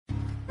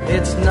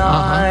It's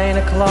 9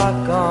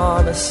 o'clock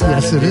on a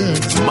Saturday. Yes, it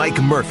is.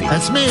 Mike Murphy.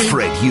 That's me.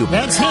 Fred Huber.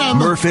 That's him.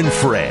 Murph and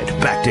Fred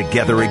back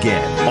together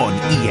again on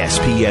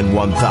ESPN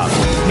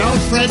 1000. No,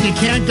 Fred, you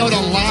can't go to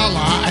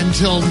Lala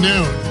until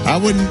noon. I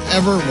wouldn't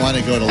ever want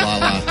to go to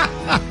Lala.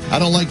 I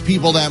don't like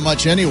people that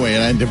much anyway,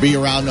 and to be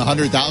around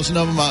 100,000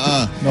 of them,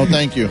 no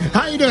thank you.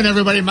 How you doing,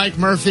 everybody? Mike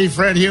Murphy,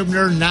 Fred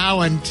Huebner,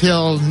 now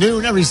until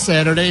noon every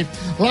Saturday.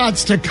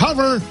 Lots to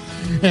cover.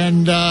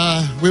 And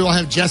we will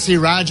have Jesse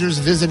Rogers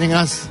visiting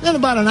us in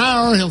about an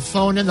hour. He'll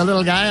phone in, the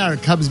little guy, our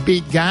Cubs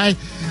beat guy.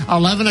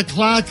 11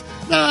 o'clock.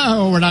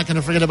 No, we're not going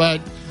to forget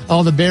about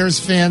all the Bears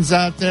fans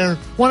out there.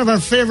 One of our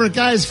favorite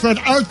guys, Fred,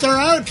 Arthur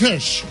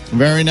Arkush.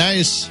 Very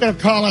nice. Going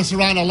to call us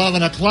around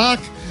 11 o'clock.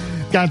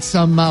 Got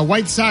some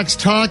White Sox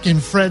talk in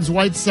Fred's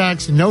White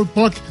Sox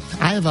notebook.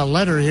 I have a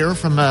letter here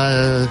from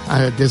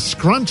a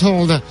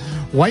disgruntled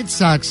White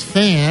Sox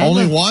fan.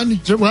 Only one?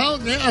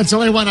 Well, yeah, it's the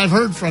only one I've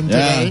heard from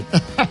today.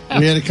 Yeah.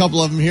 We had a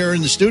couple of them here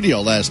in the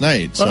studio last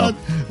night. So.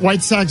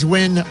 White Sox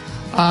win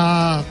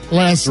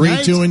last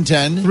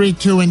 3-2-10.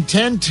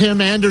 3-2-10.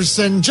 Tim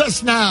Anderson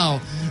just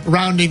now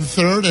rounding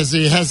third as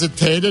he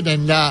hesitated,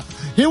 and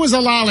he was a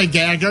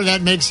lollygagger.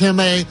 That makes him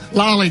a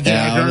lollygagger.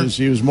 Yeah,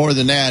 he was more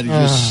than that. He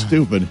was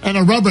stupid. And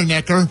a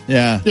rubbernecker.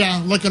 Yeah.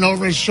 Yeah, looking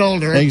over his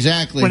shoulder.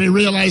 Exactly. When he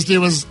realized he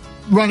was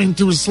running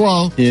too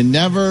slow. You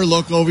never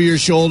look over your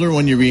shoulder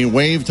when you're being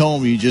waved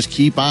home. You just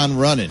keep on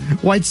running.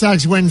 White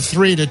Sox win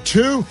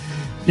 3-2.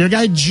 Your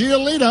guy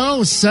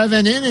Giolito,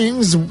 7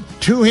 innings,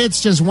 2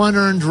 hits, just 1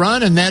 earned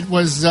run, and that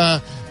was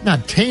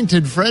not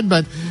tainted, Fred,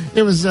 but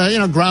it was,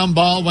 ground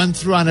ball, went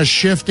through on a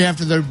shift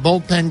after the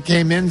bullpen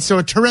came in. So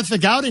a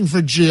terrific outing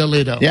for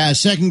Giolito. Yeah,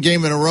 second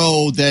game in a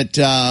row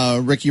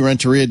that Ricky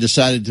Renteria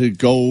decided to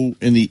go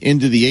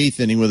into the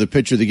 8th inning with a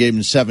pitcher that gave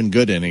him 7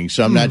 good innings.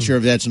 So I'm not sure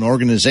if that's an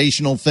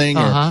organizational thing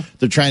or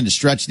they're trying to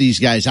stretch these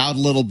guys out a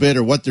little bit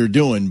or what they're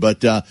doing.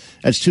 But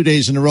that's 2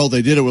 days in a row.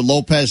 They did it with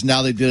Lopez.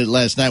 Now they did it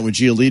last night with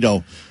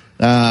Giolito.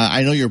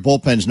 I know your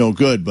bullpen's no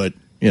good, but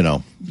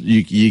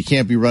you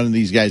can't be running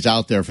these guys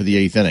out there for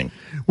the 8th inning.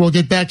 We'll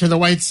get back to the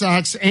White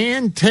Sox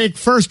and take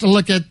first a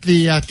look at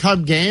the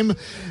Cub game.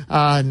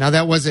 Now,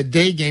 that was a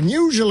day game.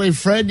 Usually,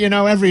 Fred,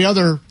 every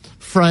other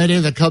Friday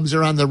the Cubs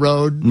are on the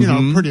road,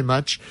 pretty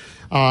much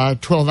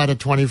 12 out of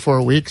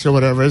 24 weeks or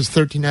whatever it is,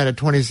 13 out of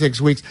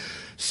 26 weeks.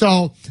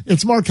 So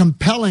it's more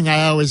compelling,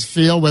 I always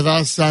feel, with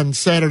us on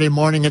Saturday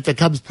morning if the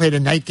Cubs played a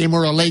night game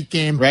or a late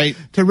game, right,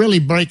 to really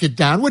break it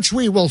down, which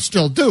we will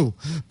still do.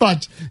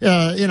 But,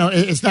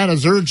 it's not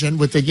as urgent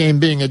with the game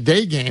being a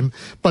day game.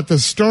 But the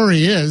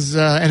story is,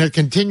 and it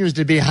continues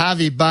to be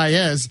Javi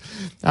Baez.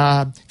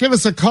 Give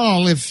us a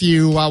call if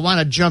you want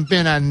to jump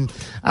in on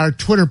our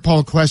Twitter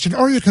poll question,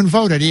 or you can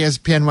vote at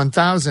ESPN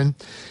 1000.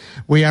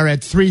 We are at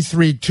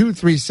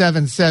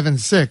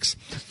 332-3776.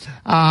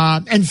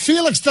 And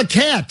Felix the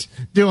Cat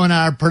doing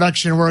our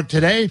production work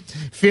today.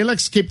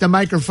 Felix, keep the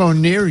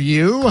microphone near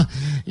you.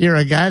 You're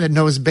a guy that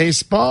knows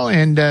baseball,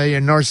 and you're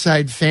a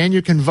Northside fan.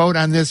 You can vote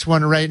on this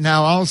one right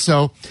now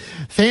also.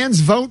 Fans,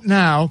 vote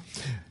now.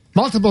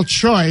 Multiple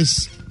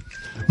choice.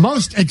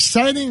 Most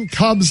exciting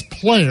Cubs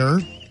player,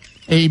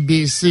 A,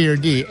 B, C, or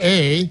D.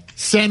 A,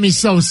 Sammy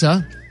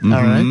Sosa. Mm-hmm.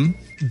 All right.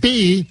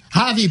 B,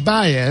 Javi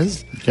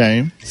Baez.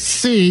 Okay.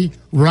 C,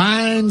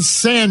 Ryan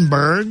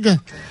Sandberg.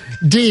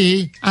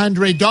 D,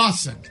 Andre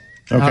Dawson.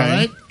 Okay. All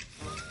right.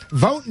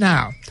 Vote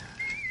now.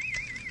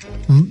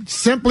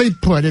 Simply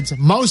put, it's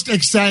most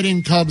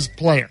exciting Cubs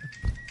player.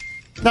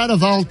 Not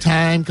of all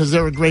time, because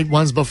there were great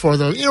ones before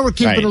those. We're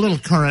keeping a little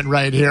current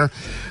right here.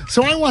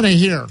 So I want to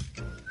hear.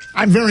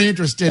 I'm very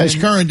interested. As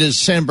current as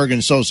Sandberg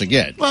and Sosa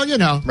get. Well,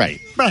 Right.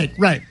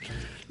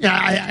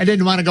 Yeah, I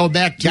didn't want to go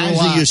back to guys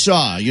that you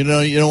saw. You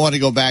don't want to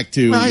go back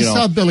to. Well, I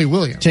saw Billy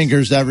Williams.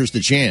 Tinker's Devers the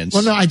Chance.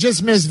 Well, no, I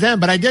just missed them,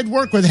 but I did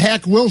work with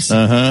Hack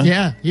Wilson.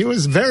 Yeah, he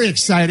was very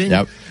exciting.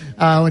 Yep.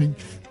 When he'd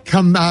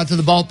come to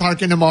the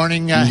ballpark in the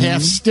morning,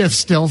 half stiff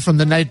still from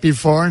the night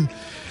before, and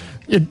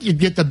you'd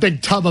get the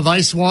big tub of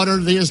ice water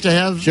they used to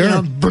have.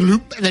 Sure.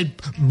 They'd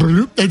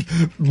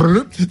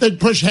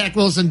push Hack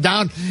Wilson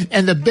down,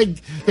 and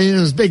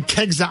those big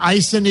kegs of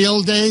ice in the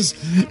old days,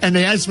 and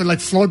the ice would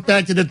float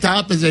back to the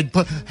top as they'd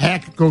put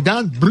Hack go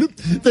down. Bloop,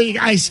 the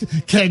ice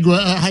keg,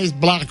 ice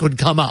block would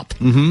come up.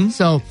 Mm-hmm.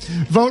 So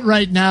vote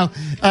right now.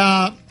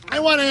 I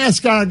want to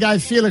ask our guy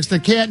Felix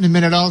the Cat in a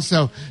minute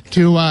also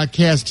to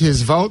cast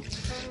his vote,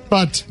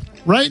 but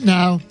right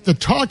now the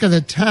talk of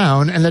the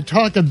town and the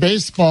talk of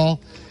baseball.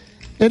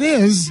 It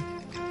is,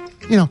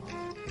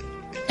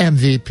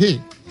 MVP.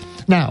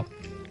 Now,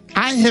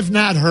 I have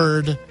not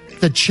heard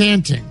the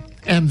chanting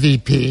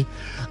MVP.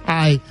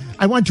 I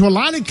went to a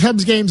lot of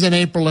Cubs games in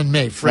April and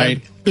May, Fred.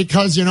 Right.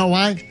 Because you know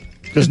why?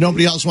 Because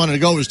nobody else wanted to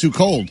go. It was too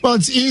cold. Well,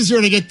 it's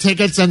easier to get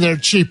tickets and they're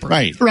cheaper.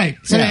 Right.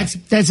 So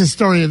that's a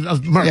story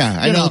of Murph. Yeah,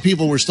 I know the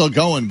people were still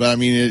going, but I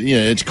mean,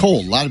 it's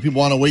cold. A lot of people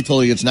want to wait till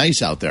it gets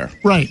nice out there.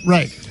 Right.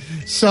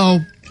 So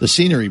the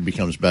scenery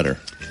becomes better.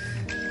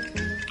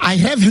 I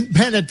haven't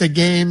been at the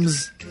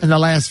games in the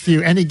last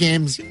few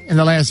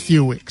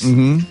weeks.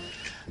 Mm-hmm.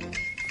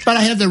 But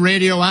I have the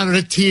radio on or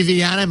the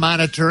TV on and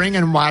monitoring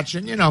and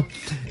watching, and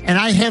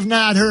I have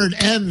not heard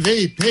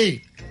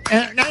MVP.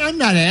 And I'm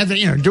not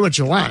having, do what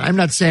you want. I'm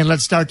not saying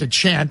let's start to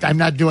chant. I'm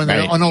not doing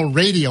an old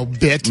radio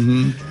bit.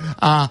 And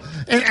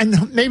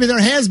maybe there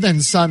has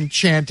been some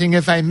chanting.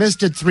 If I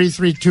missed it,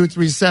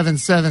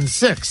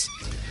 332-3776.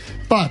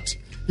 But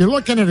you're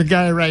looking at a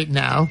guy right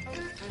now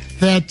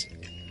that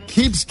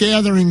keeps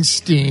gathering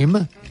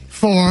steam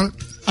for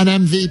an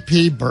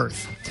MVP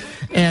berth.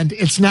 And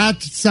it's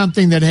not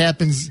something that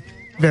happens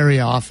very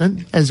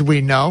often, as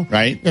we know.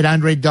 Right. At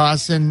Andre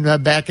Dawson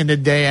back in the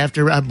day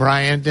after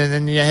Bryant, and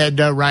then you had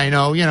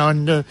Rhino,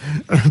 and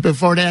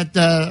before that,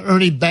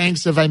 Ernie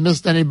Banks. If I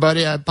missed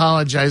anybody, I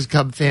apologize,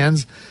 Cub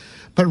fans.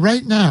 But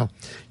right now,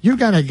 you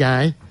got a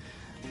guy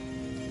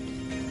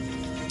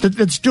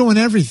that's doing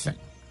everything.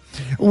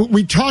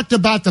 We talked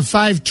about the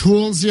 5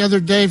 tools the other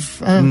day, a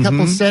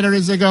couple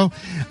Saturdays ago.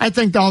 I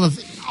think all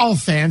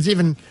fans,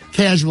 even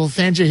casual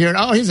fans, you hear,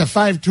 he's a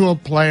 5-tool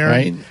player.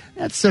 Right.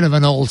 That's sort of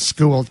an old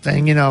school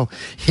thing,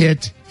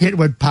 hit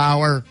with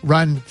power,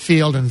 run,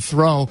 field, and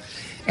throw.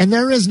 And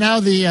there is now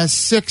the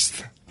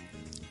 6th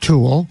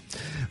tool,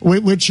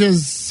 which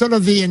is sort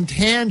of the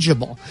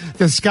intangible.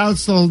 The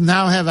scouts will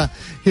now have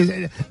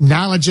his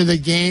knowledge of the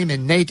game,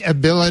 innate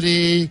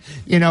ability,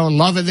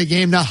 love of the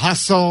game, the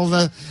hustle,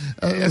 the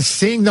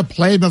seeing the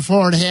play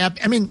before it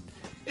happened. I mean,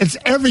 it's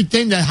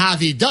everything that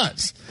Javi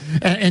does.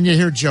 And you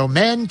hear Joe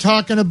Madden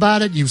talking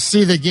about it. You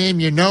see the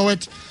game, you know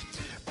it.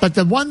 But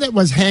the one that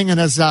was hanging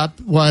us up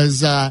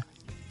was the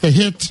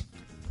hit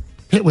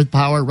with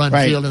power, run,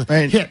 field, and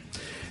hit.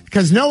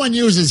 Because no one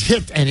uses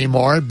hit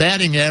anymore.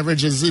 Batting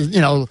average is,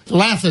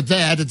 laugh at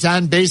that. It's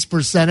on base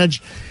percentage.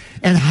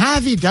 And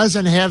Javi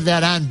doesn't have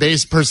that on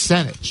base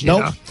percentage.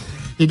 Nope.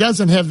 He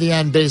doesn't have the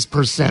on base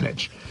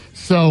percentage.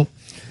 So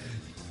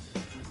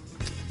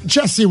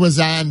Jesse was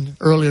on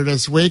earlier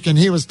this week, and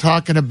he was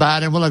talking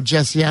about it. We'll have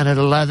Jesse on at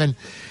 11.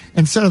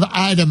 And sort of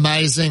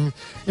itemizing,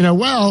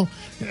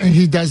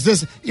 he does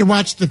this. You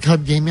watched the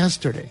Cub game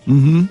yesterday.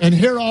 And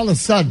here all of a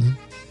sudden,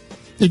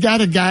 you got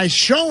a guy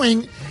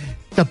showing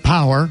the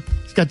power.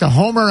 He's got the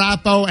homer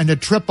oppo and the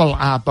triple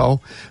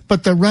oppo,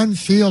 but the run,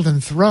 field,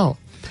 and throw.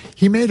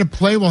 He made a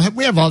play.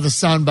 We have all the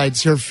sound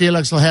bites here.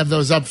 Felix will have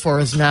those up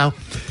for us now.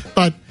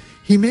 But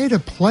he made a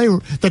play.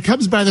 The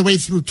Cubs, by the way,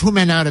 threw 2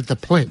 men out at the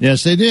plate.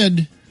 Yes, they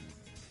did.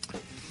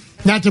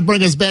 Not to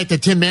bring us back to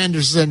Tim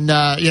Anderson,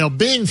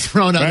 being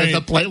thrown out at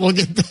the plate. We'll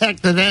get back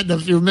to that in a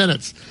few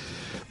minutes.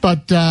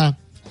 But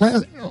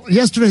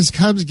yesterday's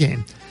Cubs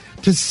game,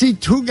 to see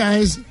 2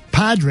 guys, a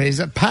Padre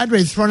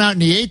thrown out in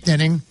the 8th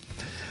inning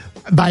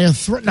by a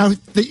throw. Now,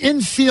 the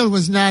infield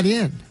was not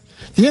in.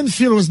 The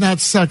infield was not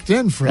sucked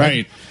in, Fred.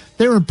 Right.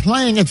 They were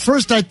playing. At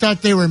first, I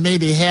thought they were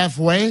maybe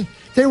halfway.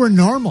 They were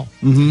normal.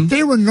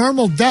 They were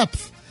normal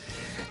depth.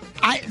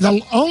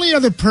 The only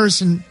other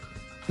person...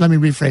 Let me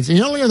rephrase it.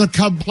 The only other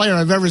Cub player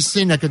I've ever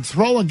seen that could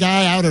throw a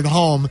guy out at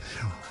home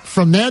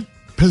from that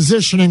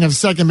positioning of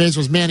second base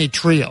was Manny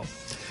Trio.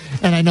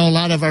 And I know a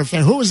lot of our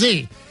fans. Who was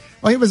he?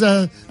 Well, he was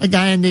a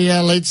guy in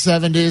the late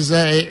 70s,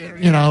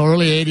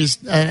 early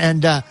 80s.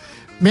 And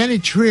Manny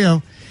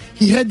Trio,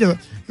 he had the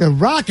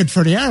rocket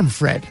for the arm,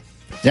 Fred.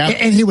 Yeah.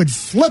 And he would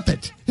flip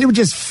it. He would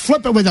just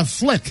flip it with a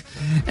flick.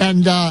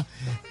 And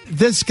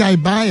this guy,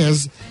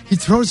 Baez, he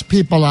throws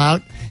people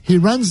out. He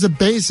runs the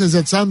bases.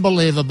 It's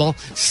unbelievable.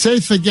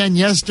 Safe again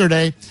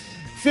yesterday.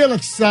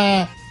 Felix,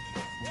 are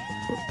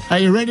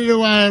you ready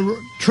to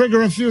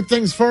trigger a few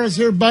things for us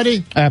here,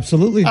 buddy?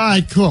 Absolutely. All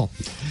right, cool.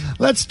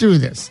 Let's do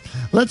this.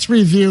 Let's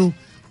review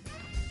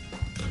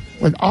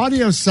with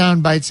audio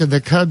sound bites of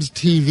the Cubs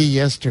TV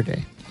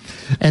yesterday.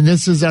 And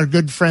this is our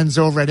good friends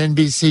over at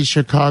NBC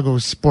Chicago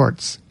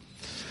Sports.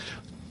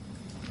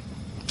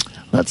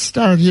 Let's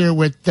start here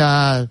with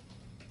the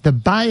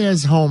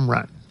Baez home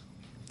run.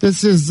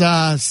 This is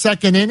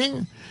 2nd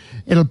inning.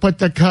 It'll put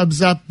the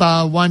Cubs up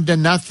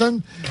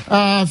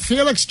 1-0.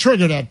 Felix,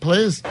 trigger that,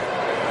 please. High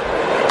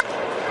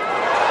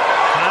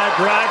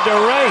drive to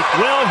right.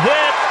 Will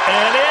hit,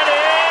 and it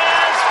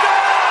is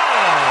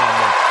gone.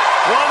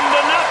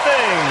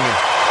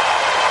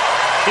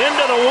 1-0.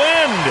 Into the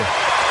wind.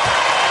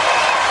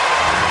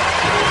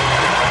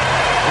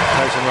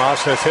 Tyson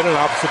Ross has hit an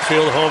opposite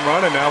field home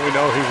run, and now we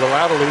know he's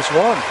allowed at least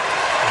one.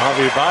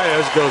 Javi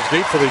Baez goes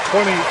deep for the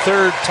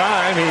 23rd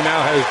time. He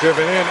now has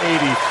driven in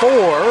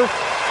 84.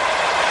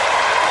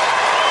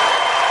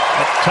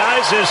 That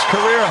ties his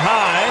career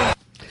high.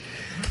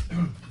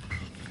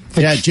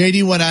 Yeah,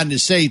 JD went on to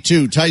say,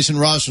 too, Tyson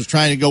Ross was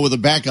trying to go with a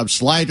backup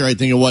slider, I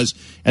think it was,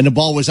 and the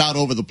ball was out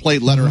over the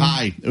plate, let her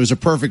high. It was a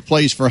perfect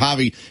place for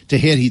Javi to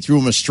hit. He threw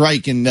him a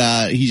strike, and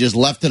he just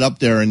left it up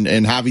there, and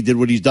Javi did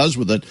what he does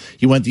with it.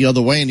 He went the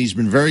other way, and he's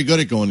been very good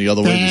at going the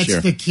other way this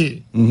year. That's the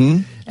key.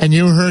 And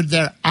you heard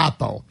there,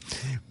 oppo.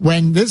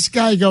 When this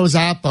guy goes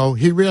oppo,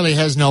 he really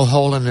has no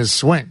hole in his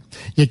swing.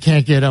 You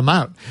can't get him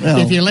out. Well,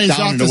 if he lays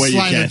off the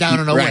slider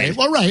down and away.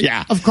 Well, right.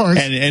 Yeah. Of course.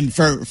 And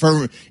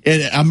for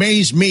it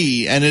amazed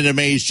me and it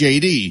amazed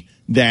JD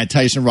that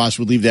Tyson Ross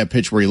would leave that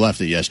pitch where he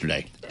left it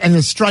yesterday. and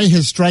his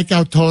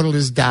strikeout total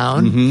is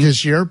down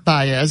this year,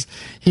 Baez.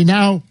 He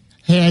now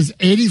has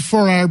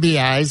 84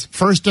 RBIs,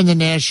 first in the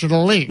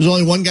National League. There's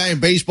only one guy in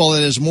baseball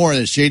that has more, and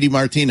it's J.D.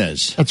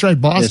 Martinez. That's right,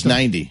 Boston. Has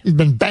 90. He's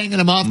been banging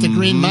him off the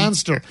Green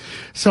Monster.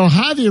 So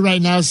Javi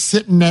right now is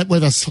sitting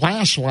with a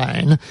slash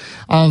line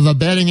of a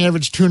batting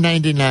average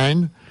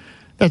 299.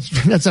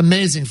 That's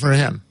amazing for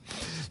him.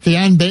 The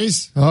on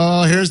base,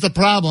 here's the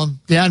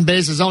problem. The on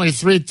base is only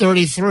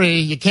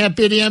 333. You can't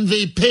be the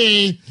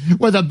MVP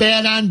with a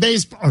bad on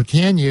base, or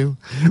can you?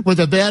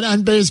 With a bad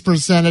on base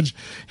percentage.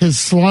 His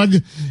slug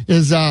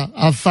is a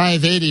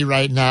 580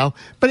 right now,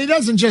 but he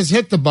doesn't just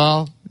hit the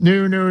ball.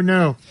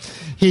 No.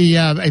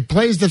 He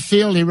plays the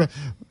field.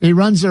 He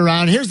runs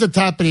around. Here's the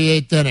top of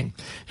the 8th inning.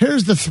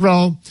 Here's the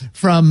throw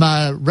from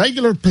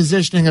regular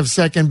positioning of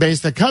second base.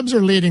 The Cubs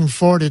are leading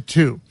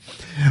 4-2.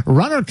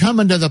 Runner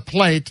coming to the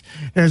plate.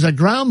 There's a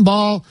ground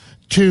ball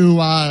to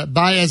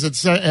Baez at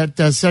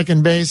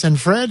second base. And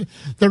Fred,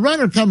 the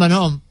runner coming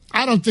home,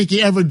 I don't think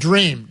he ever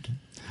dreamed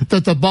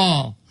that the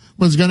ball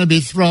was going to be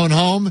thrown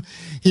home.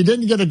 He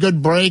didn't get a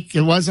good break.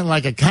 It wasn't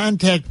like a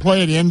contact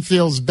play. The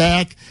infield's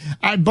back.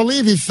 I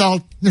believe he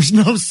felt there's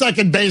no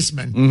second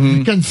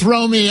baseman can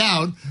throw me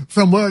out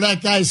from where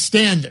that guy's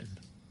standing.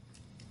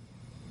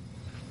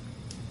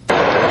 On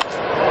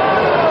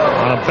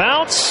a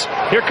bounce,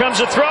 here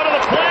comes a throw to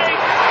the plate,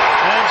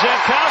 and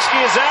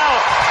Jankowski is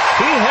out.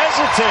 He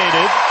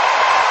hesitated,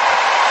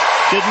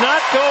 did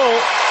not go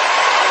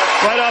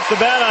right off the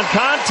bat on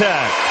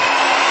contact.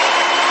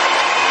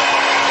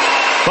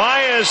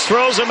 Baez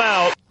throws him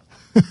out.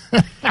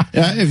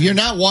 If you're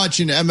not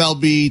watching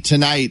MLB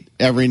tonight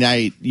every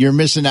night, you're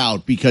missing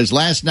out, because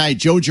last night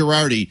Joe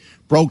Girardi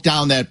broke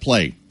down that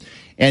play,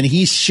 and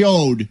he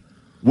showed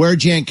where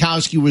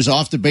Jankowski was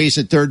off the base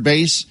at third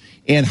base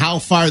and how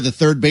far the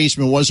third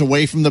baseman was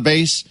away from the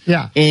base.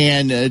 Yeah.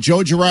 And Joe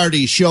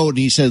Girardi showed, and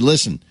he said,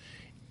 listen,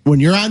 when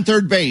you're on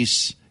third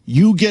base,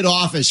 you get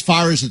off as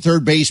far as the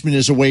third baseman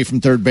is away from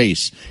third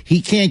base.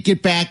 He can't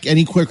get back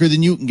any quicker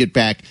than you can get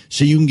back,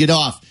 so you can get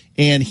off.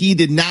 And he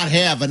did not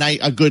have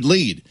a good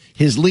lead.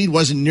 His lead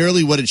wasn't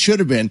nearly what it should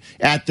have been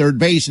at third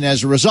base, and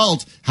as a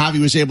result, Javi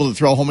was able to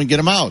throw home and get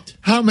him out.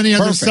 How many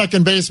other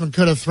second basemen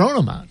could have thrown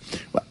him out?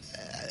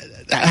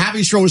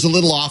 Javi's throw was a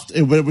little off,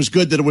 but it was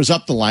good that it was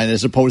up the line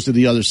as opposed to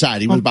the other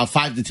side. He was about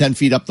 5 to 10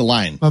 feet up the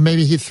line. Well,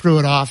 maybe he threw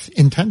it off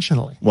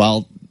intentionally.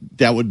 Well,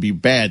 that would be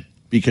bad,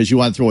 because you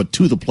want to throw it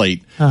to the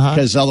plate,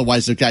 because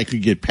otherwise the guy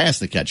could get past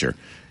the catcher.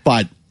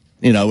 But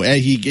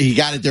he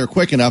got it there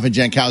quick enough, and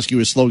Jankowski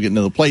was slow getting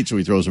to the plate, so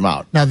he throws him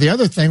out. Now, the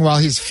other thing, while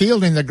he's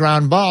fielding the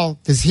ground ball,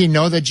 does he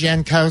know that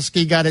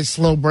Jankowski got his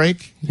slow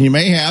break? He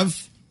may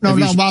have. No,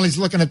 while he's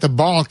looking at the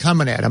ball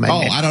coming at him.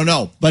 I don't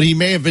know. But he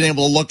may have been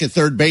able to look at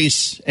third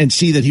base and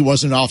see that he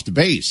wasn't off the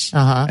base.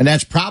 And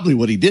that's probably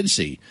what he did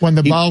see. When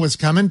the ball was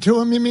coming to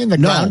him, you mean? The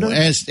grounder? No,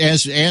 as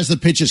the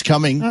pitch is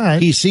coming,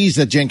 he sees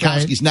that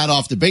Jankowski's not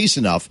off the base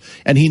enough,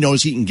 and he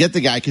knows he can get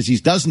the guy because he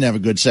doesn't have a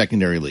good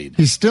secondary lead.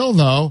 He still,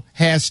 though,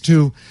 has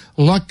to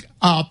look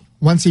up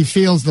once he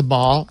feels the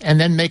ball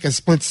and then make a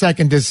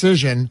split-second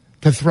decision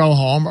to throw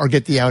home or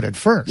get the out at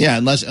first. Yeah,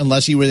 unless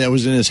that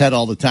was in his head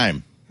all the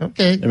time.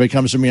 Okay. If it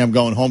comes to me, I'm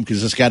going home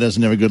because this guy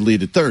doesn't have a good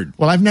lead at third.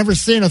 Well, I've never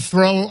seen a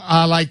throw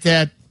like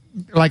that.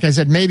 Like I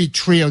said, maybe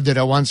Trio did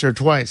it once or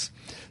twice.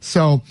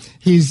 So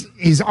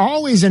he's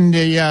always in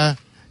the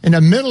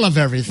middle of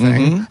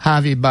everything,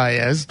 Javi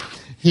Baez.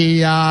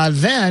 He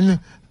then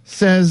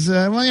says,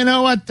 well, you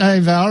know what?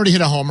 I've already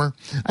hit a homer.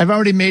 I've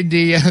already made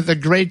the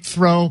great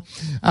throw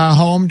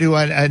home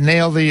to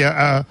nail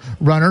the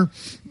runner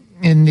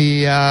in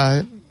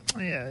the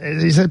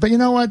he said, but you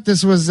know what?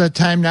 This was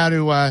time now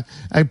to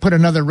I put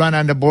another run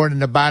on the board in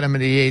the bottom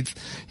of the 8th.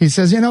 He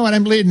says, you know what?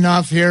 I'm leading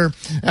off here.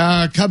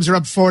 Cubs are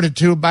up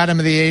 4-2, bottom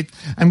of the 8th.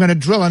 I'm going to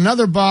drill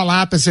another ball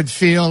opposite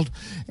field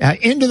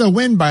into the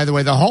wind, by the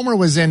way. The homer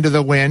was into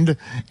the wind.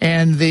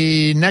 And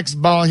the next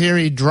ball here,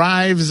 he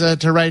drives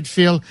to right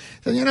field.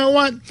 So, you know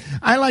what?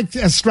 I like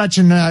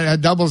stretching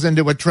doubles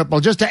into a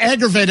triple just to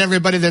aggravate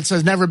everybody that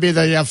says never be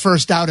the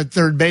first out at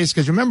third base.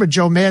 Because remember,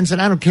 Joe Madden said,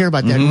 I don't care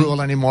about that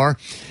rule anymore.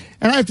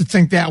 And I have to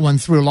think that one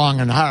through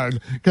long and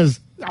hard, because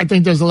I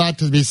think there's a lot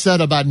to be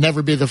said about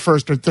never be the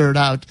first or third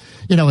out,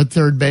 at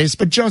third base.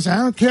 But Joe said,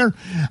 I don't care.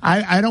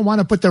 I don't want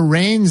to put the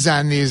reins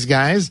on these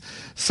guys.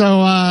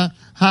 So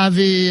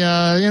Javi,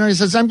 he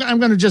says, I'm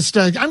going to just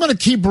I'm going to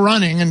keep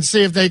running and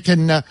see if they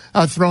can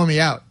throw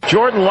me out.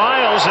 Jordan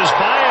Lyles, as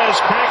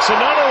Baez cracks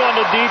another one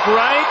to deep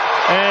right,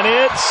 and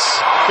it's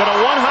going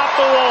to one-hop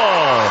the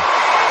wall.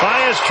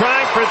 Baez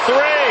trying for 3.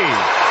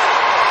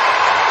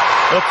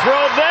 The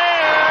throw there.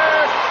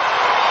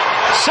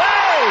 Save!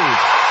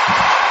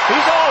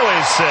 He's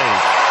always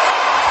safe.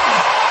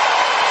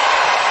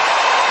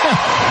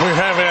 We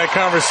were having a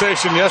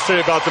conversation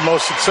yesterday about the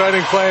most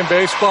exciting play in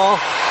baseball.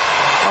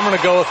 I'm going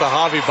to go with the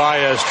Javi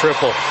Baez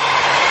triple.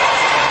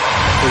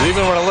 Because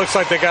even when it looks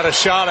like they got a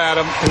shot at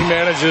him, he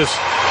manages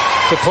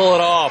to pull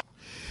it off.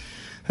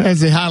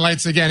 As the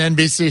highlights again,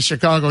 NBC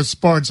Chicago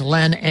Sports,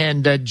 Len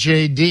and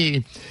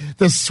JD.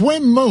 The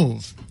swim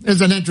move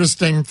is an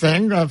interesting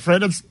thing,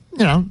 Fred.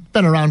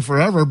 been around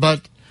forever,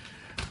 but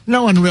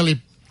no one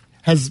really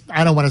has,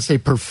 I don't want to say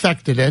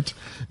perfected it.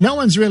 No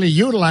one's really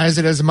utilized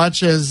it as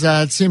much as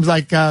it seems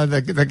like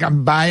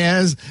the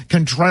Baez,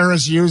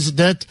 Contreras used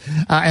it.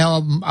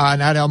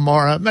 Not El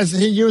Mora.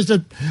 He used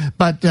it,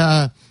 but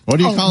what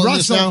do you call Russell,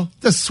 this now?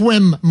 The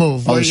swim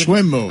move. Oh, the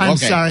swim move. I'm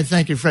okay. sorry.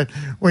 Thank you, Fred.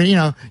 Where,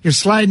 you're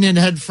sliding in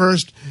head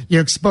first.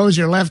 You expose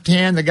your left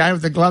hand. The guy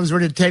with the gloves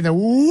ready to take the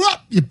whoop.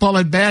 You pull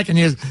it back and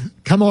you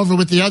come over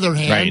with the other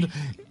hand. Right.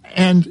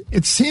 And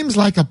it seems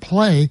like a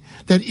play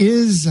that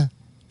is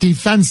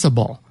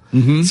defensible.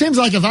 Mm-hmm. It seems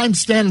like if I'm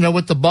standing there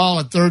with the ball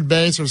at third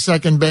base or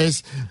second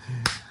base,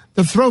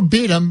 the throw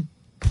beats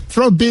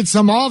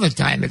him all the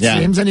time, it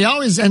seems, and he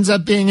always ends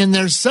up being in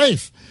there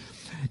safe.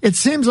 It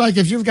seems like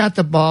if you've got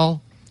the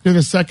ball, you're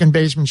the second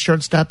baseman,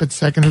 shortstop at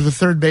second, or the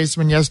third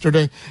baseman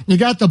yesterday, you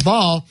got the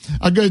ball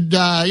a good,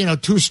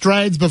 2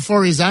 strides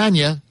before he's on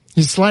you,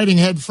 he's sliding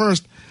head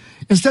first,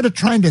 instead of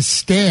trying to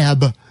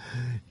stab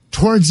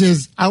towards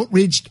his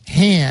outreached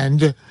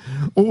hand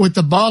with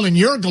the ball in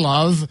your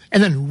glove,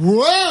 and then,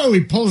 whoa,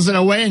 he pulls it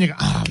away, and you go,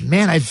 oh,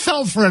 man, I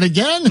fell for it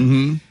again.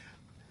 Mm-hmm.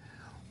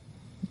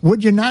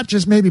 Would you not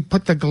just maybe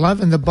put the glove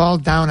and the ball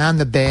down on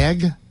the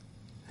bag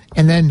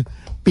and then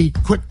be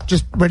quick,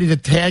 just ready to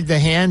tag the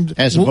hand?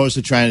 As opposed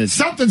to trying to...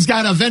 Something's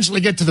got to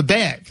eventually get to the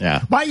bag.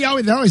 Yeah. Why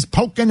they're always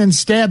poking and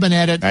stabbing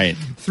at it. Right.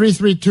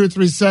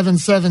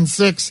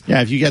 3-3-2-3-7-7-6.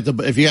 Yeah, if you got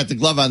the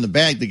glove on the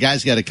bag, the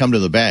guy's got to come to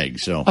the bag.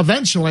 So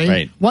eventually,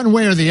 right. One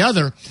way or the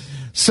other.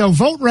 So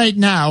vote right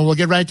now. We'll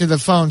get right to the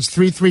phones.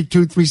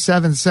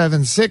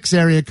 332-3776,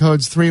 area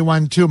codes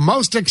 312.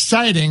 Most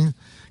exciting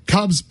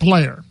Cubs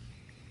player.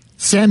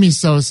 Sammy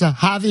Sosa,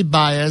 Javi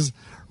Baez,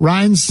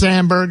 Ryan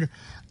Sandberg,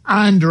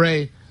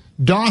 Andre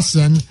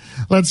Dawson.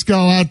 Let's go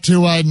out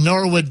to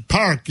Norwood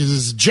Park. This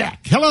is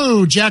Jack.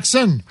 Hello,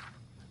 Jackson.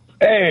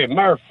 Hey,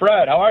 Murph,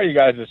 Fred. How are you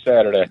guys this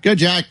Saturday? Good,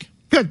 Jack.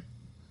 Good.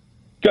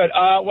 Good.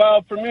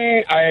 Well, for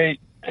me, I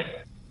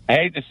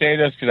hate to say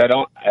this because I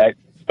don't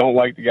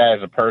like the guy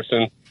as a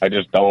person. I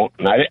just don't.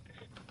 And it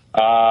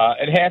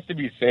has to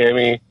be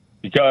Sammy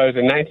because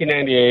in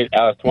 1998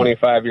 I was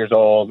 25 years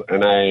old,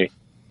 and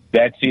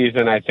that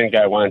season I think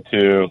I went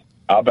to,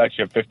 I'll bet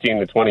you, 15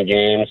 to 20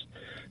 games,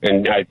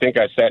 and I think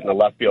I sat in the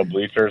left field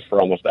bleachers for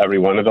almost every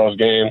one of those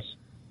games,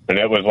 and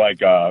it was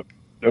like a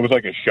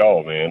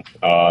show, man.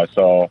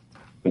 So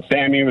when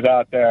Sammy was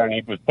out there and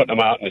he was putting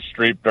them out in the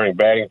street during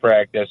batting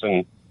practice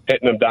and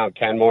hitting them down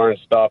Kenmore and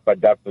stuff, I'd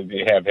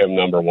definitely have him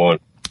number one.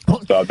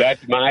 So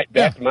that's my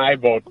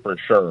vote for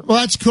sure. Well,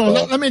 that's cool.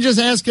 So, let me just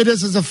ask you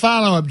this as a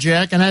follow-up,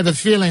 Jack, and I have a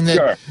feeling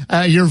that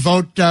your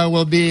vote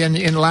will be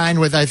in line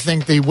with, I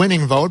think, the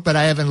winning vote, but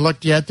I haven't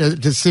looked yet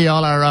to see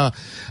all our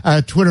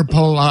Twitter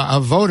poll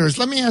voters.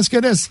 Let me ask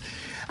you this.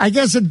 I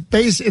guess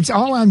it's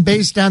all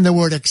based on the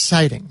word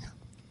exciting.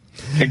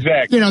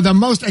 Exactly. The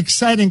most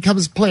exciting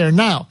Cubs player.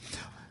 Now,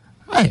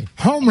 hey,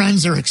 home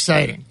runs are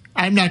exciting.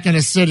 I'm not going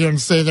to sit here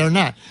and say they're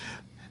not.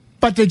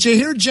 But did you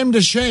hear Jim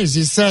Deshaies?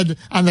 He said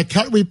on the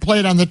cut we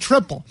played on the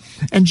triple.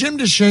 And Jim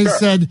Deshaies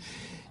said,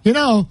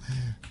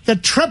 the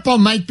triple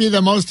might be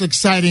the most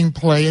exciting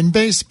play in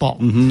baseball.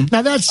 Mm-hmm.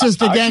 Now, that's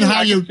just, again,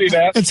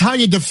 it's how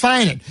you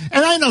define it.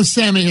 And I know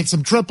Sammy hit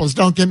some triples,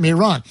 don't get me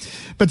wrong.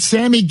 But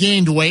Sammy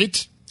gained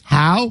weight.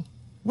 How?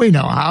 We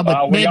know how,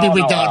 but maybe we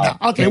don't know.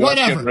 Okay,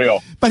 whatever.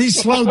 But he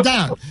slowed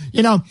down.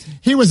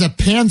 He was a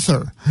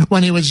Panther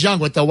when he was young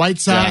with the White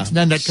Sox and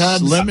then the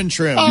Cubs. Slim and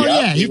trim. Oh,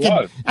 yeah. He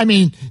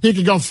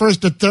could go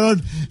first to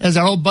third as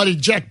our old buddy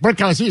Jack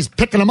Brickhouse. He was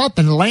picking him up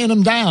and laying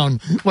him down.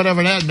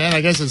 Whatever that meant,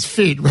 I guess his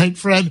feet, right,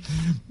 Fred?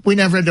 We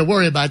never had to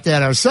worry about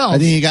that ourselves. I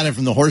think he got it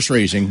from the horse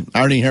racing.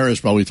 Arnie Harris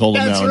probably told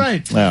him that. That's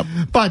right. Yeah.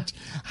 But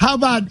how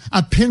about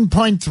a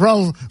pinpoint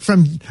throw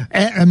from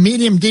a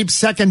medium deep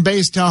second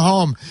base to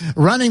home,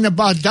 running the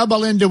ball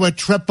double into a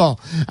triple,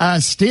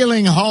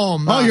 stealing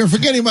home? Oh, you're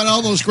forgetting about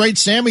all those great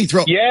Sammy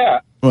throws. Yeah.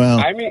 Well,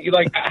 I mean,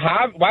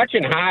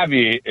 watching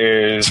Javi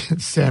is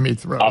Sammy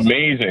throws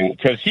amazing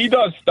because he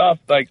does stuff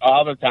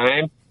all the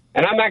time.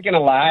 And I'm not going to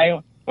lie.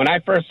 When I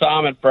first saw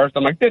him at first,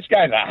 I'm like, this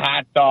guy's a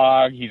hot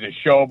dog. He's a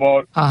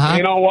showboat. Uh-huh.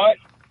 You know what?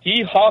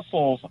 He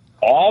hustles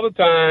all the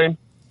time.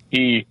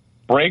 He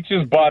breaks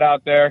his butt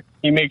out there.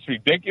 He makes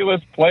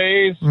ridiculous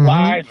plays,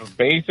 slides,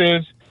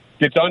 bases,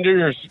 gets under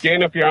your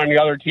skin if you're on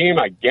the other team.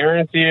 I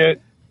guarantee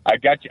it. I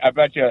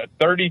bet you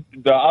 30.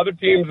 The other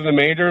teams in the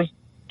majors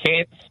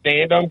can't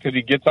stand him because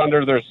he gets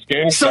under their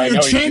skin. So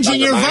you're changing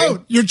your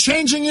vote. You're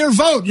changing your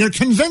vote. You're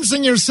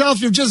convincing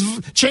yourself you've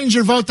just changed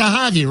your vote to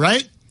Javi,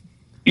 right?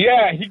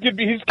 Yeah, he could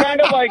be. He's kind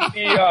of like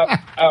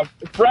the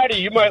Freddie.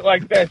 You might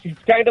like this. He's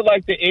kind of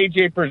like the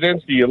AJ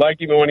Przinsky. You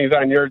like him when he's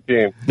on your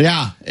team.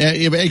 Yeah,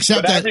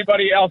 except that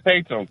everybody else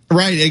hates him.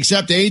 Right,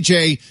 except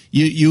AJ.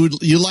 You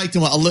liked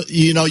him.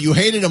 You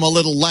hated him a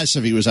little less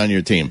if he was on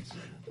your team.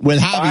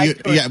 With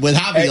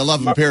Javi, you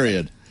love him.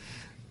 Period.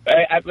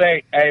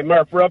 Hey,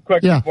 Murph, real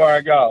quick before I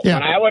go. Yeah.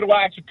 When I would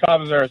watch a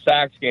Cubs or a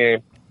Sox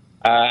game,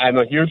 I'm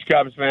a huge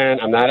Cubs fan.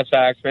 I'm not a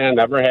Sox fan.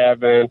 Never have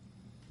been.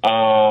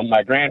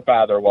 My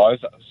grandfather was,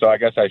 so I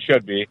guess I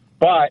should be.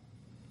 But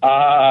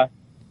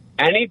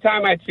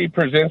anytime I'd see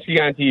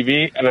Przinski on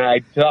TV, and I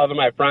tell to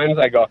my friends,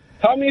 I go,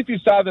 tell me if you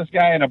saw this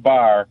guy in a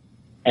bar,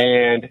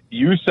 and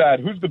you said,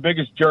 who's the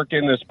biggest jerk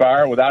in this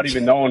bar without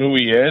even knowing who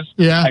he is?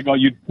 Yeah. I go,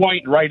 you'd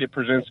point right at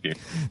Przinski.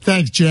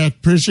 Thanks, Jack.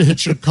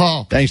 Appreciate your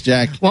call. Thanks,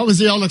 Jack. What was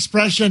the old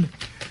expression?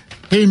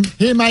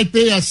 He might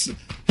be a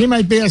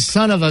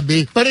son of a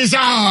bee, but he's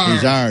ours.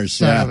 He's ours.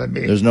 Son of a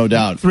bee. There's no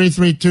doubt.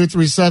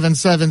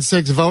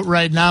 332-3776. Vote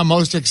right now.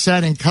 Most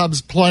exciting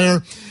Cubs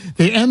player.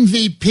 The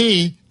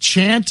MVP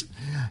chant,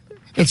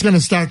 it's going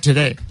to start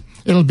today.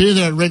 It'll be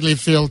there at Wrigley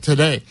Field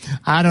today.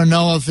 I don't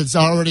know if it's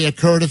already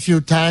occurred a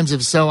few times.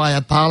 If so, I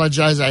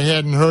apologize. I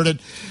hadn't heard it.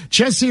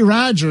 Jesse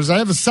Rogers, I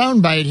have a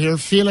soundbite here.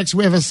 Felix,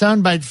 we have a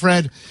soundbite,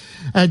 Fred.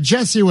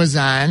 Jesse was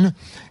on,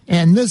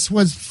 and this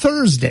was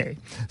Thursday.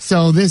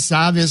 So this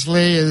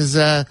obviously is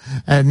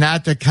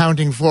not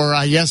accounting for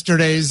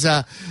yesterday's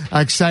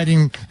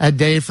exciting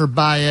day for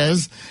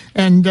Baez.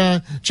 And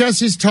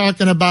Jesse's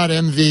talking about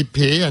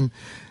MVP, and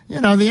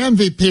the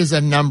MVP is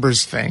a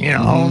numbers thing.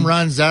 Home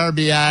runs,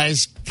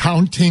 RBIs,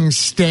 counting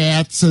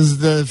stats, as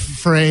the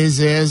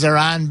phrase is, or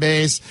on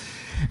base.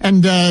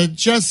 And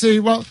Jesse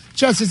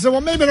said,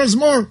 well, maybe there's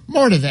more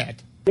to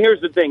that.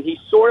 Here's the thing. He's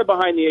sort of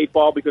behind the eight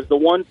ball because the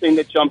one thing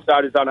that jumps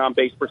out is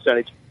on-base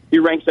percentage. He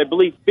ranks, I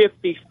believe,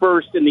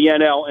 51st in the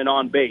NL in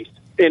on-base.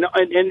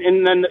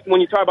 And then when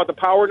you talk about the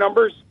power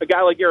numbers, a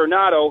guy like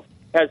Arenado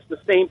has the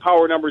same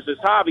power numbers as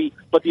Javi,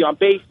 but the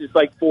on-base is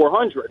like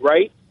 400,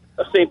 right?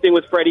 The same thing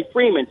with Freddie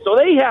Freeman. So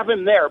they have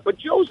him there. But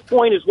Joe's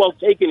point is well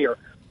taken here.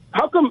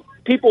 How come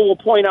people will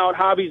point out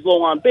Javi's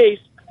low on base,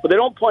 but they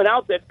don't point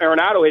out that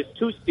Arenado has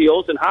 2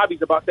 steals and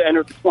Javi's about to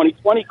enter the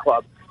 2020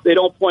 club? They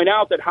don't point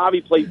out that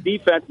Javi plays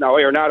defense. Now,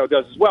 Arenado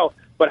does as well,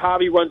 but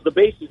Javi runs the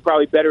bases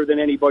probably better than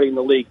anybody in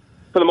the league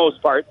for the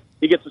most part.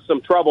 He gets in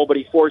some trouble, but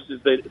he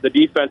forces the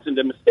defense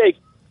into mistakes.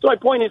 So my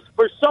point is,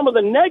 for some of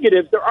the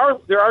negatives, there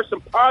are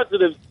some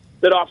positives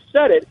that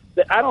offset it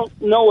that I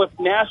don't know if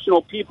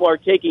national people are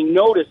taking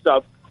notice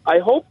of. I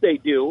hope they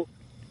do.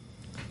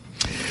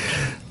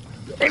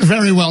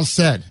 Very well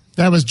said.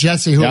 That was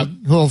Jesse, who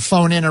will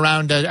phone in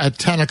around at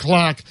 10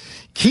 o'clock.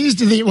 Keys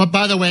to the,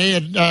 by the way,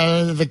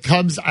 the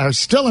Cubs are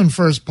still in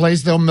first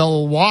place, though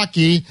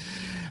Milwaukee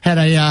had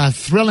a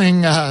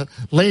thrilling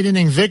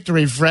late-inning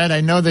victory, Fred.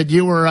 I know that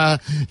you were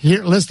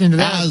here listening to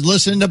that. I was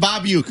listening to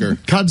Bob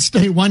Uecker. Cubs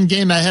stay one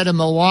game ahead of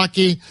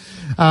Milwaukee,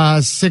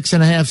 6.5,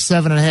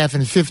 7.5,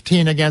 and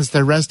 15 against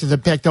the rest of the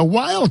pack. The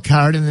wild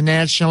card in the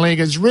National League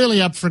is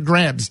really up for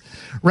grabs.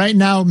 Right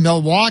now,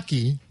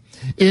 Milwaukee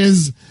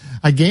is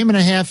a game and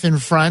a half in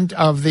front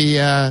of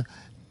the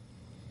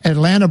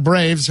Atlanta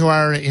Braves, who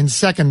are in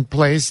second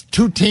place.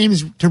 2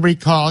 teams to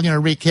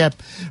recap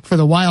for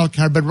the wild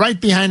card, but right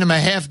behind them, a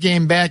half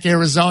game back,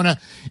 Arizona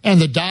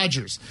and the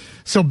Dodgers.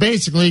 So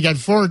basically, you got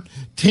 4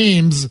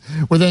 teams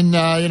within,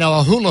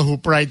 a hula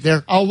hoop right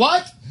there. A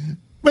what?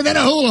 Within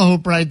a hula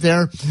hoop right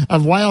there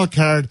of wild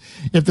card.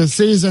 If the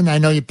season, I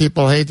know you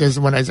people hate this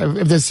when I say,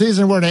 if the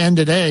season were to end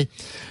today,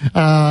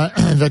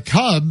 the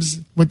Cubs,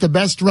 with the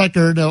best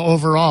record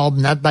overall,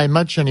 not by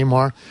much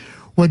anymore,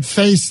 would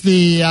face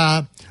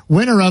the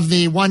winner of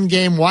the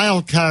one-game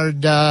wild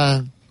card,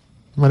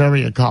 whatever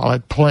you call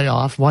it,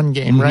 playoff, one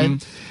game,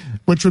 right?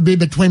 Which would be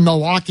between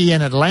Milwaukee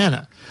and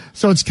Atlanta.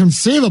 So it's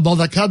conceivable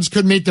the Cubs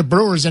could meet the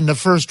Brewers in the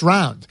first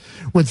round.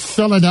 With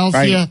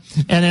Philadelphia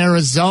and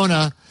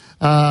Arizona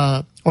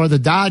or the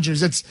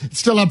Dodgers, it's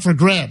still up for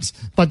grabs.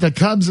 But the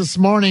Cubs this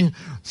morning,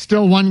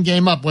 still one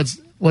game up.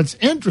 What's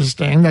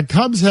interesting, the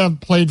Cubs have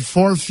played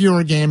 4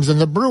 fewer games than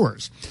the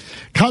Brewers.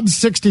 Cubs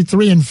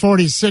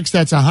 63-46,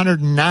 that's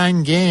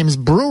 109 games.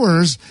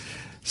 Brewers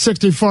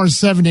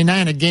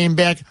 64-79, a game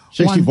back.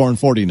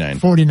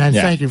 64-49. 49,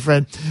 yeah. Thank you,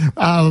 Fred.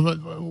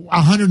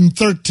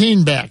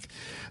 113 back.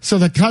 So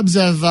the Cubs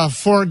have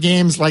 4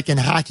 games, like in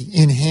hockey,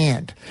 in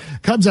hand.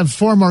 Cubs have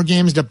 4 more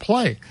games to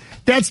play.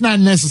 That's not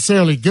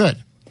necessarily good.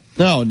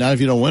 No, not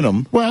if you don't win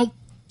them. Well,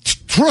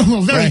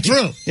 true, very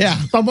true. Yeah.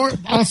 But more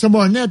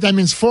than that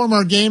means 4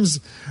 more games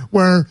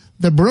where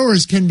the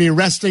Brewers can be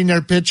resting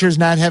their pitchers,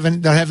 they're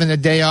having a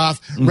day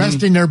off,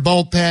 resting their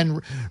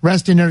bullpen,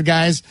 resting their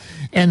guys,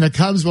 and the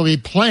Cubs will be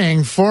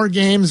playing 4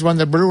 games when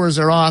the Brewers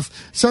are off.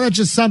 So that's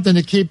just something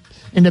to keep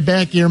in the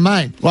back of your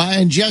mind. Well,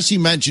 and Jesse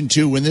mentioned,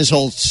 too, when this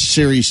whole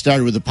series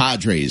started with the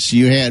Padres,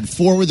 you had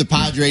 4 with the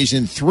Padres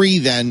and 3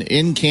 then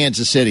in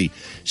Kansas City.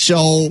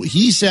 So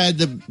he said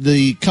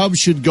the Cubs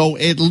should go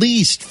at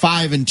least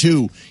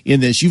 5-2 in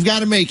this. You've got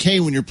to make hay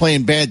when you're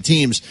playing bad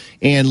teams,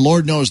 and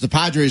Lord knows the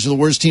Padres are the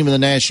worst team in the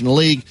National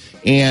League,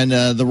 and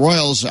the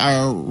Royals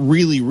are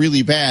really,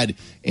 really bad.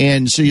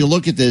 And so you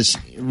look at this,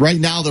 right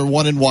now they're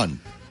 1-1.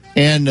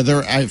 And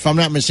they're, if I'm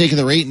not mistaken,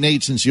 they're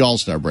 8-8 since the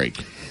All-Star break.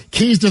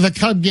 Keys to the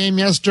Cub game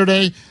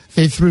yesterday,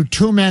 they threw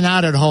 2 men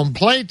out at home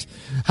plate.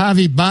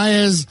 Javi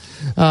Baez,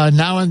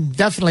 now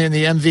definitely in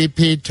the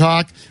MVP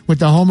talk with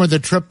the homer, the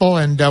triple,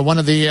 and one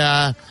of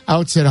the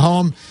outs at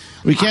home.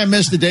 We can't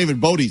miss the David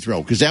Bodie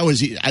throw because that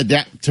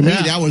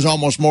was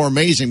almost more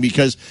amazing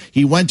because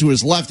he went to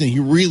his left and he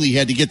really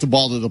had to get the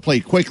ball to the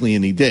plate quickly,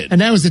 and he did.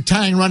 And that was the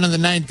tying run in the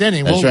ninth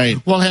inning. That's right.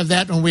 We'll have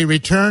that when we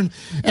return.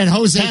 And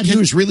Pat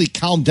Hughes really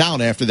calmed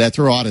down after that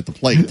throw out at the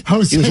plate. He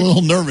was a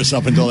little nervous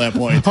up until that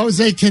point.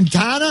 Jose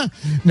Quintana.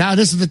 Now,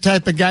 this is the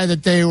type of guy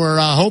that they were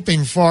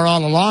hoping for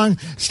all along,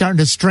 starting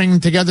to string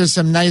together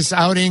some nice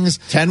outings.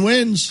 10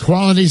 wins.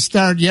 Quality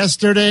start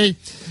yesterday.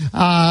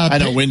 I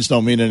know wins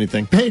don't mean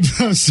anything.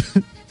 Pedro's.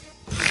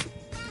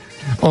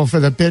 For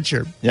the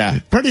pitcher. Yeah.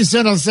 Pretty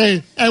soon I'll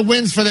say,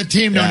 wins for the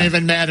team don't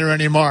even matter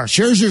anymore.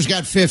 Scherzer's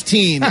got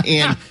 15,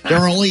 and there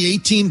are only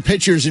 18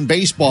 pitchers in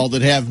baseball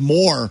that have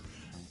more.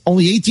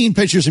 Only 18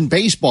 pitchers in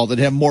baseball that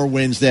have more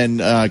wins than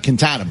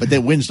Quintana, but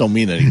their wins don't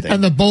mean anything.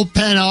 And the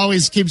bullpen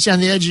always keeps you on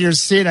the edge of your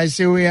seat. I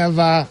see we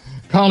have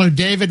caller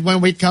David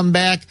when we come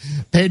back.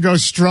 Pedro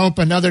Strop,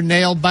 another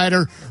nail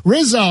biter.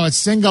 Rizzo, a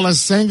single,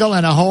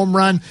 and a home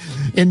run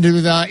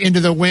into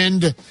the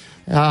wind.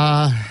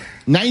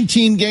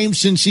 19 games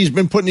since he's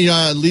been put in the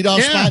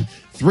leadoff spot.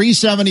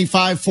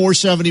 375,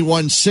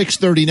 471,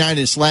 639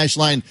 is slash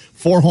line.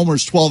 4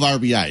 homers, 12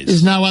 RBIs.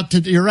 He's now up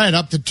to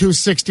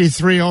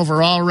 263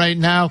 overall right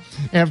now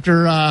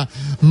after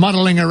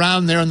muddling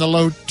around there in the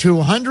low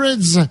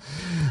 200s.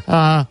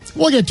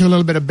 We'll get to a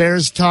little bit of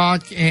Bears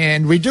talk,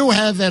 and we do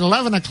have at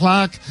 11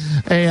 o'clock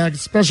a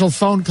special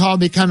phone call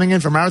be coming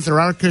in from Arthur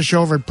Arkush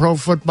over at Pro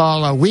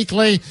Football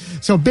Weekly.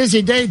 So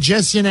busy day,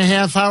 Jesse in a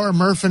half hour,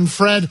 Murph and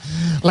Fred.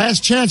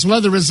 Last chance, we'll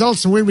have the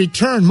results when we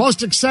return.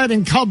 Most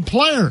exciting Cub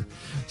player,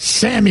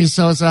 Sammy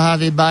Sosa,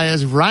 Javi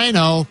Baez,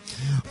 Rhino,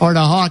 or the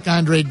Hawk,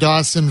 Andre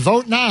Dawson.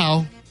 Vote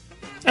now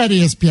at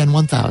ESPN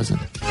 1000.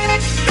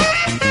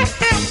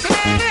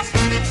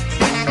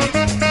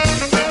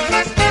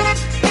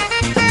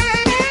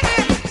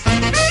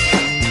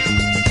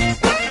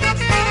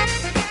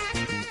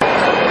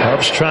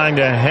 Trying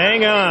to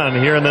hang on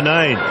here in the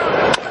ninth.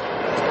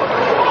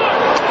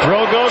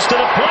 Throw goes to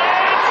the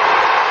plate.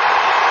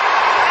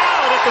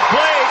 Out at the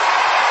plate.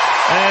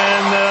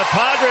 And the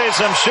Padres,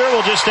 I'm sure,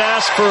 will just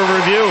ask for a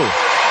review.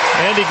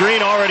 Andy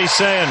Green already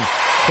saying,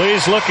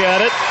 please look at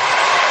it.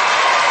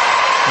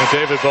 And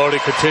David Bodie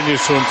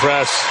continues to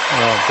impress,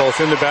 both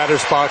in the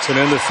batter's box and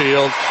in the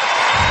field.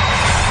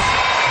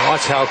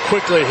 Watch how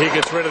quickly he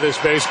gets rid of this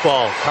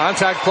baseball.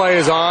 Contact play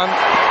is on.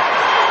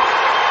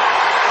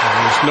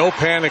 There's no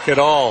panic at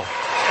all.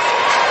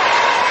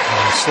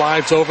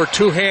 Slides over,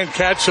 two-hand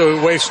catch, so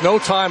he wastes no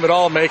time at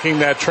all making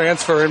that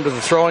transfer into the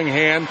throwing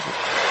hand.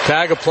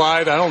 Tag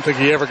applied. I don't think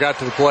he ever got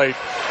to the plate.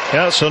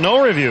 Yeah, so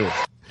no review.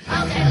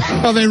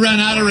 Well, they ran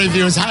out of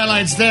reviews.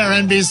 Highlights there.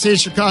 NBC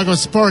Chicago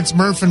Sports.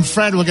 Murph and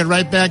Fred will get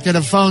right back to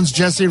the phones.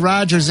 Jesse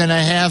Rogers in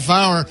a half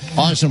hour.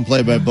 Awesome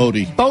play by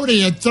Bodie.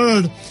 Bodie at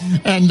third,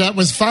 and that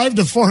was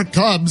 5-4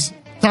 Cubs.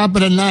 Top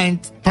of the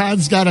ninth.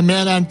 Pod's got a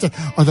man on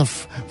or the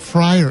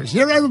Friars.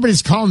 You know,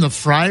 everybody's calling the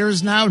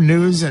Friars now.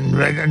 News and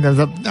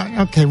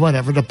okay,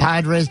 whatever. The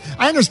Padres.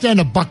 I understand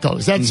the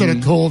Buccos. That's sort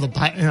of cool.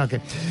 Okay.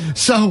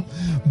 So,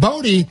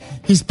 Bodie,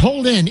 he's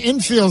pulled in,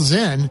 infield's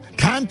in,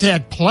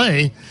 contact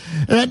play.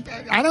 And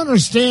I don't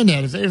understand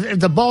that. If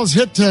the ball's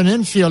hit to an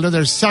infielder,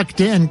 they're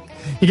sucked in.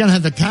 You're going to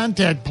have the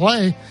contact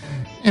play.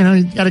 You know,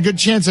 you got a good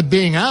chance of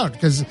being out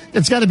because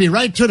it's got to be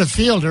right to the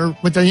fielder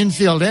with the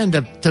infield end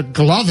to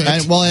glove it.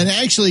 And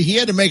actually, he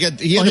had to make a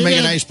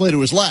nice play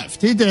to his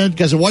left. He did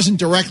because it wasn't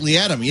directly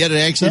at him. He had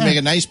to actually make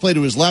a nice play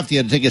to his left. He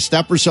had to take a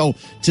step or so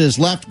to his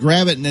left,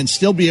 grab it, and then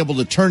still be able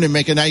to turn and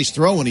make a nice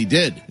throw. And he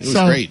did. It was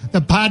great.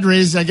 The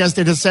Padres, I guess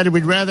they decided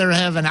we'd rather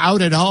have an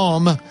out at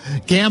home,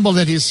 gamble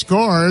that he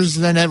scores,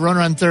 than have runner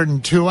on 3rd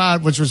and 2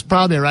 out, which was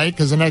probably right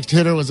because the next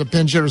hitter was a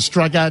pinch hitter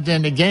struck out to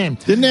end the game.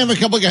 Didn't they have a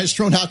couple guys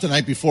thrown out the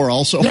night before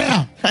also?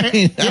 Yeah. I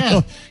mean,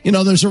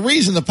 there's a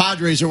reason the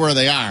Padres are where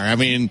they are. I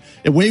mean,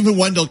 even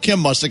Wendell Kim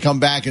must have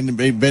come back and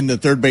been the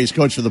third base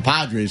coach for the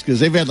Padres because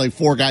they've had like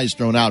 4 guys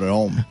thrown out at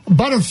home.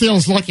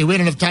 Butterfield's lucky. We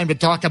don't have time to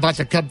talk about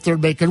the Cub third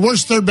base coach.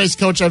 Worst third base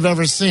coach I've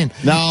ever seen.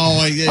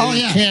 No,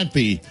 it can't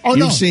be. Oh,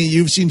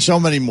 you've seen so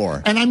many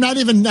more. And I'm not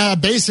even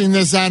basing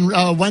this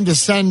on when to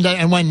send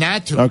and when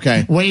not to.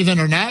 Okay. Waving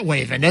or not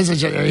waving.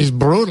 He's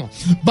brutal.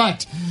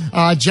 But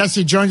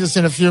Jesse joins us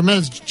in a few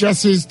minutes.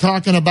 Jesse's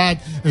talking about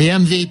the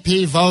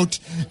MVP vote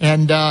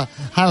and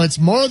how it's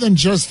more than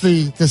just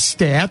the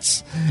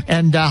stats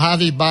and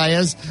Javi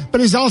Baez,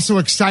 but he's also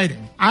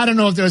exciting. I don't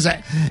know if there's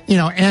a,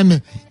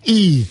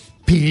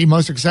 MEP,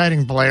 most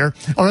exciting player,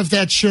 or if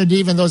that should,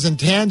 even those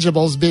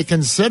intangibles, be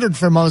considered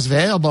for most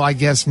valuable. I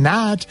guess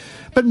not,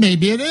 but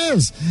maybe it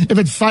is. If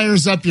it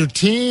fires up your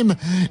team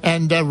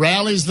and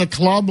rallies the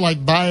club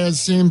like Baez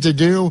seemed to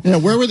do. Yeah,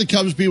 where would the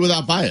Cubs be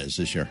without Baez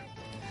this year?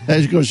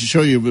 That goes to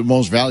show you the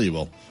most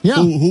valuable. Yeah.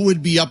 Who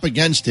would be up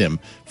against him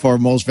for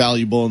most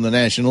valuable in the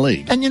National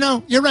League? And,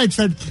 you're right,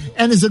 Fred.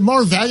 And is it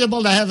more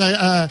valuable to have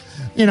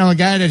a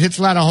guy that hits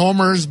a lot of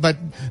homers but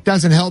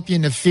doesn't help you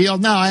in the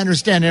field. Now, I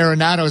understand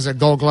Arenado is a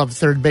Gold Glove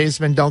third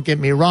baseman. Don't get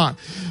me wrong.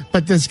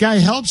 But this guy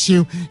helps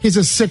you. He's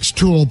a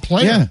six-tool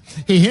player.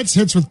 Yeah. He hits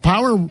with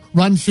power,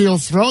 run,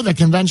 field, throw, the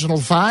conventional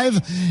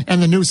 5,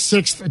 and the new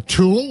sixth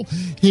tool.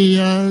 The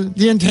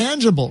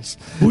intangibles.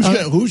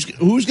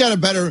 Who's got a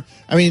better?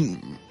 I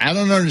mean, I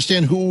don't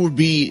understand who would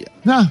be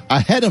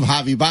ahead of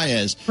Javi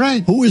Baez.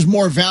 Right. Who is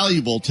more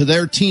valuable to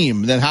their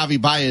team than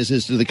Javi Baez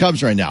is to the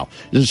Cubs right now?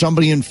 Is there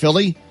somebody in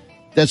Philly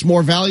that's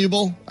more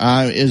valuable?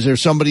 Is there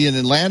somebody in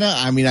Atlanta?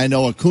 I mean, I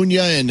know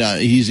Acuna, and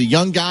he's a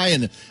young guy,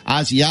 and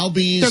Ozzie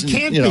Albies,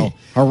 and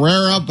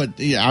Herrera,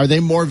 but are they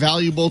more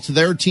valuable to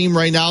their team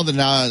right now than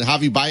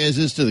Javi Baez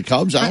is to the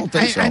Cubs? I don't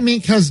think so. I mean,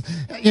 because,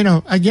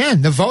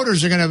 again, the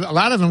voters are a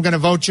lot of them going to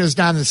vote just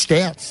on the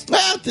stats.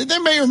 Well, they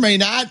may or may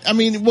not. I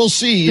mean, we'll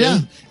see. Yeah.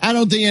 I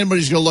don't think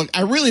anybody's going to look.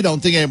 I really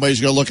don't think anybody's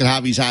going to look at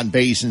Javi's on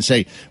base and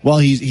say, well,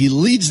 he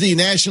leads the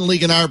National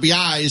League in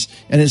RBIs,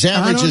 and his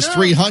average is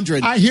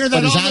 300. I hear that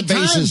but his all on the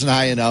base time. isn't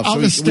high enough, so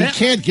we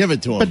can't give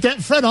it to him.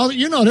 But Fred, all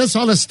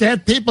the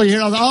stat people hear,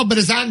 but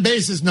his on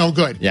base is no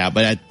good. Yeah,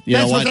 but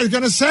that's what they're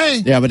going to say.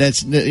 Yeah, but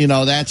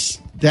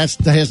that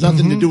has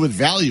nothing to do with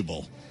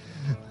valuable.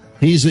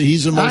 He's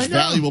the most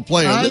valuable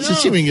player. Let's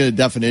see if we can get a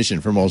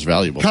definition for most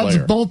valuable Cubs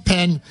player.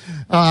 bullpen,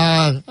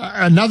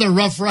 another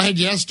rough ride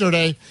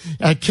yesterday.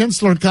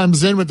 Kinsler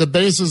comes in with the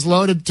bases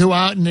loaded, 2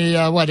 out in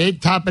the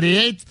top of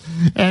the 8th,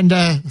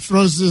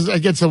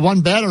 and gets a one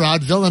batter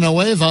out,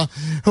 Villanueva,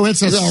 who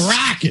hits a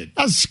rocket,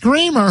 a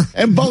screamer,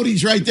 and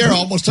Bodie's right there,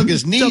 almost took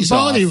his knees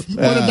off.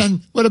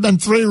 would have been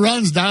 3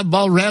 runs down,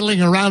 ball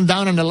rattling around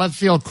down in the left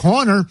field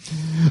corner.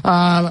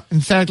 In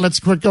fact, let's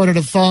go to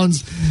the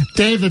phones.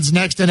 David's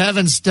next in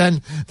Evanston.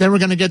 Then we're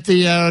going to get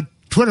the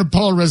Twitter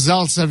poll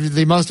results of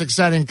the most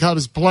exciting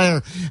Cubs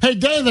player. Hey,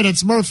 David,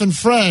 it's Murph and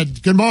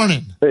Fred. Good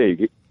morning.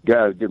 Hey,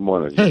 guys. Good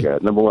morning. Hey. You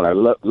guys. Number one, I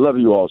love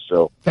you all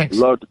show. Thanks.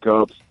 Love the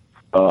Cubs.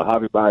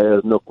 Javi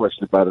Baez, no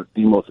question about it,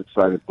 the most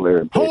exciting player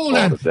in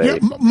baseball today.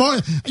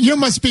 You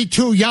must be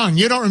too young.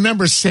 You don't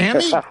remember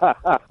Sammy?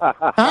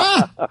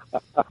 Huh?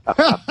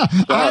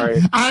 Sorry.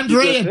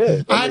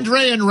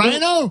 Andre and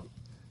Rhino?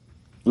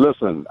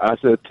 Listen, I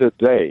said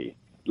today.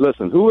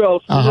 Listen, who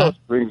else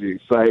brings the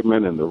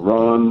excitement and the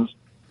runs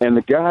and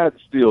the guy that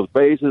steals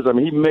bases? I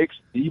mean,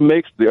 he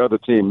makes the other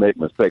team make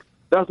mistakes.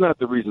 That's not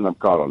the reason I'm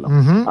calling him.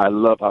 Mm-hmm. I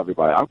love Javi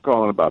Baez. I'm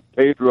calling about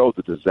Pedro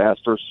the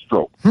disaster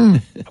stroke.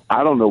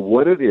 I don't know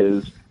what it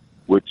is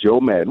with Joe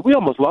Madden. We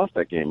almost lost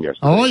that game yesterday.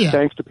 Oh, yeah.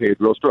 Thanks to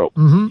Pedro Stroke.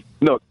 Mm-hmm.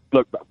 No,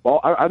 look,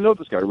 I know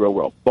this guy real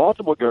well.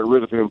 Baltimore got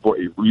rid of him for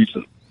a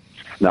reason.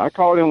 Now, I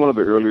called in one of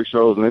the earlier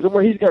shows, and they said,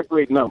 well, he's got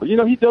great numbers.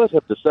 He does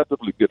have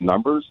deceptively good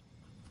numbers.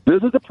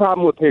 This is the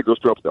problem with Pedro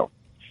Strop, though.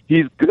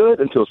 He's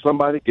good until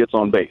somebody gets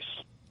on base.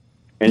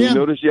 And you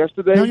noticed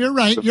yesterday? No, you're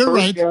right. You're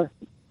right. Guy,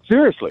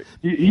 seriously.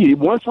 He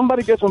once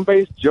somebody gets on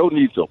base, Joe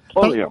needs to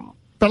pull him.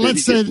 But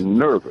let's say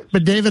nervous.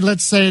 But David,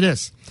 let's say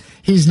this: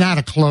 he's not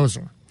a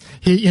closer.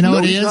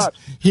 What he is? Not.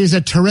 He's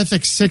a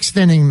terrific 6th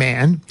inning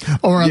man,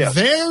 or a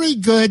very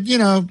good,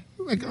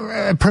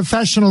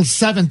 professional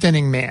 7th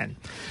inning man.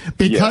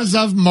 Because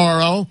of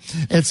Morrow,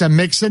 it's a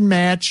mix and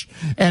match,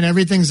 and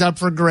everything's up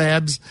for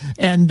grabs.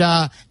 And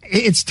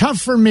it's tough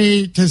for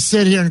me to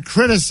sit here and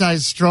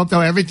criticize Strop,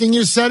 though everything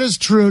you said is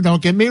true.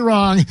 Don't get me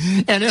wrong.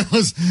 And it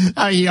was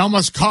he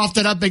almost coughed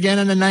it up again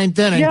in the 9th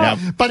inning. Yeah.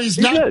 But he's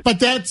not. Did. But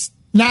that's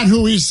not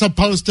who he's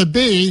supposed to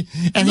be,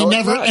 and he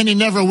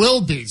never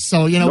will be.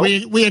 So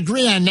we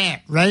agree on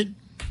that, right?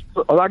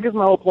 So I guess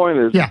my whole point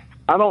is,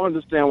 I don't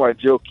understand why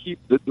Joe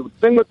keeps the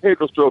thing with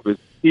Pedro Strop is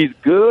he's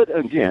good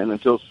again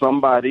until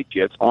somebody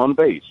gets on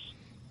base.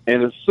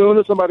 And as soon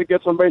as somebody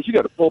gets on base, you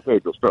got to pull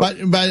Pedro Strop.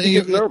 But he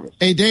gets nervous.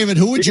 Hey, David,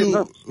 who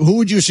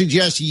would you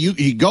suggest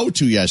he go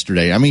to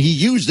yesterday? I mean, he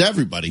used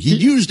everybody. He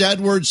used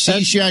Edwards,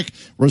 Cishek,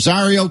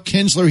 Rosario,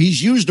 Kinsler.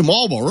 He's used them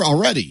all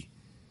already.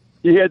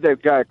 He had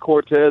that guy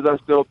Cortez, I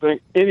still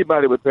think.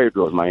 Anybody but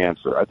Pedro is my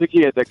answer. I think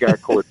he had that guy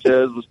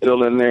Cortez was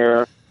still in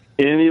there.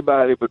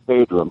 Anybody but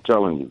Pedro, I'm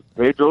telling you.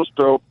 Pedro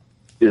Strop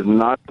is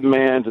not the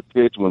man to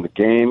pitch when the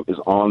game is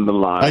on the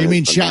line. Oh, you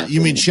mean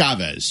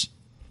Chavez?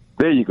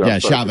 There you go. Yeah,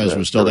 Chavez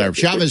was still there.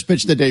 Chavez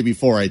pitched the day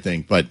before, I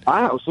think. But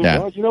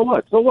you know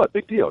what? So what?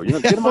 Big deal.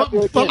 Get him out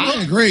there.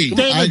 I agree.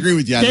 I agree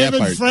with you on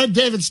that part.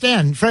 David,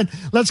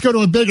 let's go to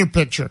a bigger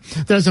picture.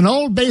 There's an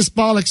old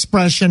baseball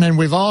expression, and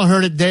we've all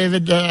heard it,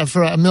 David,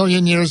 for a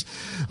million years.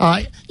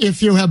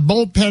 If you have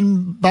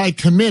bullpen by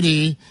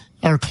committee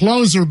or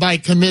closer by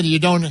committee, you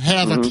don't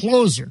have a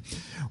closer.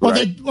 Well,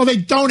 they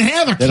don't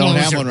have a closer. They don't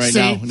have one right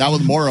now. Not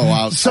with Morrow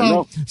out.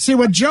 So, see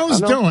what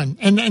Joe's doing,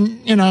 and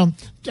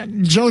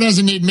Joe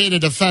doesn't need me to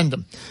defend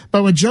him.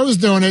 But what Joe's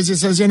doing is he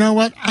says, you know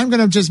what? I'm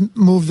going to just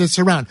move this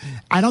around.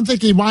 I don't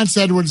think he wants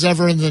Edwards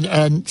ever in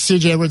the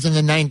C.J. Edwards in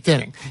the 9th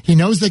inning. He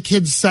knows the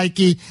kid's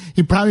psyche.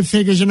 He probably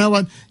figures, you know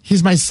what?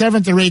 He's my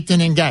 7th or 8th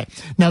inning guy.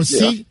 Now,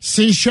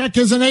 Cishek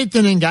is an 8th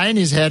inning guy, and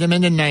he's had him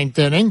in the 9th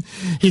inning.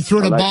 He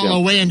threw the ball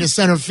away into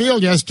center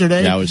field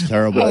yesterday. That was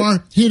terrible.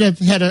 Or he'd have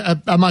had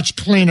a much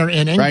cleaner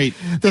inning. Right.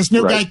 This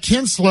new guy,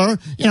 Kinsler,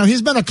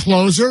 he's been a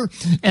closer.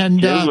 And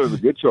Kinsler's a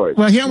good choice.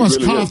 Well, he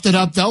almost coughed it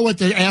up, though, with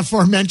the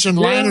aforementioned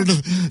liner.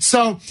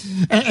 So,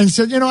 and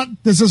said, you know what?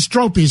 This is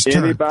Stropey's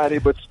turn. Anybody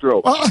but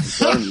Strope.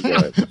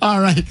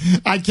 All right.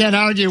 I can't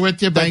argue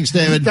with you. But thanks,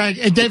 David.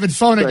 David,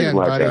 phone again,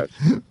 buddy.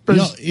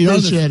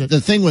 Appreciate it.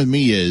 The thing with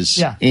me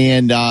is,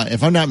 and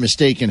if I'm not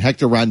mistaken,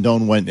 Hector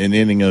Rondon went an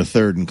inning and a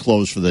third and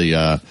closed for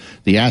the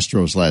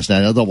Astros last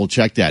night. I'll double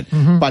check that.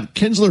 Mm-hmm. But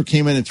Kinsler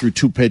came in and threw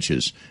 2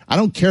 pitches. I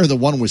don't care that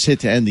one was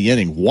hit to end the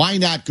inning. Why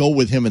not go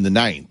with him in the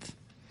 9th?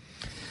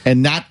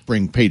 And not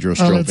bring Pedro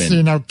Strop let's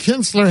see. Now,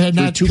 Kinsler had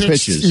not pitched.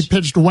 Pitches. He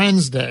pitched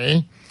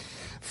Wednesday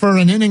for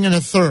an inning and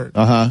a third.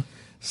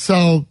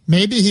 So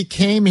maybe he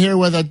came here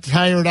with a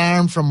tired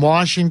arm from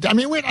Washington. I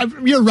mean,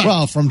 you're right.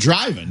 Well, from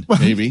driving,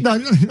 maybe. No,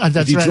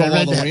 that's he right. drove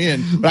all the way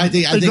in. But I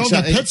think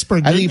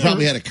Pittsburgh. I think he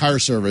probably had a car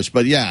service.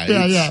 But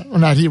yeah.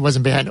 Well, he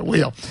wasn't behind the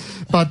wheel.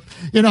 But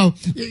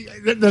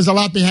there's a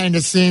lot behind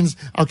the scenes.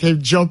 Okay,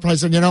 Joe Price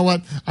said, you know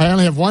what? I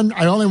only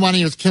want to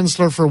use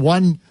Kinsler for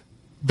one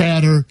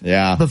batter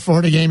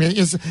before the game.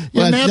 That's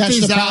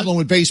the problem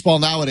with baseball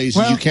nowadays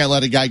is you can't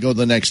let a guy go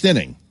the next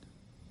inning.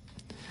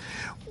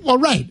 Well,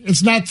 right.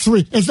 It's not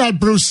 3. It's not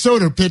Bruce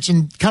Sutter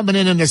pitching, coming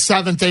in the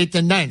 7th, 8th,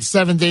 and 9th.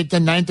 7th, 8th,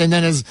 and 9th, and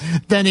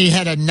then he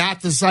had a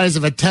knot the size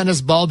of a tennis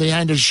ball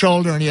behind his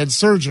shoulder, and he had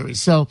surgery.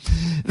 So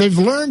they've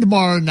learned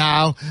more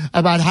now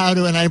about how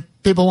to, and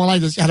people won't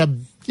like this, how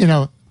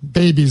to,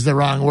 baby's the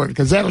wrong word,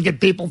 because that'll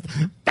get people,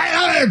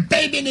 they're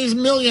babying these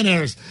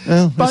millionaires.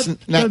 Well, but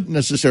that's not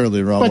necessarily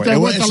the wrong word. But they're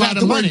worth a lot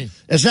of money.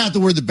 It's not the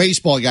word the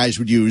baseball guys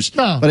would use,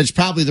 but it's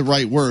probably the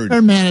right word.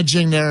 They're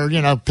managing their,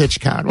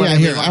 pitch count. Yeah,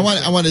 here, I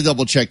want to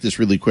double check this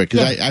really quick,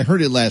 because I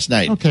heard it last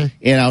night. Okay.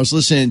 And I was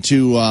listening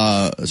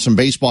to some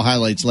baseball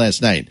highlights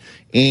last night.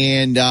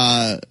 And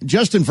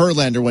Justin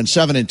Verlander went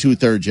 7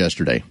 2/3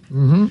 yesterday.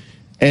 Mm-hmm.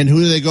 And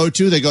who do they go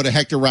to? They go to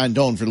Hector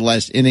Rondon for the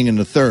last inning and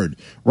the third.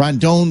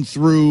 Rondon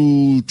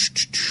threw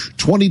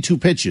 22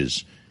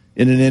 pitches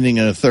in an inning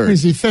and a third.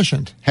 He's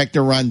efficient.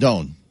 Hector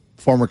Rondon,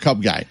 former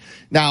Cub guy.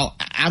 Now,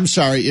 I'm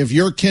sorry, if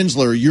you're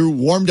Kinsler, you're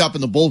warmed up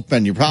in the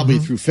bullpen, you probably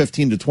threw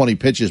 15 to 20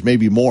 pitches,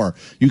 maybe more.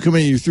 You come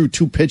in and you threw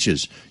 2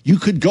 pitches. You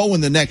could go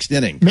in the next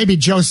inning. Maybe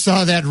Joe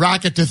saw that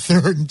rocket to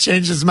third and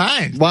changed his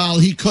mind. Well,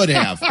 he could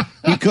have.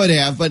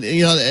 But,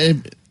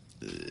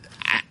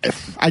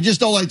 I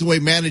just don't like the way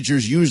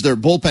managers use their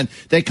bullpen.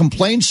 They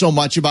complain so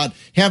much about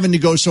having to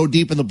go so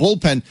deep in the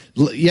bullpen.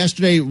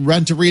 Yesterday,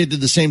 Renteria did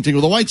the same thing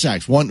with the White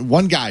Sox.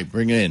 One guy,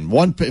 bring it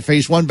in.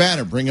 Face one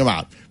batter, bring him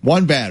out.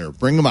 One batter,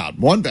 bring him out.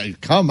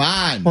 Come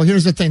on. Well,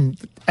 here's the thing.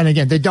 And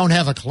again, they don't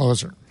have a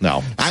closer.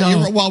 No.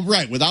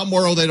 Right. Without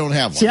Morrow, they don't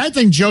have one. See, I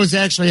think Joe's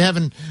actually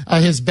having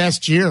his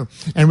best year,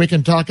 and we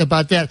can talk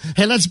about that.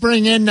 Hey, let's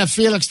bring in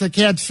Felix the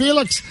Cat.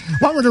 Felix,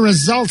 what were the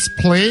results,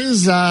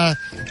 please? 9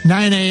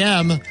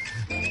 a.m.,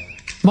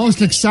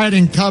 most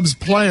exciting Cubs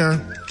player.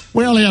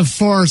 We only have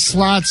 4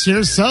 slots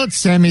here, so it's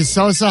Sammy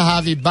Sosa,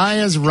 Javi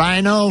Baez,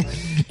 Rhino,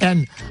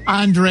 and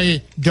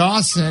Andre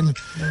Dawson.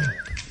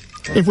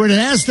 If we'd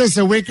asked this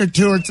a week or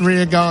 2 or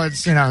 3 ago, it's,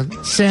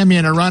 Sammy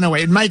and a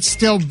runaway. It might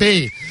still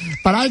be,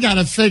 but I got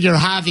to figure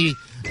Javi,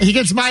 he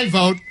gets my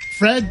vote.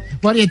 Fred,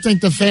 what do you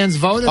think the fans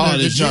voted?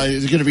 It's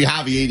going to be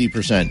Javi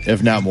 80%,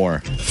 if not more.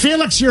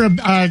 Felix, you're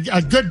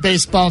a good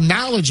baseball,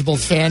 knowledgeable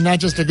fan, not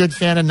just a good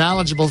fan, a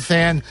knowledgeable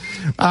fan.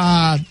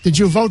 Did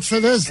you vote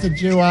for this?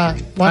 Did you?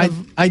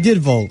 I did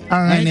vote.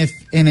 All right.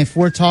 And if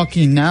we're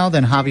talking now,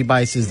 then Javi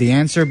Baez is the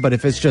answer. But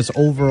if it's just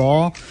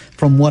overall,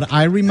 from what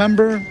I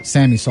remember,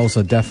 Sammy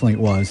Sosa definitely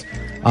was.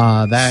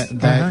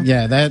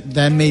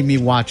 That made me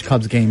watch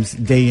Cubs games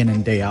day in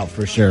and day out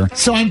for sure.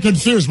 So I'm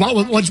confused.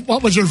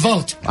 What was your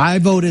vote? I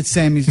voted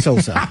Sammy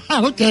Sosa.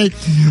 Okay.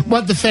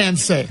 What'd the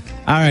fans say?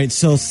 All right.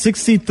 So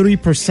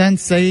 63%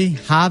 say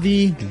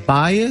Javi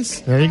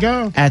Baez. There you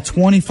go. At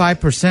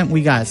 25%,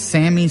 we got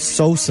Sammy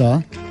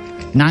Sosa.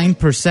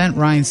 9%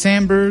 Ryan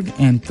Sandberg,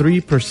 and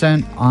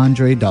 3%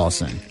 Andre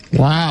Dawson.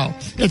 Wow.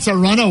 It's a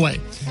runaway.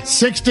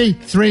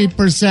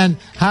 63%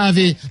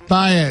 Javi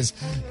Baez.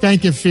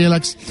 Thank you,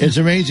 Felix. It's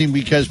amazing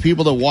because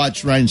people that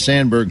watch Ryan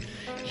Sandberg,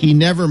 he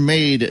never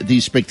made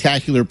these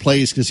spectacular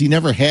plays because he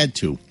never had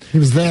to. He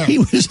was there. He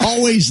was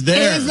always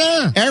there. He was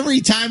there.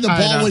 Every time the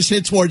ball was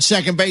hit towards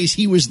second base,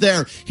 he was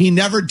there. He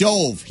never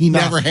dove. He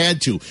never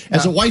had to.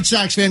 As a White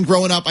Sox fan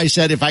growing up, I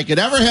said, if I could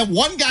ever have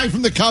one guy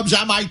from the Cubs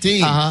on my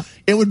team,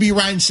 it would be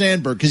Ryan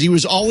Sandberg because he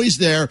was always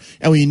there.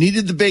 And when you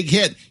needed the big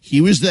hit, he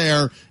was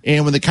there.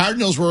 And when the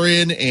Cardinals were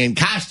in and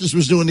Costas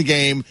was doing the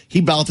game, he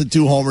belted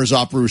 2 homers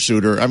off Bruce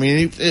Sutter. I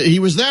mean, he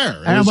was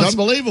there. It was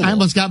unbelievable. I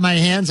almost got my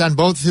hands on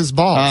both his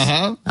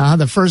balls.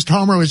 The first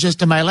homer was just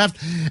to my left,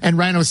 and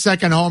Rhino's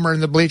second homer in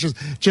the bleachers pitchers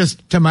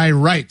just to my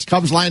right.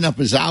 Cubs lineup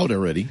is out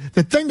already.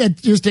 The thing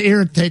that used to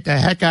irritate the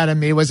heck out of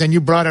me was, and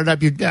you brought it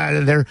up,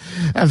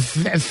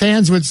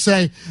 fans would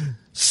say,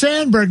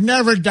 Sandberg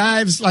never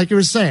dives, like you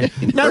were saying.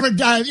 Never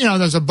dives.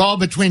 There's a ball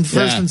between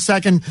first and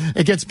second.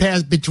 It gets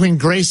passed between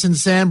Grace and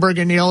Sandberg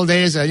in the old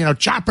days.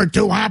 Chopper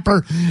to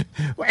hopper.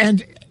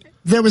 And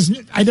there was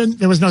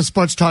no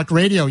sports talk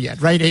radio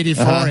yet, right?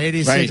 84,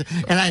 86. Right.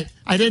 And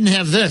I didn't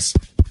have this.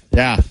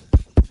 Yeah.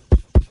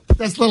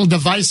 This little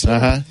device.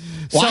 Well,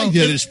 I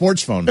did a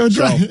sports phone. It would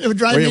drive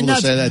me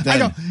nuts. To say that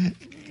then. I go,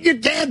 you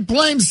can't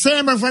blame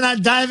Sandberg for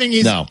not diving.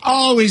 He's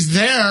always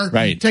there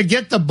to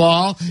get the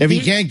ball. If he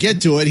can't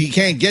get to it, he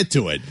can't get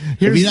to it.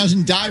 If he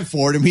doesn't dive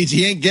for it, it means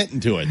he ain't getting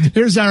to it.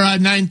 Here's our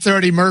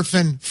 9:30 Murph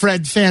and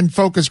Fred fan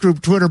focus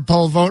group Twitter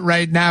poll vote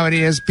right now at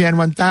ESPN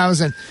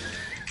 1000.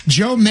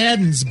 Joe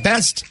Madden's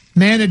best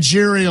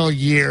managerial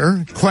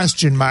year, ?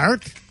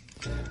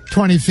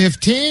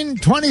 2015,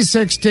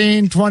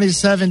 2016,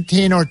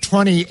 2017, or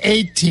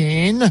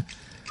 2018.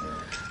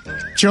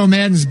 Joe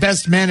Madden's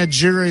best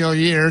managerial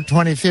year,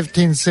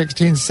 2015,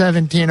 16,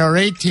 17, or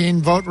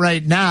 18. Vote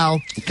right now.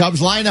 The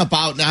Cubs lineup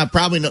out now.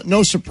 Probably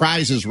no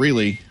surprises,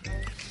 really.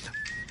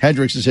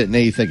 Hendricks is hitting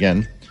 8th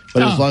again.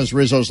 But as long as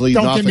Rizzo's leading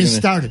off. Don't get me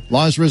started. As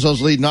long as Rizzo's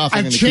leading off,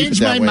 I've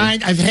changed my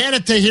mind. I've had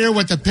it to here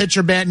with the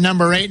pitcher bat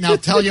number 8, and I'll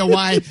tell you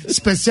why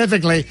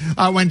specifically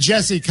when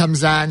Jesse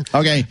comes on.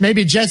 Okay.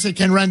 Maybe Jesse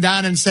can run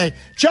down and say,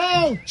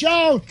 Joe,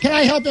 can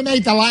I help him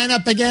make the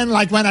lineup again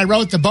like when I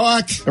wrote the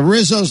book?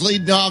 Rizzo's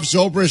leading off,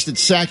 Zobrist at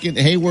second,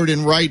 Hayward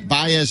in right,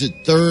 Baez at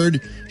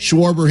third,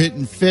 Schwarber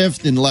hitting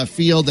 5th in left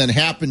field, and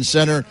Happ in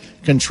center,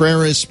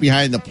 Contreras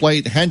behind the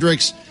plate,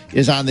 Hendricks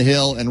is on the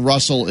hill, and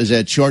Russell is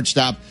at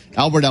shortstop.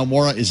 Albert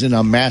Almora is in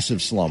a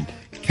massive slump.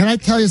 Can I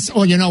tell you?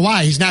 Oh, you know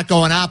why? He's not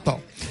going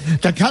Oppo.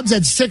 The Cubs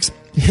had 6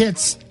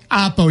 hits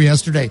Oppo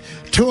yesterday.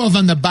 2 of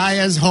them, the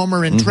Baez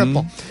homer and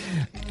triple.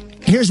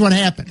 Here's what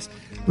happens.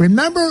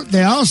 Remember,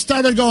 they all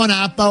started going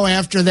Oppo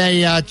after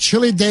the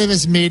Chili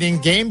Davis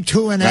meeting, Game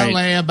 2 in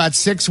L.A. about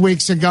 6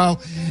 weeks ago,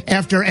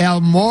 after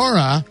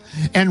Almora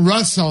and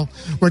Russell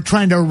were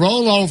trying to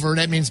roll over,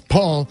 that means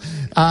pull,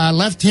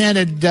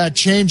 left-handed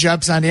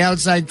change-ups on the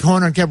outside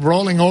corner and kept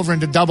rolling over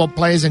into double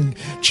plays, and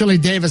Chili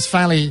Davis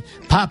finally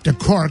popped a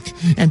cork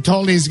and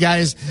told these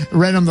guys,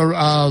 read them the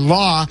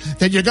law,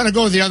 that you're going to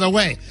go the other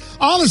way.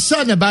 All of a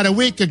sudden, about a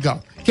week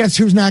ago, guess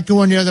who's not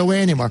going the other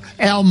way anymore?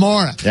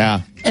 Almora.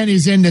 Yeah. And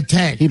he's in the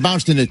tank. He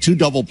bounced into 2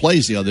 double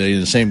plays the other day in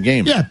the same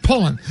game. Yeah,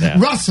 pulling. Yeah.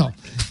 Russell,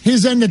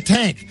 he's in the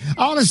tank.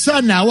 All of a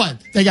sudden now what?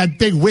 They got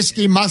big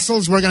whiskey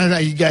muscles. We're going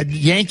to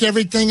yank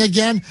everything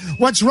again?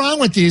 What's wrong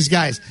with these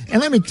guys?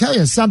 And let me tell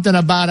you something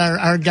about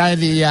our guy,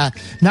 the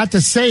not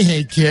the Say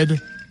Hey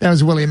kid. That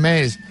was Willie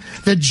Mays.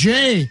 The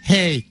J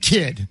Hey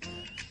kid.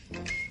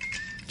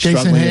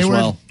 Jason Hayward. As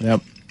well.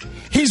 Yep.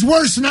 He's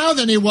worse now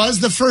than he was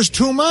the first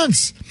 2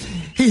 months.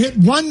 He hit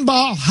 1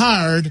 ball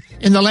hard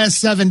in the last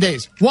 7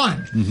 days.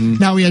 1.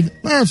 Now,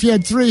 Murph, he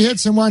had 3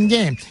 hits in 1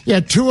 game. He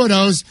had 2 of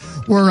those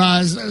were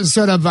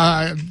sort of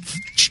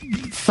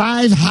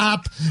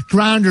 5-hop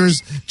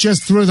grounders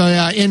just through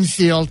the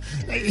infield.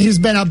 He's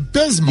been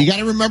abysmal. You got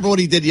to remember what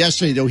he did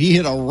yesterday, though. He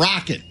hit a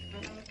rocket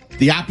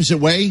the opposite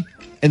way.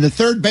 And the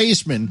third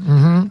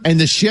baseman and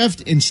the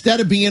shift,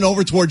 instead of being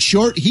over towards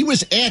short, he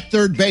was at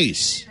third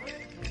base,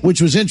 which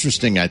was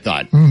interesting, I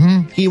thought.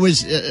 He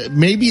was,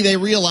 maybe they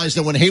realized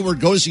that when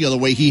Hayward goes the other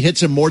way, he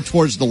hits him more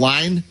towards the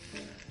line.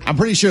 I'm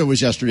pretty sure it was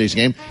yesterday's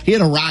game. He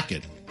had a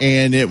rocket,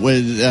 and it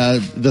was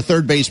the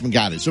third baseman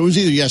got it. So it was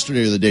either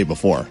yesterday or the day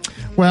before.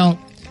 Well,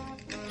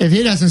 if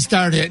he doesn't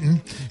start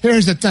hitting,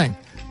 here's the thing.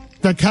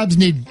 The Cubs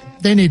need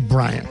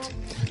Bryant.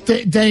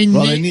 They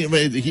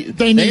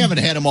haven't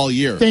had him all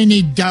year. They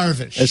need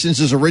Darvish. Since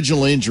his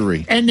original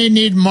injury. And they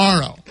need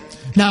Morrow.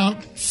 Now,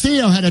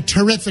 Theo had a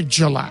terrific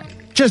July.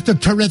 Just a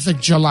terrific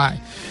July.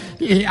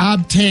 He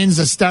obtains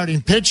a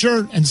starting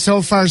pitcher, and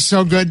so far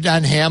so good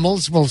on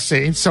Hamels. We'll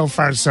see. So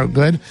far so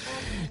good.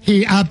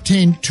 He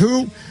obtained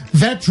 2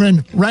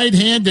 veteran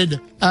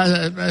right-handed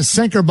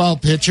sinker ball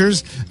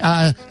pitchers,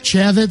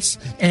 Chavez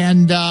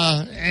and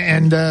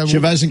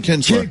Chavez and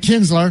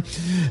Kinsler.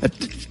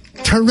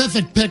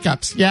 Terrific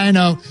pickups. Yeah, I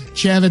know.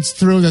 Chavez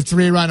threw the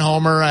 3-run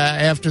homer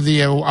after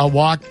the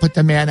walk, put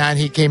the man on.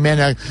 He came in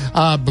a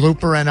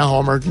blooper and a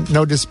homer.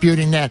 No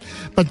disputing that.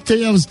 But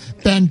Theo's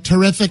been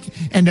terrific,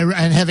 and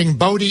having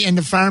Bodie in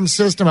the farm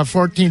system, a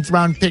 14th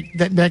round pick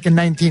back in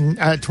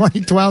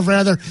 2012,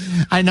 rather.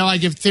 I know I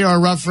give Theo a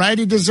rough ride.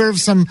 He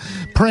deserves some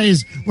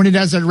praise when he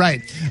does it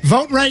right.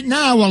 Vote right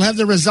now. We'll have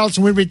the results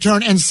when we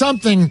return. And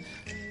something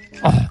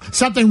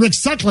Rick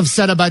Sutcliffe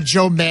said about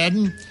Joe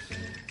Madden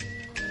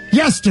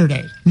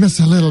yesterday.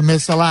 Miss a little,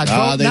 miss a lot.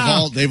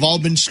 They've all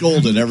been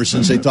scolded ever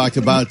since they talked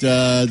about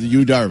the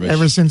Yu Darvish.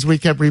 Ever since we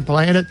kept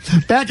replaying it.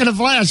 Back in a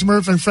flash,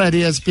 Murph and Fred,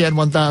 ESPN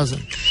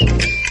 1000.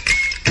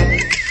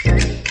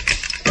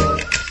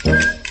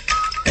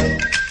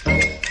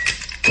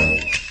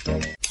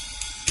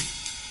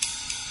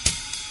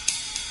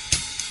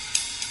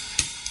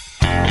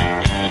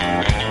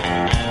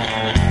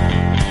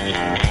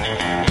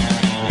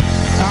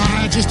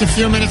 Just a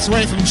few minutes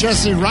away from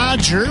Jesse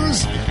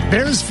Rogers.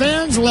 Bears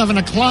fans, 11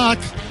 o'clock.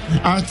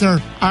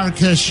 Arthur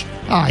Arkush.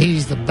 Oh,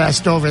 he's the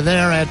best over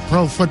there at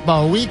Pro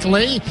Football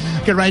Weekly.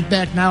 Get right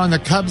back now on the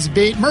Cubs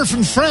beat. Murph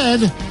and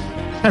Fred,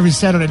 every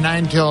Saturday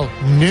 9 till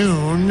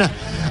noon. All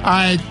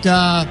right,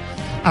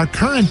 our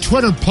current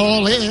Twitter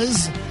poll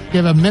is,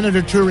 you have a minute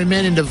or two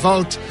remaining to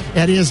vote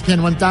at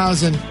ESPN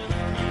 1000.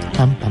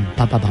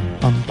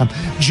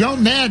 Joe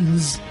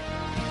Madden's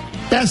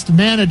best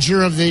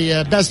manager of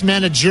the best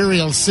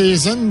managerial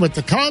season with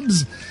the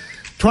Cubs.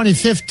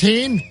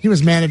 2015, he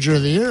was manager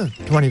of the year.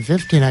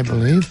 2015, I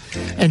believe,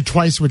 and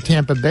twice with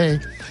Tampa Bay.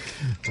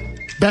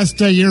 Best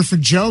year for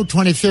Joe,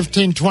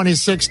 2015,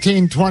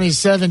 2016,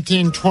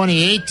 2017,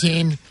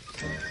 2018.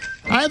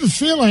 I have a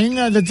feeling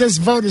that this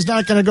vote is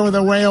not going to go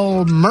the way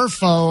old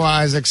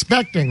Murpho is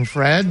expecting,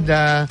 Fred.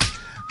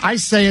 I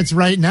say it's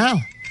right now.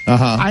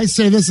 I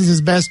say this is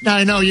his best. Now,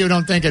 I know you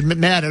don't think it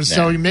matters,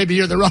 so maybe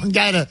you're the wrong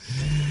guy to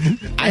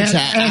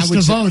ask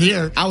to vote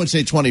here. I would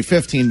say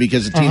 2015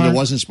 because the team that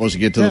wasn't supposed to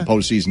get to the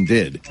postseason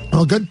did.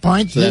 Well, good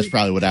point. So that's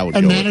probably what I would go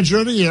with. And manager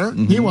of the year.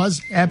 He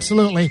was,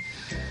 absolutely.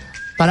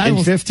 But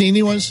in 15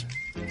 he was?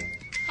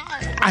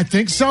 I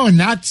think so, and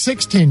not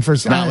 16 for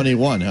some. Not when he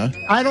won, huh?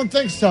 I don't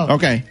think so.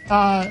 Okay.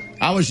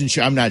 I wasn't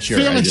sure. I'm not sure.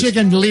 Felix, you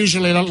can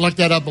leisurely look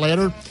that up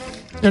later.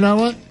 You know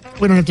what?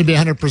 We don't have to be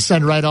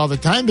 100% right all the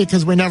time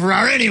because we never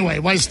are anyway.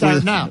 Why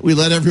start now? We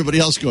let everybody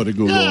else go to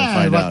Google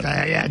and find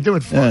out. Do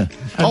it for it.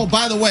 Oh,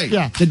 by the way,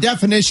 the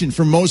definition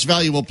for most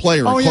valuable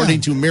player, according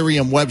to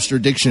Merriam-Webster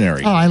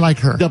Dictionary. Oh, I like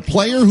her. The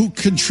player who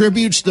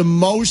contributes the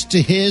most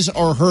to his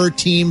or her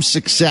team's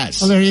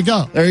success. Well, there you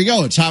go. There you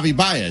go. It's Javi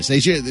Baez.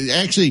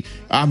 Actually,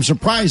 I'm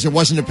surprised there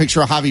wasn't a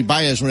picture of Javi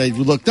Baez when I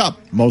looked up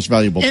most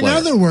valuable player. In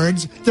other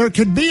words, there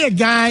could be a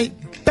guy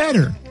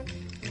better.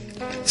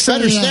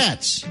 Better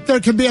stats. There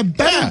could be a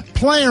better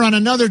player on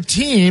another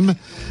team,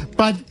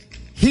 but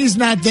he's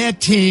not that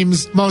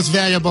team's most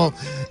valuable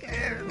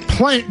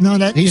player. No,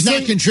 he's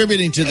not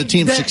contributing to the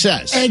team's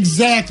success.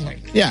 Exactly.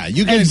 Yeah,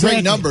 you get a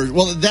great number.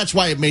 Well, that's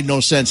why it made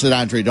no sense that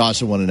Andre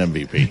Dawson won an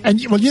MVP.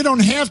 And you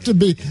don't have to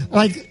be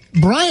like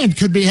Bryant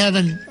could be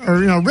having,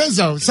 or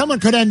Rizzo. Someone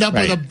could end up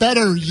with a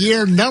better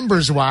year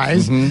numbers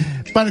wise.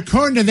 But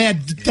according to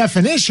that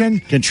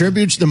definition,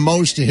 contributes the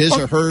most to his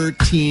or her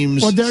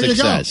team's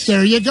success.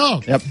 There you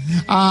go. Yep.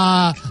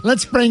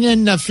 Let's bring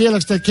in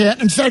Felix the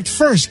Cat. In fact,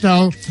 first,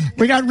 though,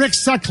 we got Rick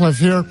Sutcliffe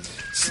here.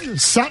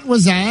 Sut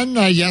was on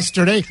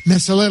yesterday.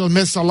 Miss a little,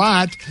 miss a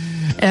lot.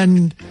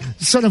 And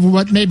sort of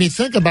what made me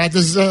think about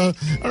this.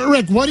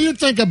 Rick, what do you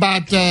think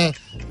about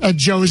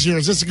Joe's year?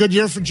 Is this a good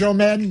year for Joe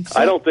Madden?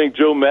 I don't think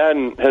Joe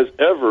Madden has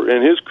ever,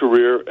 in his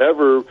career,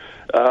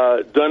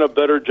 done a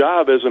better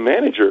job as a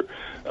manager.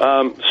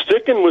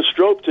 Sticking with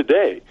Strope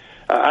today,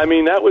 I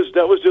mean that was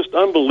just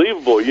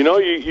unbelievable. You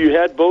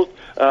had both.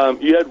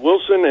 You had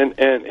Wilson and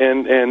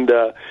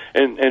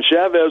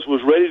Chavez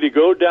was ready to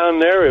go down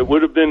there. It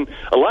would have been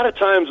a lot of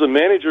times the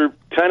manager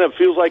kind of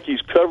feels like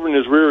he's covering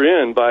his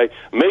rear end by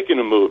making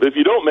a move. If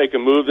you don't make a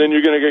move, then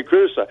you're going to get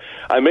criticized.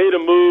 I made a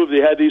move.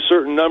 They had these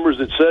certain numbers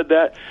that said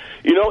that.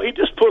 He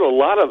just put a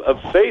lot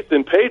of faith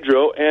in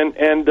Pedro, and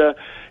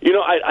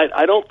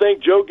I don't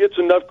think Joe gets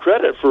enough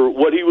credit for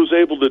what he was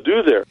able to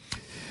do there.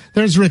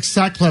 There's Rick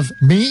Sutcliffe.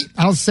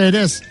 I'll say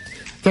this.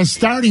 The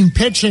starting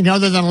pitching,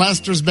 other than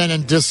Lester's, been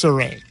in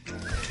disarray.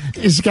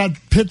 He's got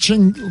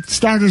pitching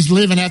starters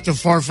leaving after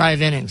 4 or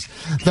 5 innings.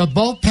 The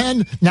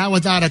bullpen, now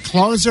without a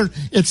closer,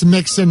 it's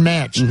mix and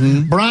match.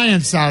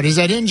 Bryant's out. He's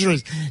had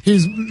injuries.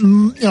 He's,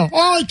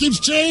 he keeps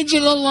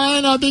changing the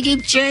lineup. He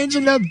keeps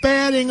changing the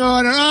batting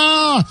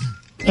order.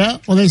 Yeah,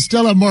 well, they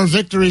still have more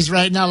victories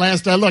right now.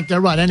 Last I looked,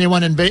 they're what?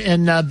 Anyone in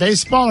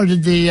baseball, or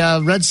did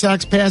the Red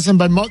Sox pass them?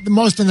 But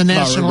most in the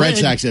National League. Red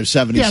Sox have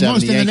 77. Yeah,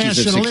 most the in the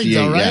Yankees National League,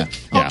 though,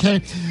 right? Yeah.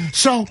 Okay,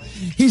 so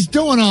he's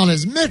doing all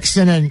his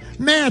mixing and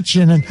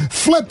matching and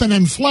flipping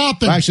and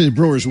flopping. Well, actually, the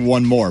Brewers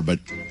won more, but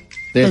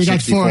they have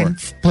 64.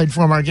 Played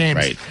 4 more games.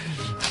 Right.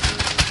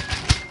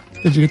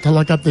 Did you get to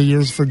look up the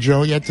years for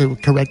Joe yet to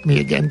correct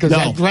me again? Because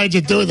I'm glad you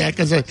do that.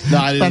 No,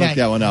 I didn't look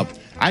that one up.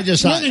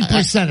 Winning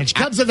percentage.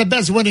 Cubs are the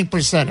best winning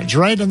percentage,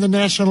 right, in the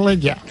National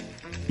League? Yeah.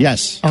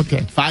 Yes. Okay.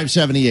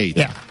 578.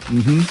 Yeah.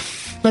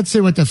 Let's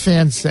see what the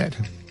fans said.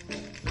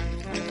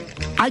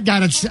 I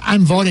got it.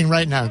 I'm voting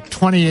right now.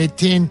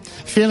 2018.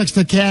 Felix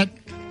the Cat,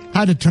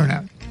 how'd it turn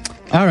out?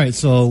 All right,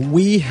 so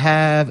we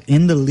have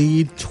in the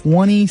lead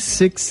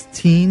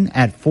 2016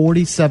 at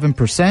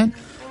 47%,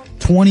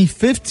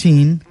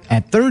 2015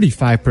 at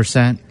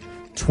 35%,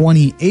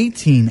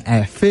 2018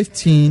 at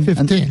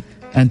 15%.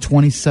 And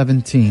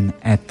 2017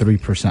 at 3%.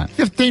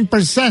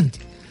 15%.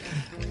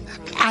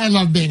 I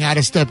love being out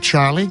of step,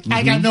 Charlie.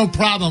 I got no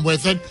problem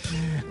with it.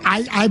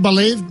 I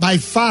believe by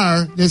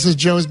far this is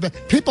Joe's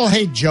best. People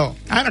hate Joe.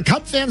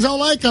 Cub fans don't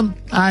like him.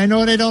 I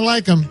know they don't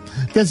like him.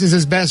 This is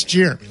his best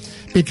year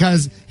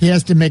because he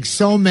has to make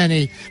so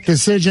many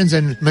decisions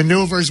and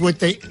maneuvers with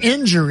the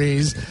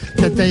injuries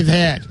that they've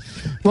had.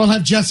 We'll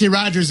have Jesse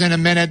Rogers in a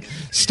minute.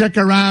 Stick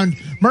around.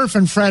 Murph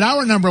and Fred,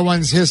 our number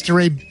one's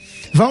history.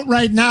 Vote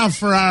right now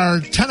for our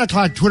 10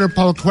 o'clock Twitter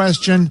poll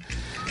question.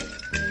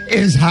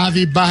 Is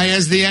Javi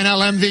Baez the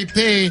NL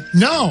MVP?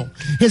 No.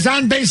 His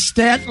on-base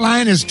stat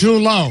line is too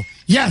low.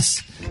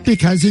 Yes,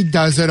 because he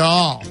does it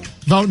all.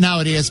 Vote now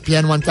at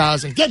ESPN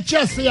 1000. Get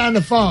Jesse on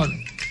the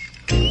phone.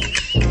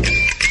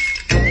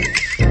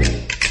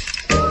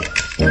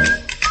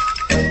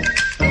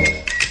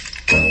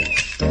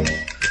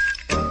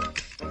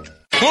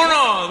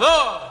 Uno,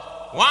 dos,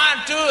 1,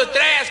 2,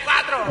 3,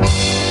 4.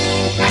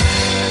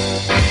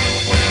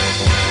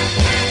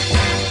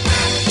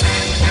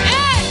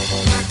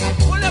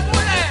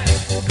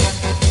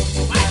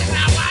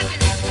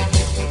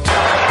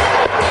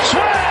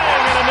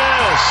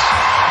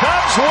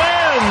 Win.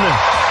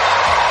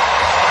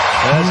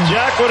 As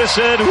Jack would have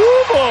said,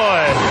 woo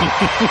boy.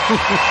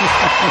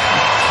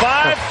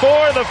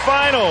 5-4 the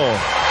final.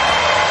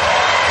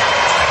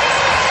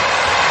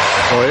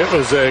 Well, it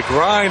was a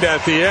grind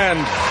at the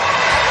end.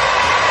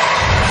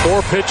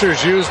 4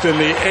 pitchers used in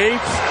the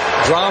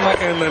 8th, drama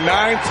in the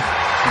 9th,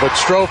 but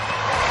Strope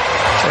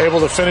able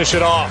to finish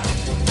it off.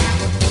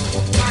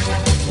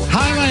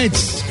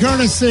 Highlights,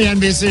 courtesy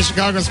NBC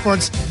Chicago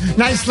Sports.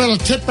 Nice little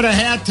tip of the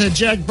hat to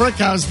Jack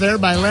Brickhouse there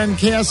by Len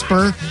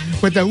Casper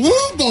with the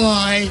woo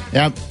boy,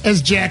 yep,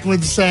 as Jack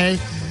would say.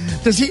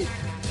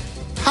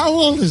 How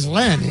old is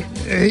Len?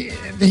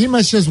 He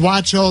must just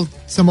watch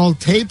some old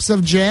tapes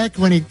of Jack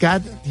when he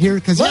got here.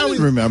 Because I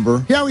don't remember.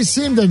 He always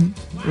seemed to,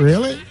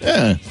 really?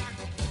 Yeah.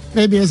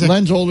 Maybe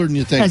Len's older than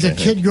you think. As a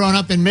kid growing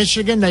up in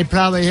Michigan, they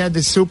probably had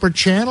the Super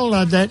Channel,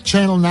 that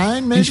Channel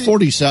 9, maybe? He's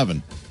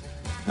 47.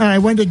 All right,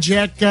 when did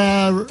Jack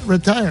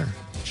retire?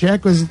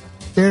 Jack was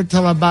there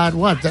till about,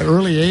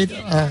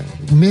 the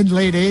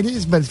mid-late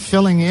 80s, but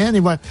filling in.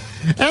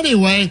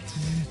 Anyway,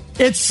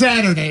 it's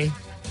Saturday.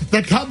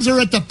 The Cubs are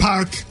at the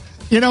park.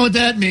 You know what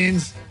that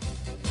means.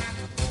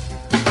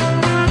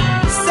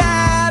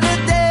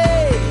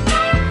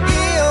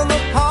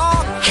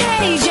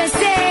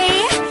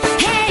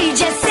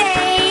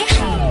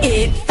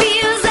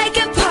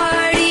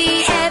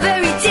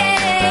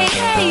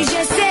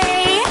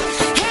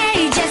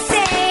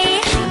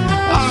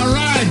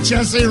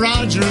 Jesse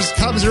Rogers.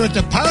 Cubs are at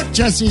the park.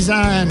 Jesse's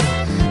on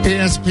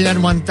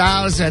ESPN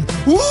 1000.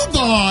 Woo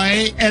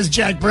boy, as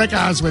Jack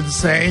Brickhouse would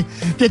say.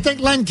 Do you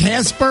think Len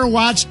Casper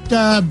watched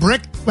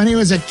Brick when he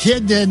was a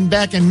kid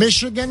back in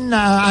Michigan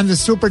on the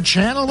Super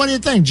Channel? What do you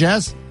think,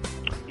 Jess?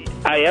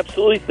 I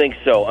absolutely think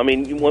so. I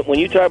mean, when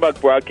you talk about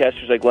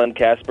broadcasters like Len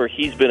Casper,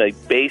 he's been a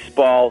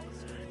baseball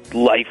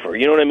lifer.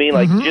 You know what I mean?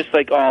 Like, just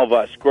like all of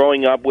us,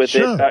 growing up with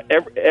it.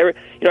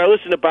 I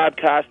listened to Bob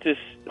Costas'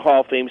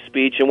 Hall of Fame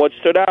speech, and what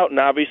stood out, and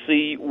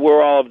obviously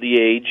we're all of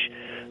the age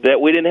that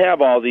we didn't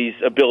have all these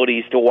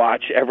abilities to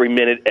watch every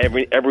minute,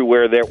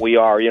 everywhere that we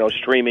are,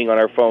 streaming on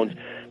our phones.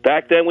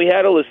 Back then, we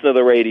had to listen to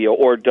the radio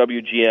or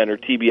WGN or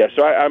TBS.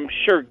 So I'm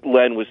sure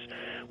Len was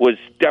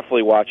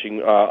definitely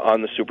watching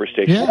on the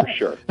Superstation for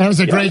sure. That was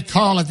a great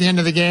call at the end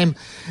of the game,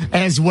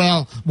 as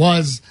well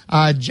was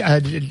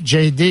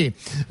JD,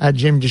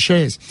 Jim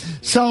Deshaies.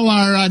 So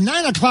our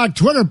 9 o'clock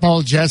Twitter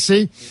poll,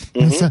 Jesse,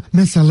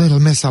 miss a little,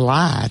 miss a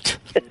lot.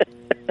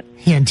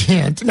 Hint,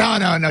 hint.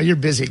 No, you're a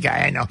busy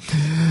guy, I know.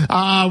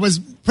 Was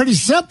pretty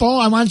simple.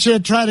 I want you to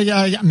try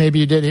to, maybe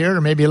you did hear it,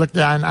 or maybe you looked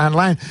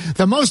online.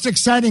 The most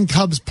exciting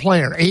Cubs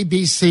player, A,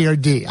 B, C, or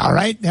D. All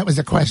right? That was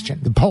the question,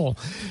 the poll.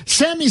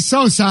 Sammy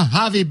Sosa,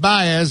 Javi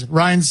Baez,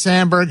 Ryan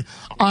Sandberg,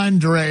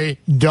 Andre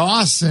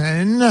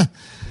Dawson.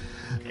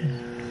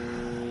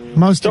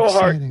 Most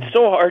exciting.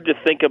 So hard to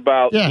think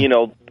about,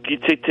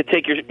 to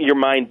take your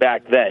mind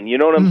back then. You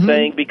know what I'm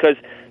saying? Because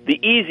the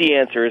easy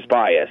answer is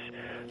Baez.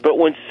 But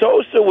when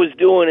Sosa was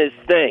doing his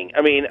thing,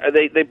 I mean,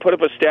 they put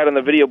up a stat on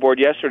the video board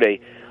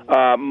yesterday,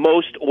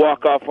 most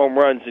walk-off home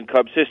runs in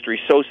Cubs history.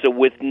 Sosa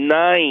with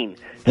 9.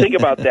 Think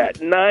about that,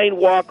 9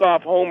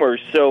 walk-off homers.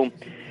 So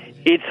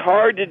it's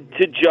hard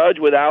to judge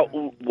without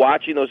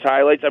watching those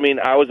highlights. I mean,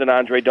 I was an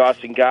Andre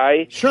Dawson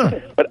guy.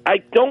 Sure. But I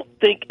don't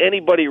think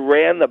anybody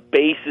ran the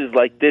bases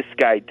like this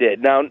guy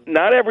did. Now,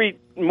 not every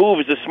move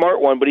is a smart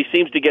one, but he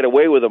seems to get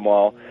away with them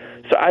all.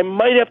 So I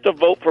might have to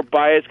vote for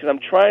Baez because I'm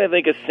trying to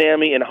think of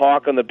Sammy and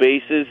Hawk on the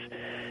bases.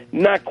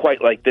 Not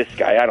quite like this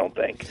guy, I don't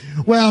think.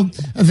 Well,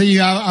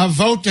 the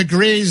vote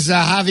agrees.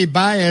 Javi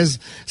Baez,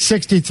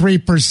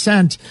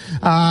 63%.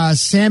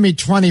 Sammy,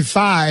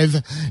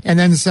 25%. And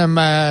then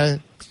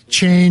some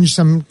change,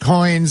 some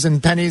coins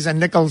and pennies and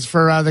nickels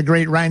for the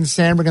great Ryan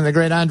Sandberg and the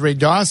great Andre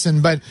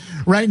Dawson. But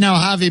right now,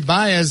 Javi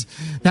Baez,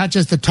 not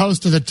just the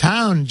toast of the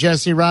town,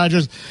 Jesse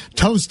Rogers,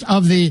 toast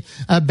of the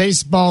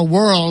baseball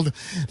world,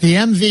 the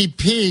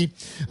MVP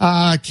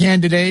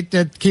candidate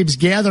that keeps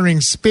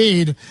gathering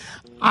speed.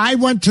 I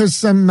went to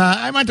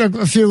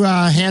a few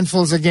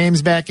handful of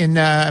games back in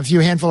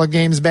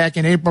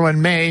April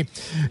and May.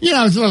 You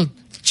know, it's a little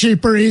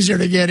cheaper, easier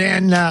to get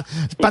in.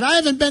 But I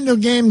haven't been to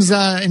games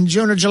in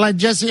June or July.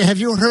 Jesse, have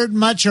you heard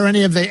much or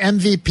any of the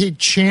MVP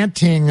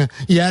chanting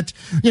yet?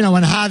 You know,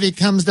 when Javi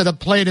comes to the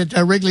plate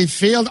at Wrigley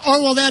Field,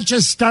 or will that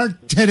just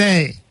start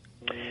today?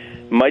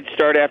 Might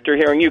start after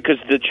hearing you, because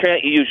the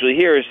chant you usually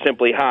hear is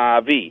simply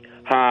Javi,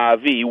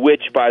 Javi,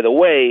 which, by the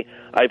way,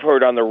 I've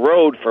heard on the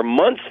road for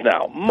months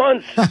now,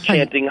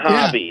 chanting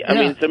Javi. I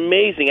mean, it's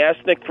amazing.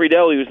 Ask Nick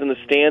Friedel, he was in the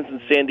stands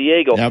in San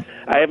Diego. Yep.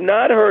 I have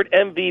not heard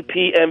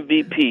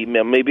MVP.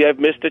 Maybe I've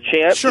missed a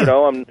chant. Sure. You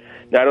know, I'm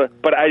not,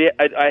 but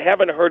I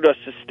haven't heard a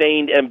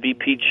sustained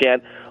MVP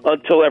chant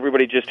until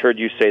everybody just heard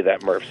you say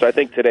that, Murph. So I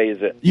think today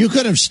is it. You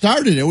could have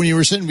started it when you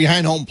were sitting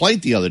behind home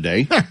plate the other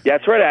day.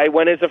 That's right. I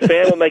went as a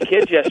fan with my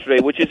kids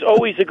yesterday, which is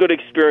always a good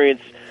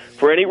experience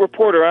for any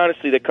reporter,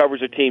 honestly, that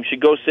covers a team.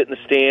 Should go sit in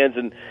the stands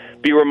and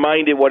be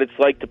reminded what it's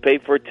like to pay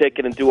for a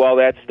ticket and do all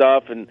that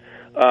stuff, and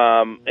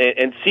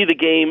see the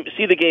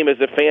game as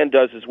a fan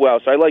does as well.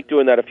 So I like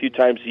doing that a few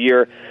times a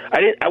year.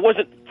 I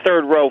wasn't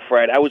third row,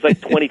 Fred. I was like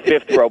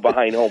 25th row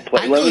behind home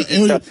plate.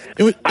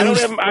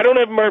 I don't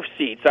have Murph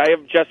seats. I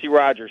have Jesse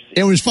Rogers seats.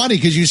 It was funny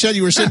because you said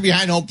you were sitting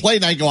behind home plate,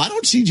 and I go, I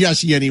don't see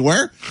Jesse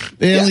anywhere.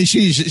 You only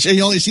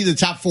see the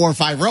top 4 or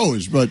 5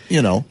 rows, but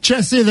you know,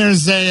 Jesse,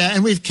 there's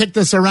and we've kicked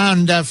this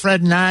around,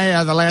 Fred and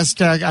I, the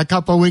last a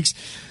couple of weeks.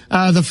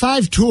 The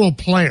 5-tool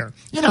player.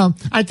 You know,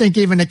 I think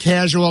even a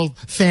casual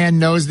fan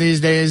knows these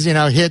days, you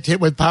know, hit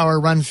with power,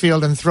 run,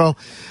 field, and throw.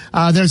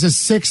 There's a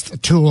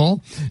 6th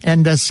tool,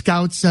 and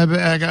scouts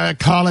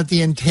call it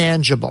the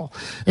intangible.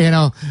 You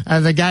know,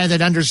 the guy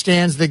that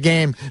understands the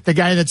game, the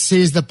guy that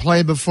sees the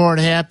play before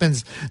it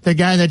happens, the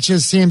guy that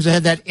just seems to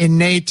have that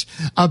innate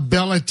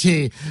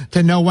ability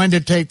to know when to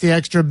take the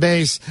extra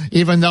base,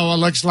 even though it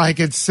looks like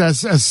it's a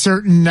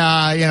certain,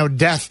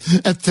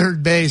 death at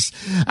third base.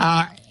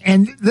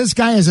 And this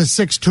guy is a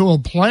 6-tool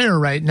player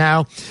right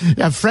now.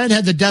 Fred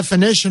had the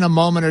definition a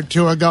moment or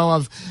two ago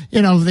of,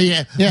 you know,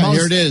 here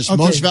it is. Okay.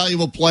 Most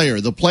valuable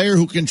player. The player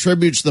who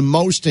contributes the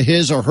most to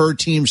his or her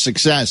team's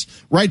success.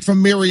 Right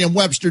from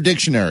Merriam-Webster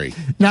Dictionary.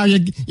 Now, you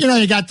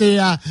got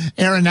the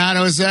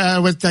Arenado's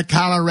with the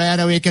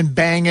Colorado. He can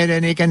bang it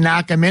and he can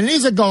knock him in.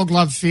 He's a gold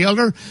glove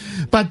fielder.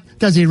 But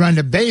does he run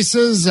the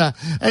bases?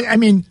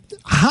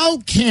 How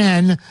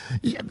can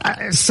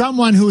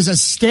someone who's a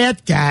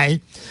stat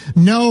guy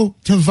know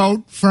to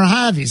vote for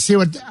Javi? See,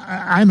 what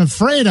I'm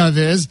afraid of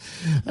is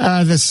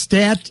the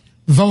stat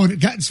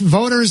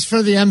voters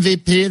for the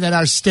MVP that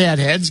are stat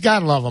heads.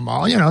 God love them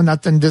all. You know,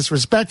 nothing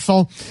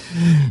disrespectful.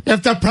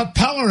 If the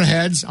propeller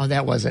heads,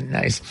 that wasn't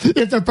nice.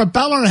 If the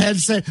propeller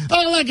heads say,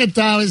 look at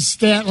Dolly's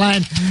stat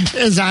line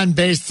is on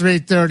base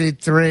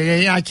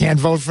 333. I can't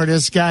vote for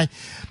this guy.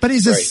 But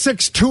he's a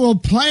 6-tool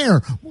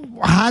player.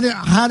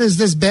 How does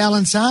this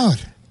balance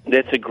out?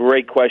 That's a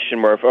great question,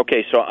 Murph.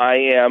 Okay, so I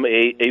am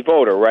a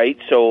voter, right?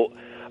 So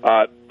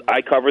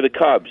I cover the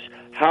Cubs.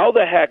 How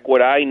the heck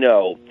would I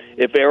know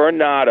if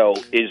Arenado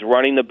is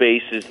running the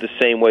bases the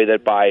same way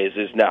that Baez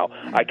is now?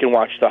 I can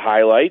watch the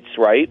highlights,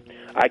 right?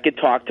 I could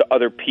talk to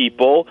other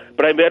people,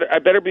 but I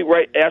better be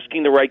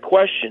asking the right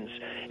questions.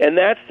 And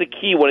that's the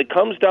key when it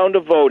comes down to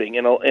voting,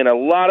 and a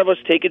lot of us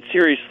take it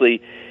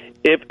seriously.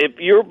 If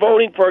you're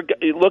voting for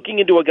looking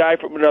into a guy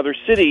from another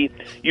city,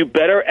 you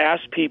better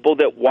ask people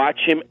that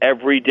watch him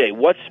every day.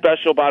 What's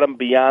special about him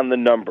beyond the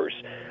numbers?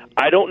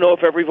 I don't know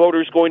if every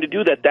voter is going to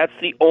do that. That's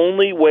the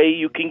only way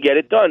you can get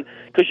it done,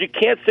 because you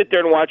can't sit there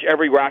and watch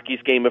every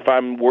Rockies game if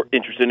I'm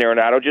interested in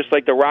Arenado, just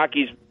like the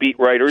Rockies beat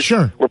writers,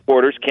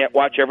 reporters can't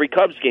watch every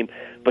Cubs game.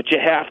 But you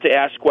have to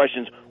ask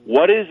questions.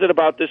 What is it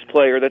about this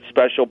player that's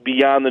special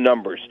beyond the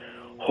numbers?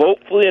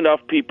 Hopefully enough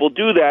people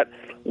do that.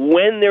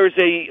 When there's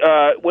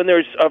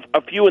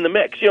a few in the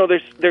mix, you know,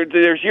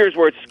 there's years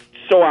where it's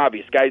so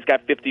obvious. Guy's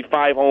got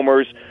 55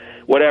 homers,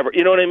 whatever.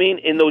 You know what I mean?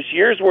 In those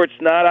years where it's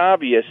not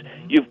obvious,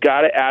 you've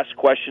got to ask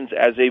questions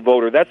as a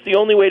voter. That's the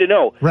only way to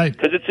know, right?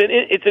 Because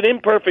it's an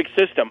imperfect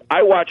system.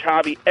 I watch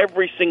Javi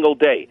every single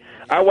day.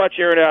 I watch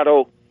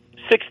Arenado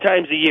 6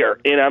 times a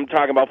year, and I'm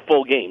talking about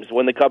full games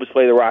when the Cubs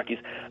play the Rockies.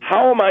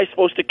 How am I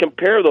supposed to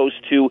compare those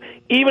two?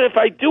 Even if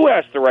I do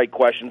ask the right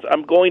questions,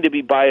 I'm going to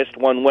be biased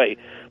one way.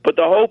 But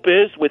the hope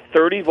is, with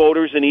 30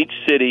 voters in each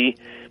city,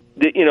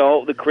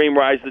 the cream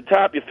rises to the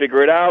top. You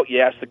figure it out. You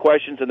ask the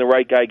questions, and the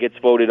right guy gets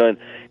voted on.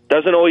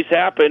 Doesn't always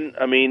happen.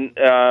 I mean,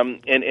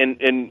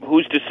 and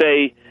who's to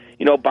say,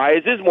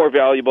 Baez is more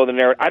valuable than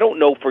Aaron? I don't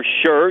know for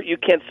sure. You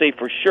can't say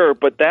for sure,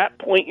 but that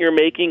point you're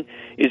making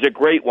is a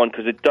great one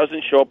because it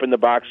doesn't show up in the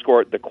box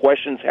score. The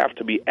questions have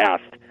to be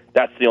asked.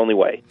 That's the only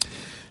way.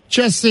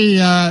 Jesse,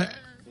 I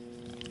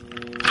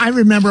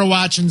remember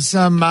watching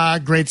some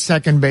great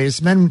second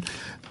basemen,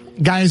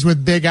 guys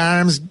with big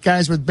arms,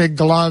 guys with big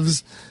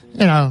gloves,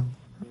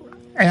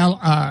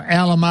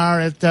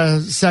 Alomar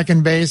at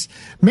second base.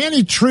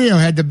 Manny Trio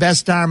had the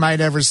best arm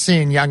I'd ever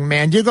seen, young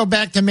man. Do you go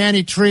back to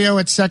Manny Trio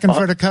at second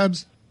for the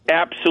Cubs?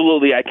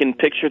 Absolutely. I can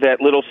picture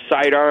that little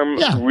sidearm,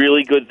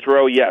 really good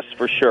throw. Yes,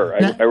 for sure.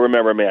 I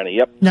remember Manny.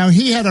 Yep. Now,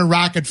 he had a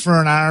rocket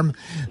for an arm.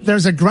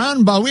 There's a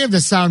ground ball. We have the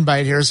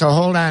soundbite here, so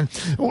hold on.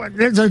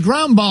 There's a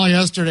ground ball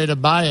yesterday to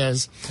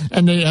Baez,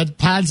 and they had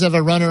pods of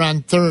a runner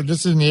on third.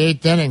 This is in the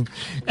 8th inning.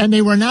 And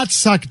they were not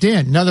sucked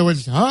in. In other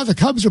words, the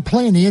Cubs are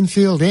playing the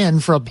infield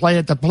in for a play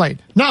at the plate.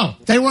 No,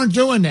 they weren't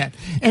doing that.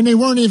 And they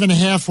weren't even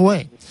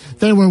halfway.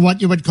 They were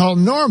what you would call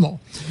normal.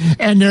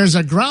 And there's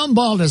a ground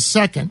ball to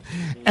second,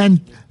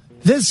 and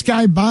this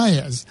guy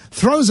Baez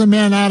throws a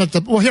man out at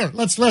the... Well, here,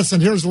 let's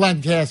listen. Here's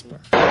Len Casper.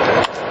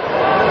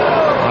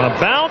 On a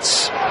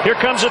bounce, here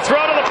comes a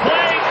throw to the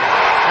plate,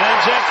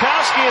 and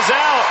Jankowski is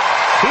out.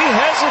 He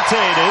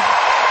hesitated,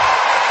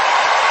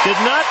 did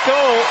not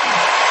go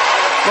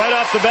right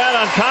off the bat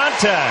on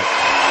contact.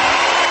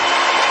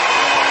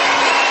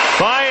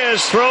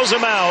 Baez throws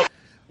him out.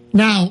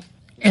 Now,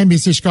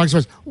 NBC Chicago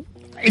Sports,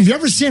 have you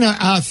ever seen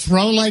a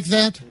throw like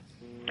that?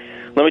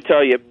 Let me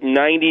tell you,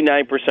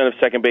 99% of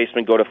second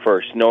basemen go to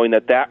first, knowing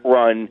that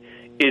run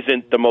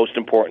isn't the most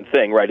important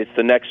thing, right? It's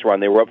the next run.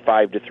 They were up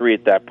 5-3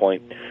 at that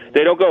point.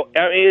 They don't go.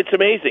 I mean, it's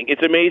amazing.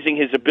 It's amazing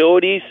his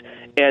abilities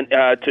and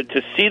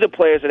to see the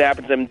play as it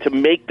happens and to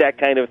make that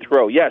kind of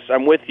throw. Yes,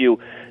 I'm with you.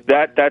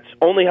 That's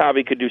only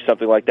Javi could do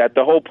something like that.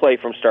 The whole play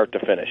from start to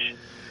finish.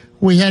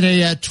 We had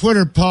a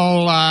Twitter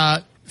poll.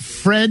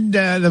 Fred,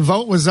 the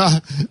vote was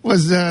a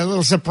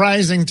little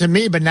surprising to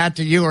me, but not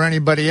to you or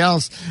anybody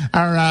else.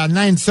 Our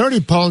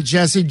 9:30 poll,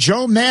 Jesse,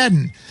 Joe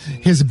Madden,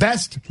 his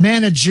best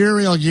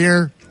managerial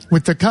year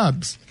with the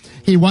Cubs.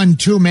 He won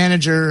 2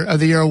 Manager of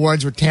the Year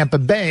awards with Tampa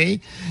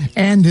Bay,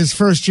 and his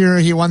first year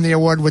he won the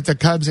award with the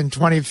Cubs in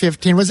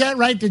 2015. Was that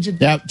right? Did you?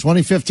 Yeah,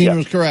 2015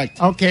 was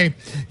correct. Okay,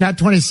 not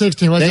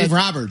 2016. Was Dave it?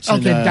 Roberts.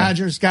 Okay,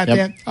 Dodgers got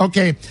that.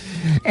 Okay,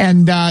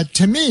 and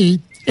to me,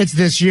 it's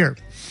this year.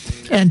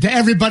 And to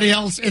everybody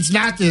else, it's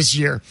not this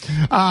year.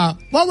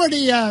 What were do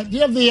you have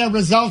the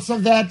results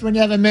of that when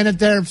you have a minute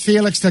there?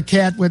 Felix the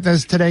Cat with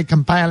us today,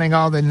 compiling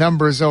all the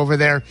numbers over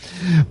there.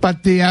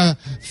 But the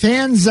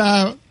fans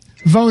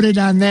voted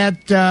on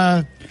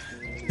that.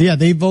 Yeah,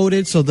 they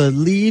voted. So the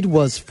lead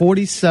was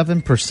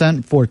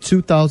 47% for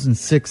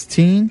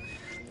 2016,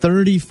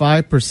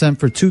 35%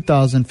 for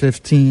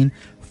 2015,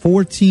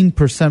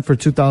 14% for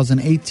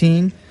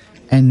 2018,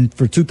 and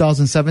for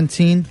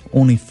 2017,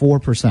 only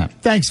 4%.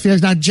 Thanks,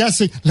 Felix. Now,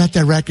 Jesse, let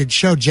the record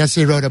show.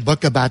 Jesse wrote a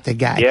book about the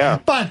guy. Yeah,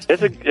 but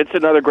it's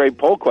another great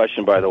poll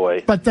question, by the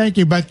way. But thank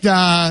you. But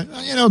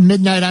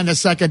midnight on the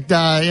second,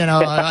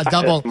 a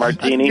double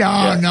martini.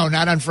 No,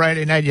 not on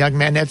Friday night, young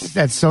man.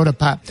 That's soda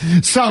pop.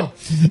 So,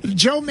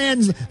 Joe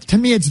Madden's, to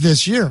me, it's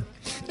this year.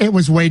 It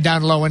was way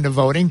down low in the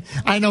voting.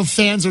 I know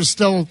fans are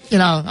still,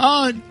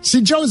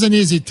 Joe's an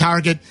easy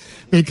target.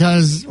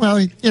 Because,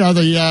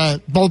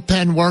 the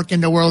bullpen work in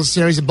the World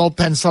Series, the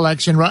bullpen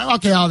selection, right?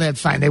 Okay, all that,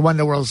 fine. They won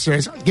the World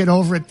Series. Get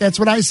over it. That's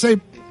what I say.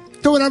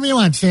 Do whatever you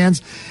want,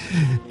 fans.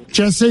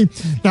 Jesse,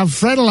 now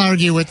Fred will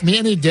argue with me,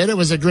 and he did. It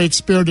was a great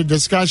spirited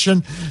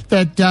discussion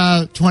that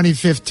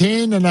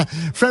 2015. And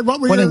Fred,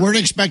 what were you? Well, they weren't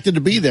expected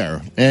to be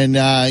there, and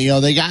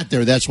they got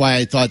there. That's why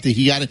I thought that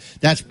he got it.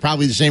 That's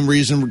probably the same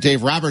reason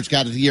Dave Roberts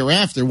got it the year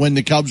after when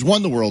the Cubs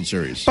won the World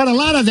Series. But a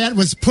lot of that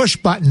was push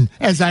button,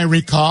 as I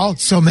recall,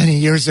 so many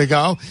years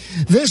ago.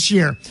 This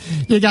year,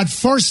 you got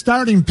 4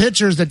 starting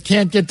pitchers that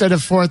can't get to the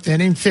 4th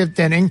inning, 5th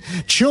inning,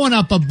 chewing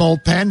up a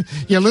bullpen.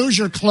 You lose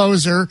your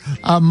closer,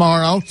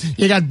 Morrow.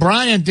 You got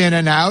Bryant in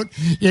and out.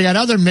 You got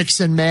other mix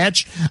and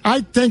match.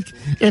 I think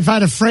if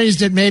I'd have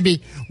phrased it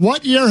maybe,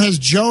 what year has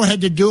Joe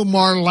had to do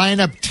more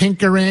lineup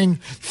tinkering,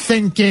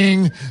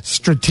 thinking,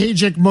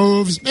 strategic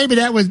moves? Maybe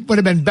that would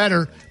have been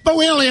better. But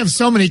we only have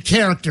so many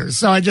characters,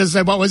 so I just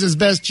said what was his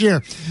best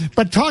year.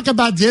 But talk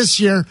about this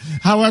year,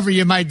 however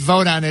you might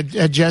vote on it,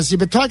 Jesse,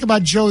 but talk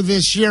about Joe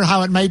this year,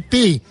 how it might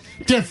be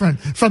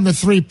different from the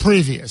 3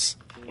 previous.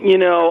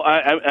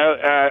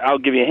 I'll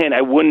give you a hint.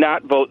 I would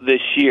not vote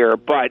this year.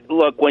 But,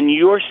 look, when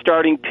you're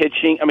starting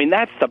pitching,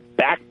 that's the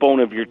backbone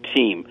of your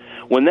team.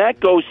 When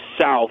that goes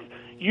south,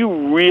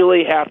 you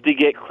really have to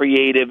get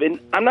creative. And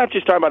I'm not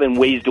just talking about in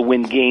ways to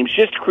win games,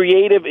 just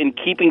creative in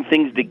keeping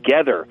things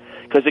together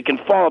because it can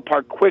fall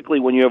apart quickly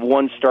when you have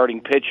one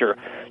starting pitcher.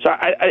 So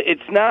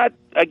it's not,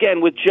 again,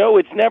 with Joe,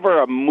 it's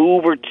never a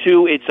move or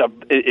two. It's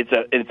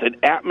an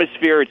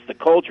atmosphere. It's the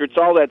culture. It's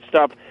all that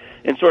stuff.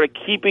 And sort of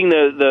keeping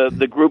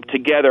the group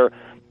together.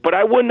 But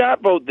I would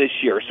not vote this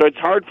year, so it's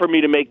hard for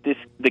me to make this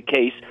the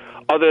case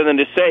other than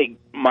to say,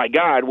 my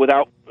God,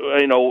 without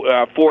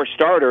 4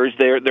 starters,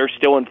 they're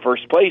still in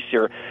first place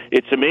here.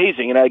 It's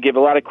amazing, and I give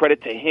a lot of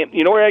credit to him.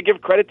 You know where I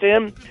give credit to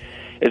him?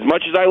 As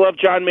much as I love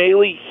John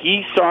Maley,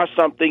 he saw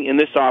something in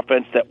this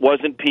offense that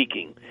wasn't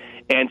peaking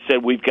and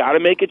said, we've got to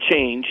make a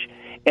change.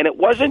 And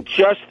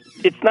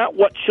it's not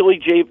what Chili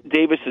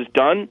Davis has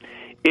done,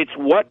 it's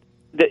what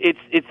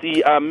it's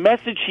the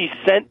message he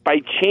sent by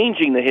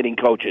changing the hitting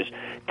coaches,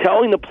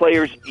 telling the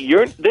players,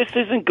 this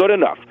isn't good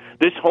enough.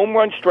 This home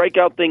run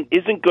strikeout thing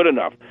isn't good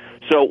enough.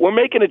 So we're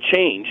making a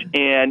change,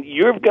 and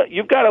you've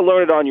got to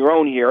learn it on your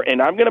own here.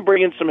 And I'm going to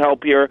bring in some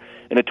help here,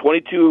 and a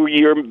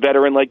 22-year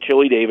veteran like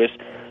Chili Davis.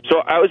 So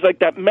I was like,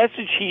 that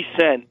message he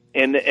sent,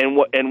 and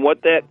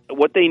what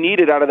they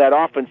needed out of that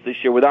offense this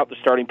year without the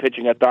starting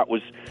pitching, I thought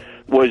was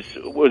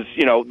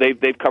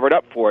they've covered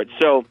up for it.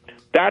 So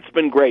that's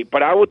been great.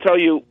 But I will tell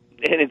you.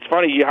 And it's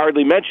funny, you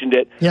hardly mentioned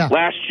it. Yeah.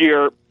 Last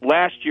year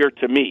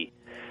to me,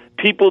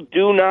 people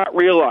do not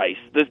realize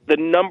the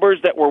numbers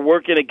that were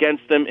working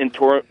against them in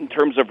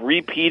terms of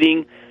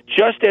repeating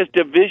just as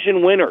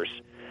division winners,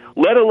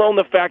 let alone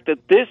the fact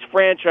that this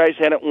franchise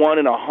hadn't won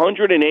in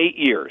 108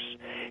 years.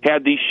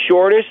 had the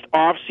shortest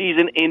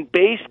offseason in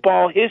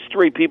baseball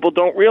history. People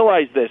don't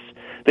realize this.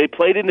 They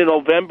played it in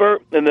November,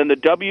 and then the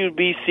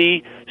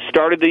WBC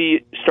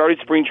started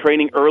spring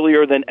training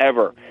earlier than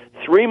ever.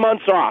 3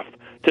 months off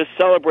to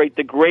celebrate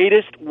the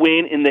greatest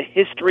win in the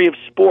history of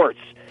sports.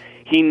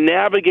 He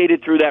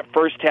navigated through that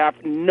first half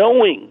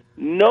knowing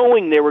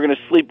they were going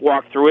to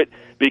sleepwalk through it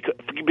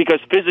because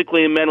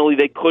physically and mentally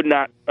they could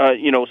not,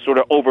 sort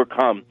of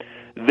overcome.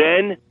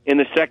 Then, in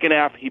the second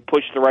half, he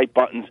pushed the right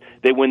buttons.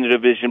 They win the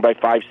division by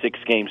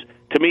 5-6 games.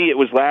 To me, it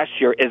was last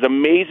year. As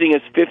amazing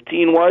as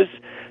 15 was,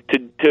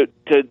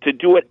 to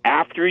do it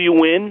after you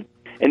win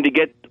and to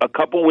get a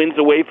couple wins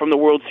away from the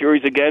World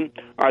Series again,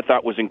 I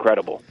thought was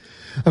incredible.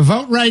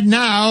 Vote right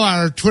now.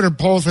 Our Twitter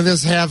poll for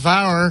this half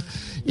hour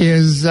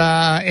is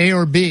A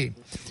or B.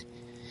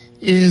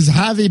 Is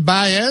Javi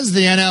Baez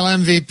the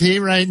NL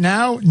MVP right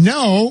now?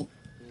 No.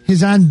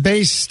 His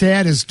on-base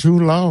stat is too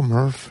low,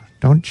 Murph.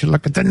 Don't you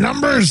look at the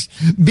numbers?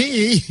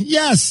 B,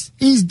 yes,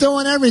 he's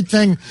doing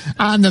everything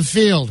on the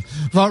field.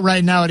 Vote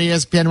right now at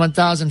ESPN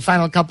 1000.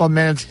 Final couple of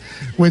minutes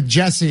with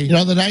Jesse. You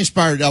know, the nice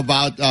part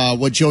about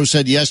what Joe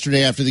said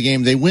yesterday after the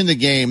game, they win the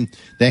game,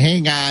 they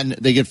hang on,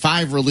 they get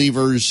 5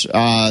 relievers.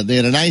 They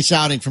had a nice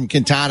outing from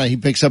Quintana. He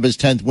picks up his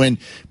 10th win.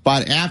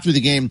 But after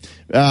the game,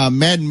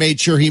 Madden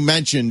made sure he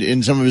mentioned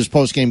in some of his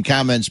post-game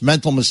comments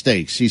mental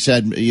mistakes. He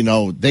said,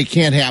 they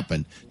can't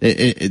happen.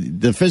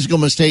 The physical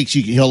mistakes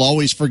he'll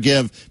always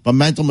forgive, but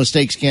mental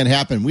mistakes can't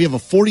happen. We have a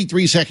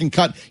 43-second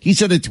cut. He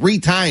said it 3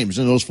 times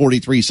in those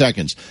 43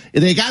 seconds.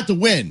 They got the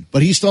win,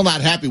 but he's still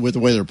not happy with the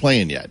way they're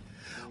playing yet.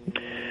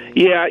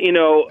 Yeah,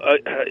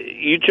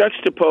 you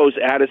juxtapose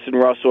Addison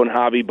Russell and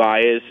Javi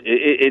Baez.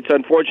 It's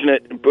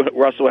unfortunate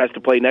Russell has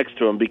to play next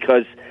to him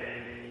because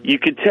you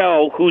could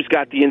tell who's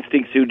got the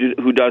instincts,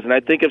 who doesn't.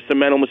 I think of some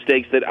mental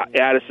mistakes that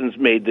Addison's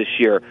made this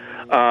year.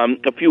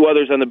 A few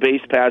others on the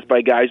base pass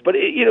by guys. But,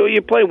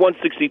 you play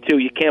 162,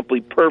 you can't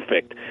be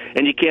perfect,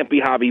 and you can't be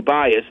Javi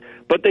Baez.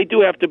 But they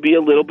do have to be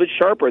a little bit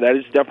sharper. That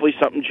is definitely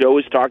something Joe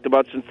has talked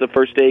about since the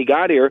first day he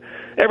got here.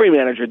 Every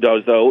manager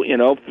does, though.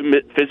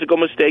 Physical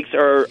mistakes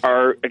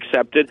are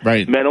accepted.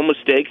 Right. Mental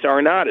mistakes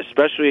are not,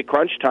 especially at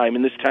crunch time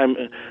and this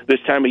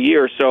time of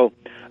year. So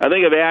I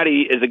think of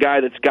Addy as a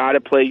guy that's got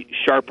to play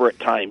sharper at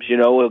times.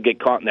 He'll get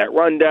caught in that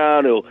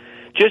rundown. He'll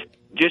just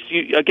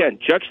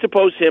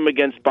juxtapose him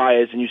against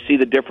Baez, and you see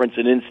the difference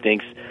in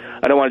instincts.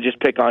 I don't want to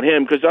just pick on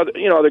him because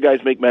other guys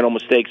make mental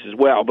mistakes as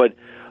well, but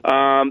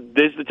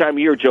this is the time of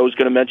year Joe's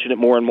going to mention it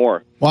more and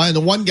more. Well, and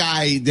the one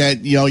guy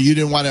that you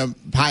didn't want to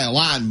pile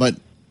on, but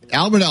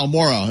Albert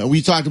Almora,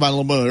 we talked about it a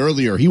little bit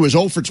earlier. He was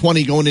 0 for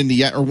 20 going into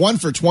 1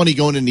 for 20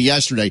 going into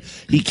yesterday.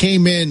 He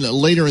came in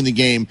later in the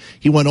game.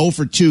 He went 0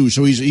 for 2,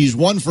 so he's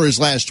 1 for his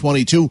last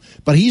 22.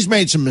 But he's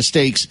made some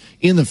mistakes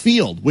in the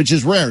field, which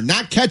is rare.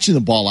 Not catching the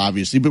ball,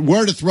 obviously, but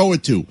where to throw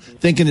it to.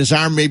 Thinking his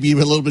arm may be a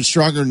little bit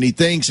stronger than he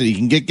thinks, and he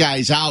can get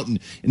guys out, and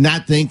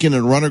not thinking,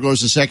 and the runner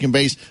goes to second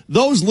base.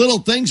 Those little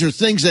things are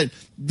things that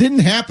didn't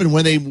happen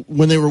when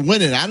they were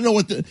winning. I don't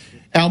know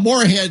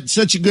Almora had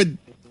such a good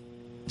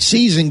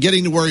season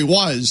getting to where he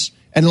was,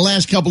 and the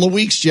last couple of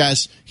weeks,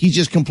 Jess, he's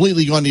just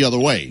completely gone the other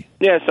way.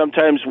 Yeah,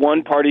 sometimes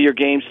one part of your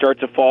game starts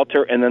to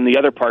falter, and then the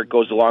other part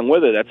goes along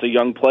with it. That's a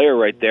young player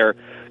right there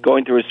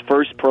going through his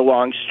first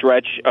prolonged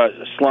stretch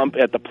slump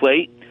at the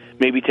plate.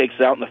 Maybe takes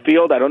it out in the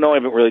field. I don't know. I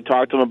haven't really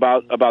talked to him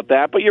about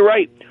that, but you're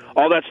right.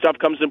 All that stuff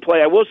comes in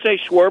play. I will say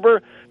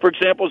Schwarber, for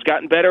example, has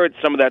gotten better at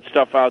some of that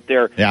stuff out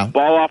there. Yeah.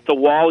 Ball off the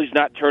wall. He's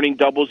not turning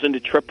doubles into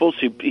triples.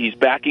 He's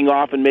backing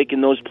off and making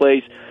those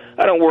plays.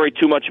 I don't worry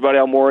too much about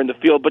Almora in the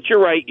field, but you're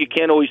right. You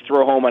can't always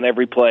throw home on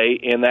every play,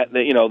 and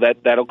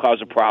that'll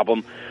cause a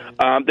problem.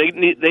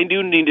 They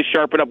do need to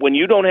sharpen up. When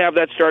you don't have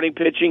that starting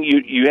pitching,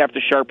 you have to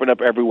sharpen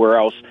up everywhere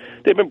else.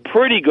 They've been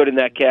pretty good in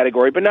that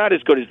category, but not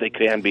as good as they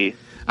can be.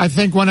 I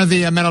think one of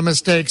the mental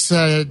mistakes,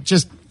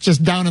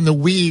 just down in the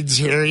weeds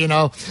here,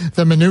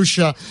 the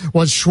minutia,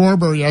 was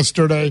Schwarber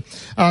yesterday.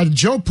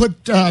 Joe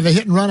put the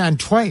hit and run on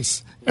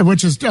twice,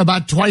 which is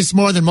about twice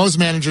more than most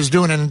managers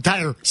do in an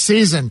entire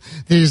season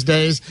these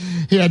days.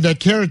 He had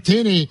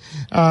Caratini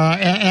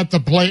at the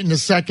plate in the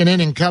second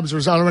inning. Cubs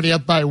was already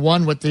up by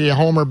 1 with the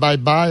homer by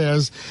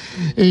Baez.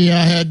 He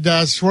had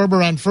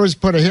Schwarber on first,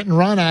 put a hit and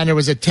run on. It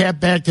was a tap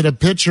back to the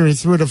pitcher. He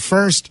threw to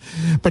first,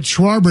 but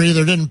Schwarber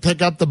either didn't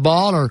pick up the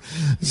ball or,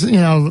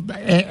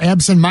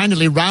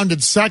 absent-mindedly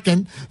rounded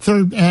second.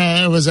 Third,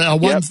 it was a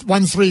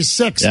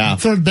 1-3-6. Yeah.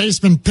 Third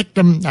baseman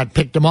not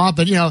picked him off,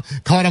 but,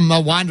 caught him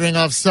wandering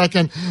off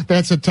second.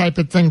 That's a type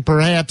of thing,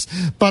 perhaps.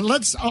 But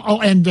let's.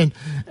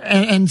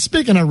 And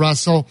speaking of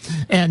Russell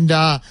and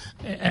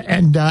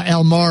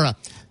Almora,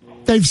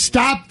 they've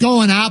stopped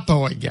going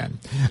Oppo again.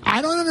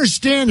 I don't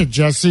understand it,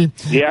 Jesse.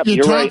 Yep, you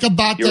you're talk right.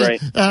 about you're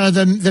right.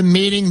 the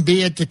meeting,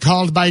 be it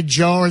called by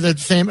Joe or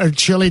or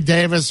Chili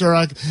Davis or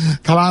a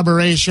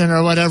collaboration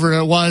or whatever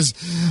it was,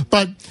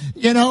 but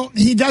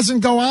he doesn't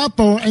go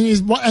Oppo, and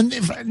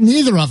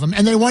neither of them,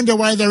 and they wonder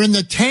why they're in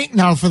the tank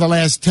now for the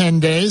last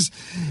 10 days.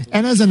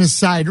 And as an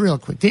aside, real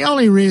quick, the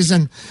only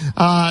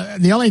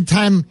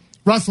time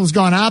Russell's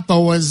gone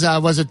oppo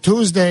was a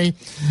Tuesday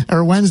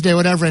or Wednesday,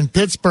 whatever, in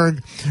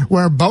Pittsburgh,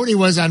 where Bodie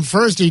was on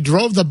first. He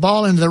drove the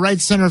ball into the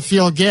right center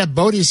field gap.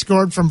 Bodie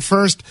scored from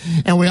first,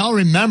 and we all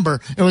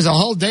remember it was a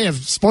whole day of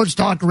sports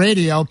talk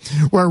radio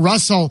where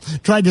Russell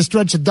tried to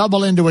stretch a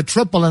double into a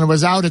triple and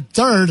was out at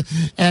third.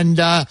 And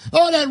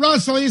that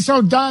Russell, he's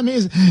so dumb.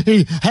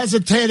 He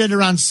hesitated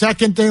around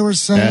second. They were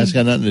saying that's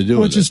got nothing to do with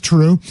it, which is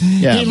true.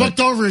 Yeah, he looked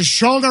over his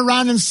shoulder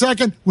around in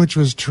second, which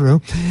was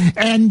true,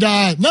 and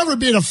never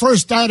beat a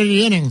first out of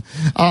the inning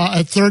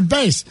at third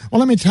base. Well,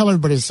 let me tell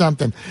everybody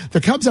something.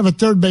 The Cubs have a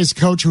third base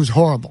coach who's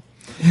horrible.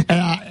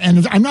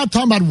 And I'm not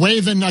talking about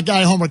waving a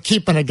guy home or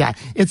keeping a guy.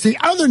 It's the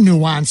other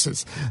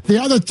nuances,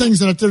 the other things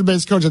that a third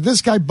base coach.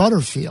 This guy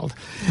Butterfield,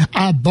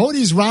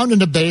 Bodie's rounding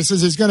the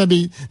bases. He's going to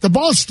be the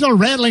ball's still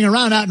rattling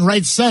around out in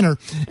right center,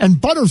 and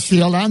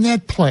Butterfield on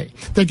that play.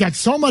 They got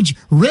so much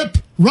Rip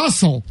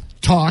Russell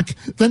talk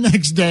the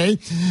next day.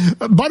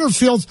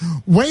 Butterfield's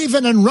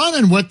waving and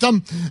running with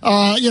them,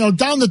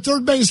 down the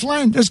third base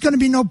line. There's going to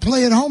be no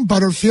play at home,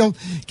 Butterfield.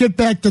 Get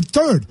back to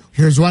third.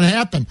 Here's what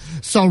happened.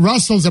 So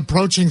Russell's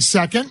approaching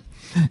second,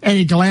 and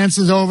he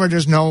glances over.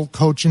 There's no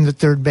coach in the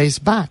third base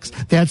box.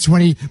 That's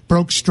when he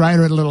broke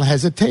Strider at a little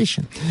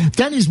hesitation.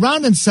 Then he's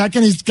rounding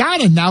second. He's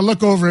got it now.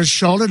 Look over his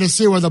shoulder to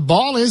see where the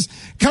ball is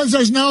because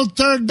there's no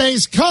third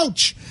base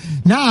coach.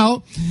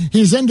 Now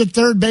he's into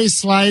third base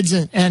slides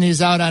and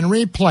he's out on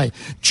replay.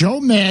 Joe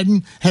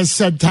Madden has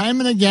said time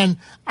and again,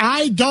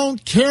 I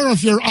don't care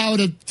if you're out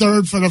at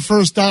third for the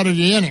first out of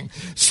the inning.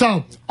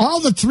 So all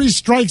the 3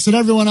 strikes that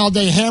everyone all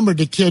day hammered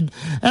the kid,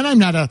 and I'm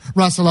not a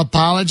Russell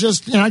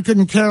apologist, I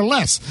couldn't care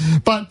less.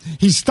 But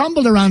he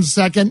stumbled around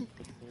second,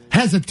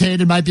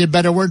 hesitated might be a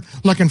better word,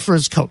 looking for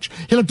his coach.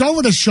 He looked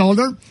over the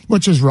shoulder,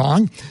 which is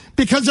wrong,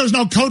 because there's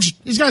no coach.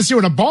 He's got to see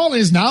where the ball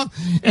is now,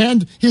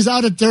 and he's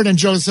out at third, and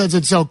Joe says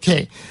it's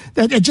okay.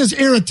 It just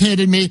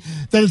irritated me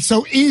that it's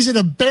so easy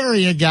to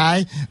bury a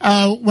guy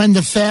when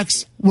the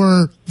facts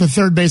were the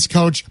third base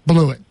coach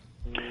blew it.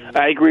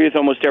 I agree with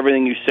almost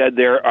everything you said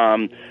there.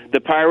 The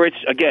Pirates,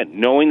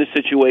 again, knowing the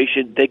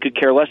situation, they could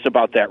care less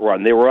about that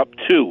run. They were up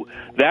 2.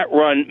 That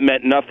run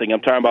meant nothing. I'm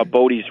talking about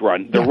Bodie's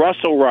run. The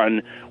Russell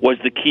run was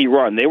the key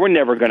run. They were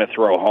never going to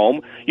throw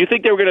home. You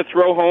think they were going to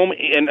throw home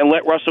and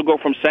let Russell go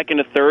from second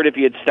to third if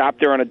he had stopped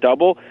there on a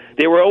double?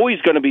 They were always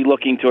going to be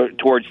looking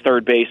towards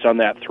third base on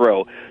that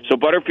throw. So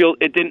Butterfield,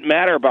 it didn't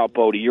matter about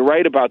Bodie. You're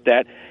right about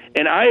that.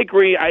 And I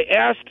agree. I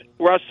asked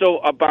Russell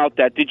about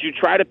that. Did you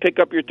try to pick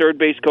up your third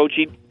base coach?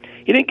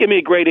 He didn't give me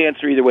a great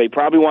answer either way. He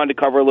probably wanted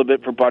to cover a little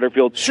bit for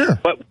Butterfield. Sure.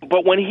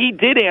 But when he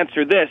did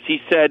answer this, he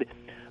said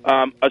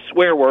a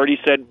swear word. He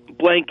said,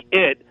 blank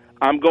it,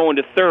 I'm going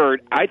to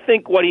third. I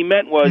think what he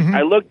meant was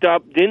I looked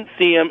up, didn't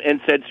see him, and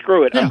said,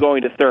 screw it, I'm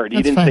going to third.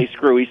 He didn't say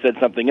screw, he said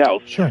something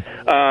else. Sure.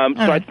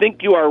 I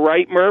think you are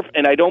right, Murph,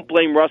 and I don't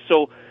blame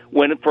Russell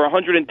when for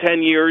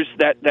 110 years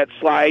that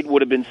slide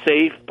would have been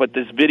safe, but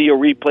this video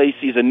replay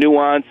sees a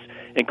nuance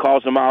and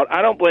calls him out.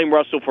 I don't blame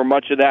Russell for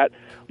much of that.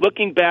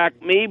 Looking back,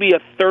 maybe a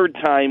third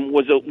time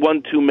was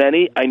one too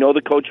many. I know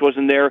the coach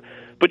wasn't there,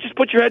 but just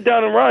put your head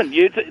down and run.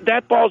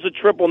 That ball's a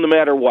triple no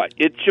matter what.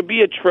 It should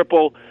be a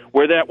triple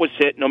where that was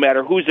hit, no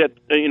matter who's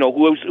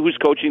who's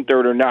coaching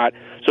third or not.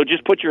 So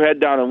just put your head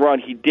down and run.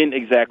 He didn't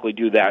exactly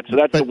do that. So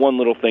that's the one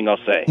little thing I'll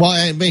say.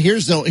 Well, but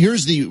here's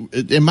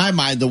the in my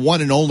mind the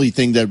one and only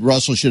thing that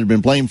Russell should have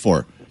been blamed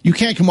for. You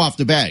can't come off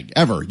the bag,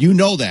 ever. You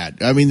know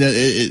that. I mean,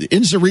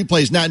 instant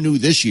replay is not new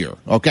this year,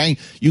 okay?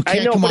 You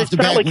can't come off the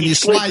bag when you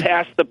slide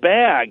past the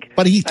bag.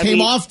 But he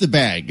came off the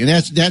bag, and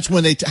that's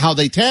when how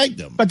they tagged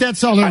him. But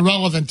that's all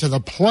irrelevant to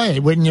the play,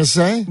 wouldn't you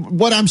say?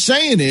 What I'm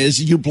saying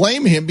is you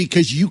blame him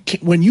because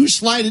when you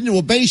slide into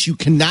a base, you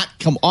cannot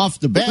come off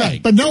the bag.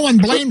 Right, but no one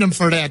blamed him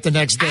for that the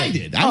next day. I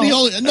did. I'm the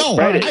only. No,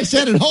 right. I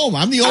said at home.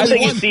 I'm the only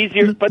one. I think it's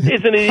easier, but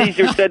isn't it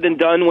easier said than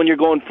done when you're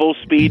going full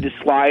speed to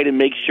slide and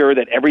make sure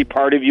that every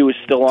part of you is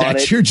still on it?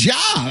 That's your job.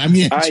 I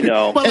mean, I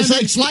know. It's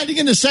like sliding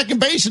into second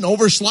base and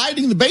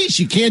oversliding the base.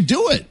 You can't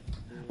do it.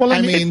 Well,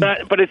 I mean,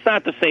 it's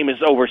not the same as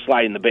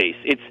oversliding the base.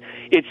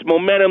 It's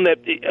momentum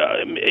that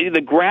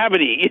the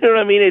gravity. You know what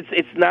I mean?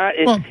 It's not.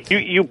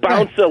 You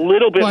bounce a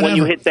little bit when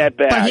you hit that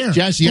bag.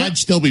 Jesse, I'd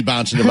still be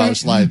bouncing about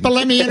sliding. But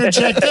let me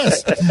interject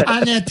this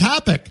on that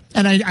topic.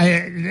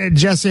 And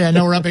Jesse, I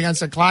know we're up against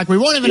the clock. We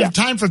won't even have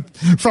time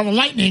for a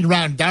lightning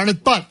round, darn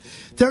it. But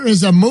there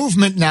is a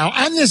movement now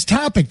on this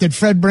topic that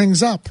Fred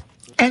brings up.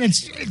 And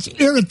it's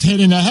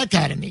irritating the heck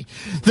out of me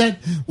that,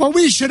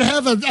 we should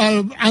have on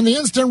the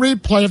instant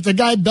replay, if the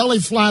guy belly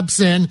flops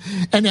in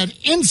and that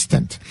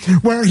instant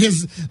where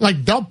his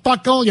belt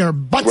buckle, your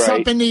butt's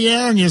up in the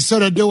air and you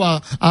sort of do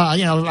a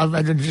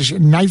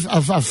knife,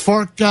 a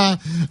fork,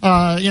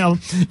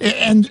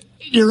 and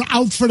you're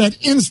out for that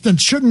instant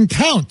shouldn't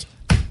count.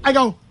 I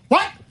go,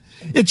 what?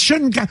 It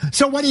shouldn't count.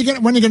 So when are you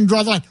going to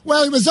draw the line?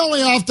 Well, he was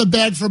only off the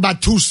bag for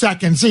about 2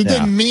 seconds. He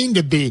didn't mean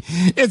to be.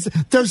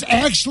 There's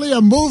actually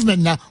a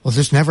movement now. Well,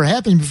 this never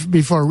happened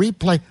before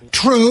replay.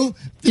 True.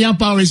 The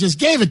ump always just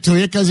gave it to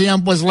you because the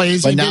ump was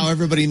lazy. But now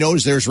everybody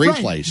knows there's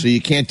replay, so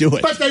you can't do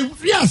it.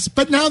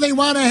 But now they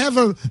want to have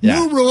a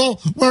new rule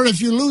where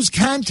if you lose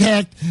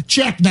contact,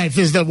 jackknife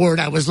is the word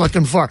I was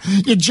looking for.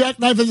 You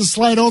jackknife is a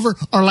slide over,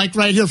 or like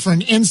right here for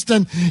an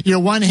instant, your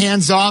one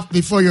hand's off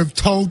before your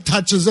toe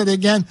touches it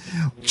again.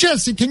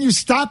 Jesse, can you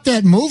stop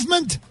that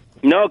movement?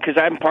 No, because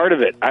I'm part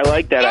of it. I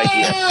like that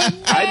idea.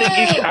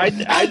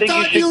 I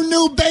think you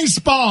knew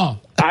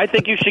baseball. I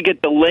think you should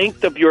get the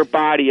length of your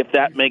body, if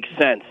that makes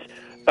sense,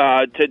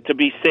 to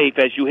be safe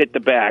as you hit the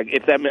bag.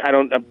 If that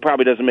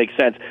probably doesn't make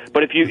sense.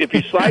 But if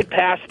you slide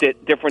past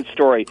it, different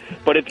story.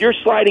 But if you're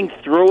sliding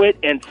through it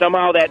and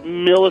somehow that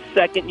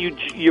millisecond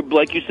you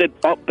like you said,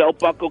 belt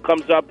buckle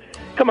comes up.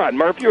 Come on,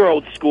 Murph, you're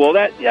old school.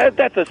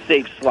 That's a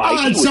safe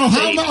slide.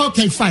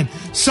 Okay, fine.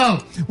 So,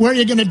 where are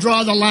you going to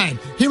draw the line?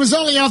 He was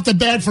only off the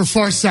bat for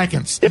 4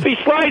 seconds. If he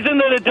slides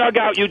into the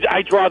dugout,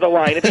 I draw the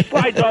line. If he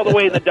slides all the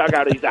way in the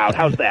dugout, he's out.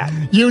 How's that?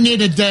 You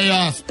need a day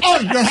off. Oh,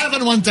 you're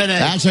having one today.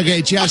 That's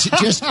okay, Jess.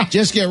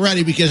 Just get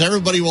ready because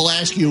everybody will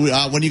ask you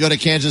when you go to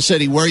Kansas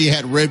City where you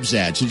had ribs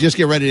at. So just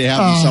get ready to have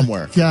them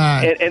somewhere.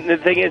 God. And the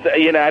thing is,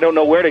 I don't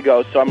know where to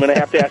go, so I'm going to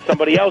have to ask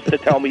somebody else to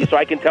tell me so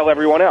I can tell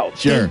everyone else.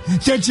 Sure.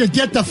 Did you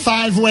get the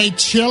 5-way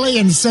chili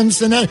in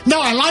Cincinnati?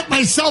 No, I locked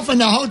myself in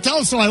the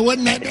hotel so I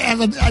wouldn't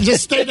I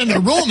just stayed in the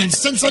room in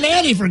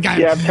Cincinnati for guys.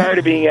 Yeah, I'm tired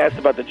of being asked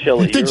about the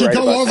chili. Did you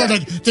go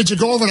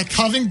over to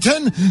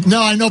Covington?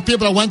 No, I know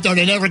people that went there.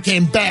 They never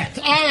came back.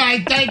 All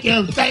right, thank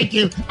you.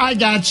 I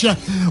got you.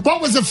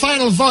 What was the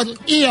final vote?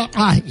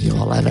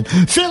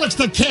 E11. Felix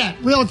the Cat.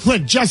 Real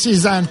quick,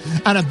 Jesse's on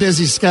a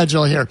busy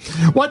schedule here.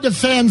 What do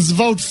fans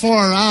vote for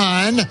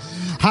on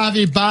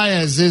Javi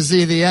Baez? Is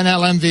he the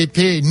NL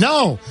MVP?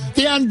 No,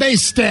 the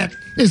on-base stat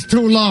is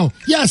too low.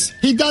 Yes,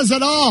 he does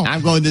it all.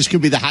 This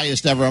could be the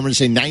highest ever. I'm going to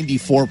say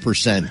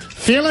 94%.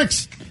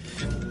 Felix?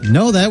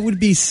 No, that would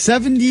be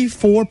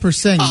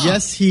 74%.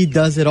 Yes, he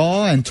does it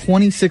all, and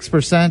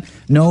 26%.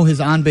 No,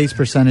 his on-base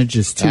percentage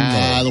is too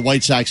low. The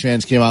White Sox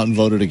fans came out and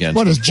voted against.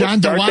 What is John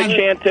Start DeWan? the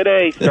chant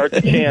today. Start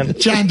the chant.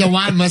 John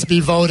DeWan must be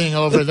voting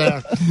over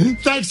there.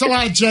 Thanks a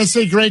lot,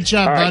 Jesse. Great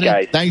job, all right, buddy.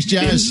 Guys. Thanks,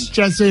 Jess.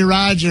 Jesse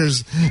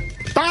Rogers.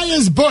 Buy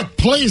his book,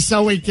 please,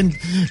 so we can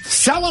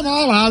sell them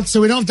all out so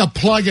we don't have to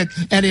plug it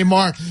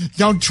anymore.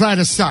 Don't try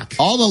to suck.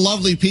 All the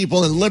lovely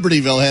people in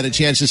Libertyville had a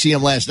chance to see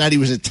him last night. He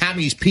was at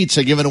Tommy's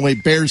Pizza giving away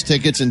Bears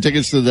tickets and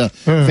tickets to the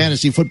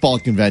fantasy football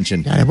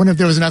convention. God, I wonder if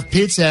there was enough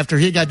pizza after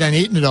he got done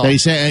eating it all. They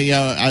say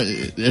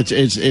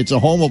it's a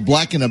home of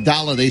Black and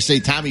Abdallah. They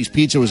say Tommy's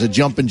Pizza was a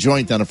jumping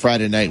joint on a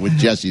Friday night with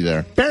Jesse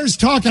there. Bears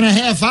talk in a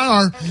half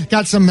hour.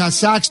 Got some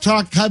Sox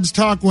talk, Cubs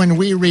talk when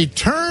we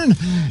return.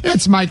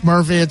 It's Mike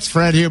Murphy. It's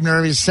Fred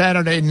Hubner. Every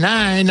Saturday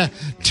 9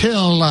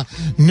 till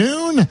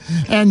noon.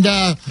 And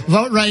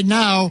vote right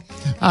now.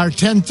 Our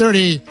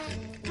 10:30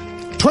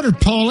 Twitter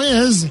poll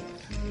is,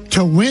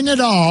 to win it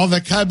all, the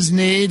Cubs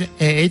need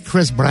A,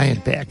 Chris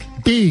Bryant back,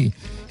 B,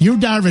 Yu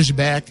Darvish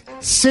back,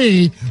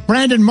 C,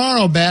 Brandon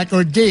Morrow back,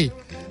 or D,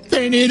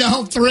 they need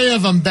all three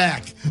of them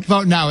back.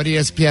 Vote now at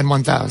ESPN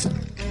 1000.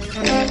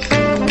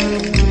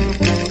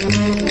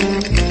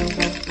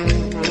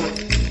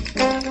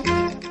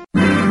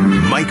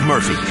 Mike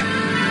Murphy,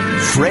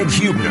 Fred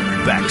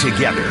Hubner, back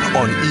together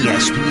on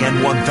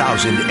ESPN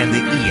 1000 and the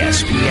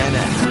ESPN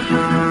app.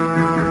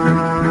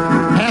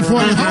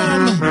 Halfway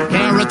home,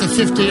 we're at the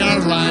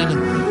 50-yard line.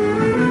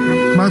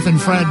 Murph and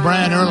Fred,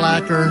 Brian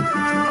Urlacher.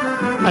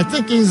 I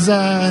think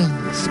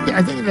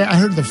I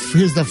heard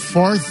he's the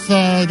fourth,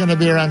 going to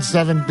be around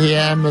 7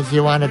 p.m. if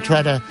you want to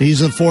try to. He's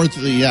the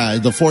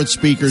fourth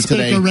speaker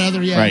today.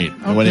 Rather, yeah. Right.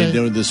 Okay. When they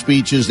do the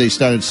speeches, they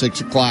start at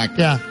 6 o'clock.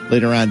 Yeah.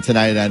 Later on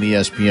tonight on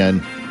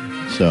ESPN.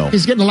 So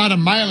he's getting a lot of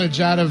mileage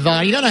out of.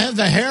 You got to have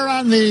the hair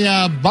on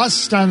the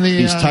bust on the.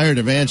 He's tired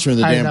of answering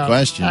the damn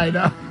question. I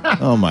know.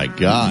 Oh my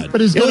God!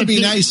 But it would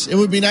be nice. It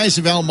would be nice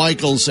if Al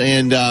Michaels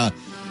and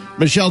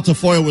Michelle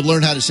Tafoya would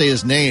learn how to say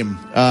his name.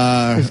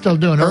 They're still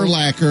doing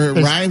Urlacher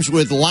rhymes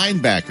with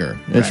linebacker.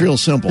 It's real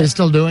simple. They're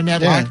still doing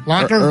that. Yeah.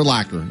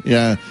 Urlacher.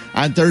 Yeah.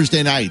 On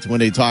Thursday night when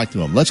they talk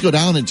to him. Let's go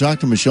down and talk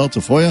to Michelle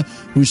Tafoya,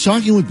 who's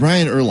talking with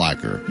Brian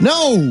Urlacher.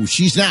 No,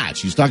 she's not.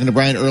 She's talking to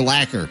Brian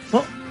Urlacher.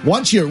 Well,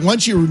 Once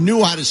you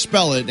knew how to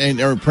spell it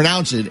or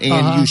pronounce it,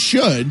 and you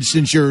should,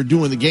 since you're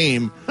doing the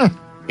game,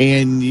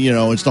 and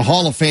it's the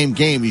Hall of Fame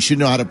game, you should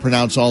know how to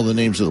pronounce all the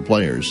names of the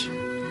players.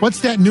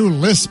 What's that new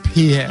lisp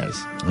he has?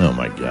 Oh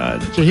my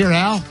God! Did you hear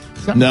Al?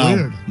 Something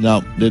weird.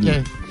 No, didn't.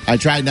 Okay. I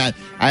tried not.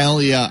 I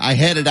only I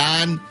had it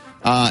on,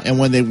 and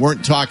when they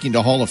weren't talking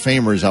to Hall of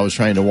Famers, I was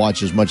trying to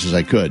watch as much as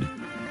I could.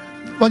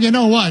 Well, you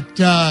know what?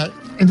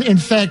 In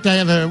fact,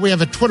 we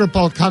have a Twitter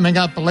poll coming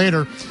up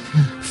later.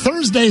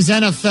 Thursday's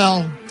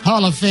NFL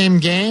Hall of Fame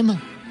game,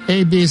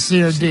 A, B,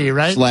 C, or D,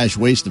 right? /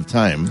 waste of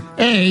time.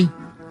 A.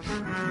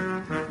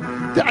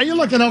 Are you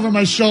looking over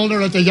my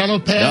shoulder at the yellow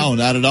pad? No,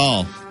 not at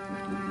all.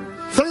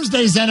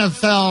 Thursday's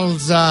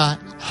NFL's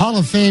Hall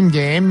of Fame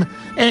game.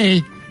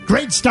 A,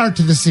 great start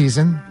to the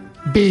season.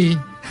 B,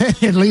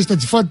 at least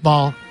it's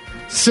football.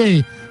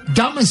 C,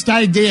 dumbest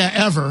idea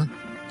ever.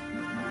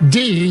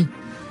 D,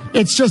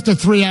 It's just a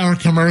 3-hour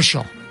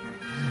commercial.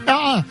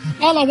 All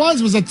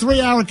it was a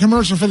 3-hour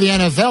commercial for the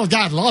NFL.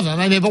 God love them.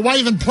 I mean, but why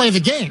even play the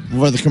game?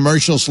 For the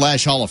commercial /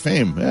 Hall of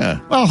Fame, yeah.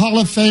 Well, Hall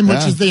of Fame,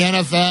 which is the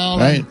NFL.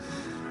 Right.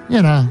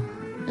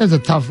 And, it's a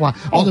tough one.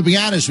 Well, to be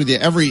honest with you,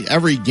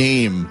 every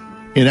game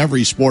in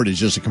every sport is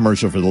just a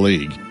commercial for the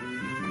league.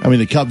 I mean,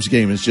 the Cubs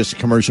game is just a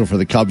commercial for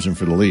the Cubs and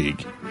for the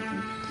league.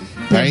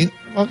 Right?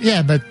 Well,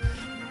 yeah, but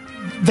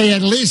they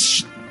at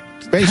least...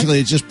 Basically,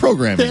 it's just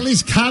programming. They at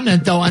least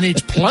comment, though, on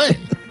each play.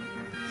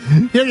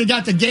 Here you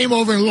got the game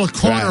over in a little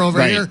corner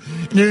over here.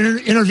 And you're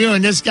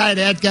interviewing this guy,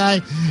 that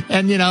guy.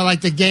 And,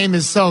 like the game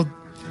is so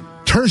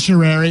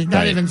tertiary,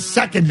 not even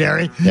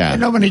secondary. Yeah.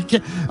 And nobody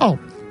can... Oh,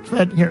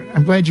 Fred, here,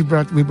 I'm glad we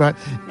brought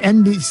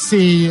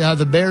NBC,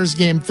 the Bears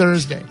game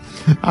Thursday.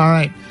 All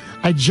right.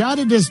 I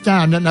jotted this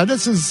down. Now,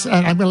 this is...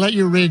 I'm going to let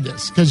you read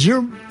this because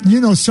you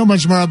know so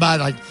much more about,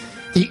 like,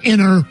 the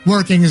inner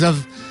workings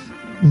of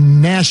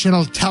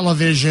national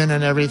television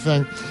and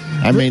everything.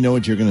 I may know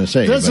what you're going to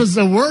say. This is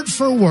the word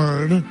for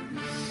word.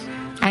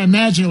 I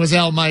imagine it was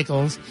Al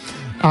Michaels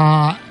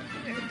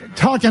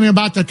talking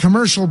about the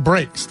commercial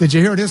breaks. Did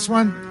you hear this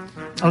one?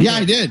 Okay. Yeah,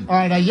 I did. All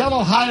right, I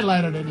yellow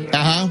highlighted it here.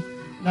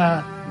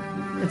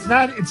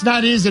 It's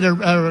not easy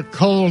to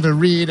cold to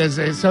read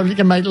so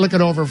you might look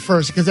it over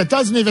first because it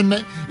doesn't even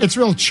it's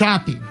real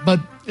choppy, but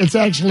it's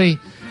actually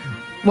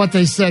what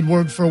they said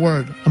word for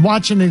word. I'm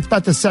watching it's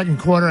about the second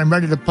quarter. I'm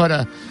ready to put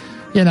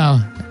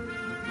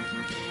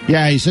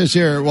Yeah, he says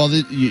here, well,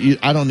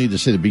 I don't need to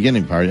say the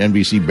beginning part,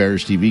 NBC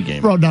Bears TV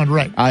game. Wrote down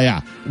right.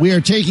 Yeah. We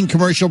are taking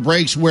commercial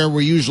breaks where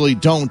we usually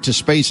don't to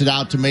space it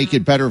out to make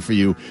it better for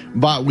you,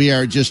 but we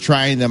are just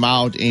trying them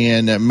out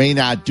and may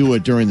not do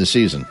it during the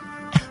season.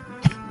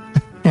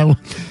 Now,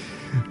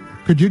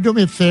 could you do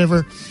me a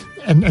favor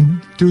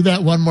and do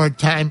that one more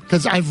time?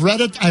 Because I've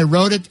read it, I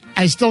wrote it,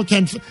 I still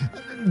can't...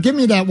 Give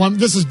me that one.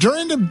 This is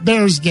during the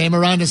Bears game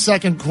around the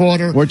second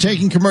quarter. We're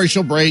taking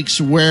commercial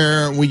breaks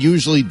where we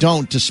usually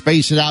don't to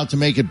space it out to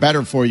make it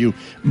better for you,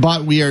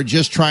 but we are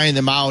just trying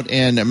them out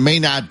and may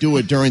not do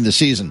it during the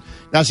season.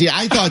 Now, see,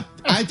 I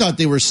thought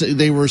they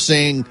were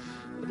saying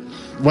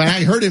when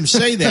I heard him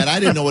say that, I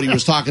didn't know what he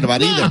was talking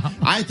about either.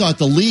 I thought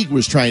the league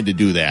was trying to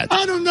do that.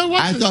 I don't know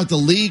I thought the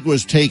league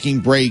was taking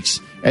breaks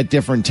at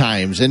different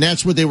times, and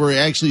that's what they were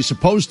actually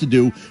supposed to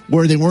do,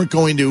 where they weren't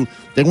going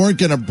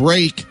to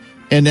break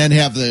and then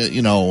have the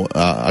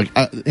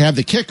have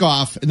the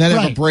kickoff and then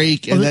have a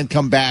break and then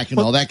come back and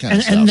all that kind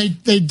of stuff. And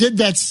they did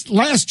that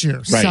last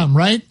year,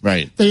 right?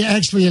 Right. They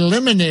actually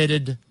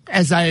eliminated,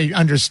 as I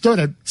understood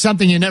it,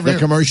 something you never... The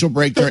commercial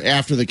break there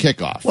after the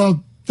kickoff.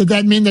 Well, did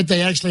that mean that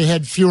they actually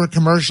had fewer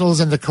commercials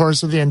in the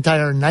course of the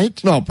entire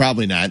night? No,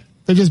 probably not.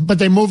 But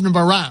they moved them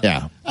around.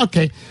 Yeah.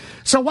 Okay.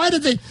 So why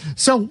did they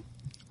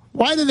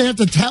have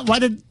to tell... Why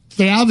did...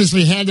 They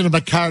obviously handed him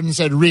a card and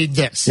said, read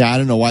this. Yeah, I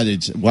don't know why they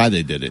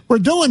did it. We're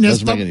doing this,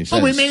 Doesn't make any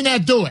sense. but we may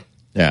not do it.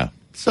 Yeah.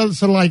 So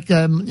like,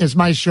 it's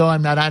my show,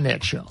 I'm not on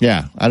that show.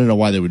 Yeah, I don't know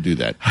why they would do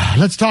that.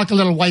 Let's talk a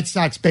little White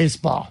Sox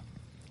baseball.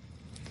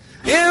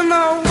 In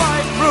a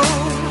white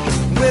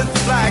room with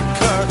black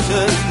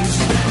curtains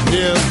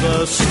near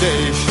the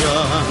station.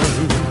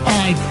 All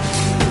right,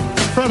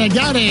 Fred, I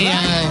got a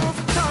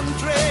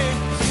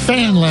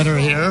fan letter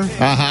here.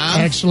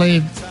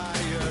 Actually...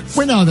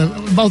 We know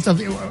that both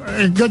of you are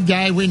a good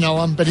guy. We know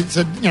him, but it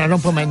said,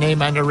 don't put my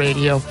name on the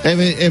radio.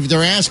 If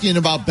they're asking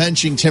about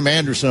benching Tim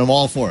Anderson, I'm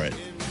all for it.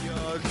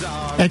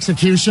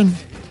 Execution?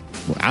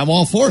 I'm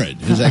all for it.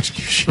 His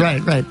execution.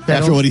 Right.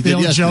 After what he did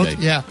yesterday. Joke,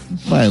 yeah.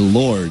 My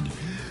Lord.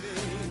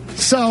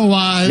 So,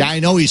 yeah, I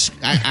know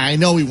I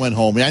know he went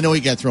home. I know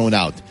he got thrown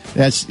out.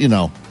 That's,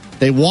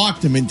 they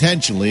walked him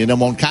intentionally, and then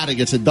Moncada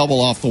gets a double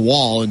off the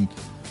wall, and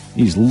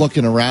he's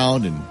looking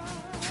around and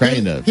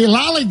trying to... He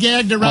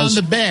lollygagged around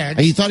the bag.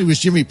 He thought he was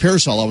Jimmy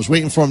Pearsall. I was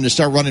waiting for him to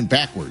start running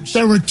backwards.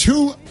 There were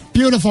two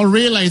beautiful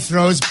relay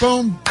throws.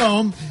 Boom,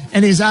 boom,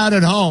 and he's out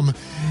at home.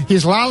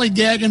 He's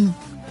lollygagging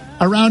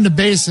around the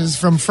bases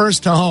from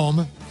first to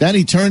home. Then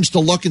he turns to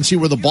look and see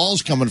where the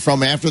ball's coming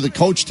from after the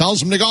coach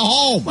tells him to go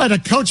home. Well, the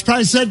coach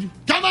probably said,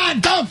 come on,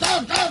 go.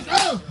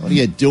 What are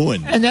you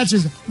doing? And that's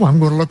just, I'm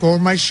going to look over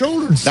my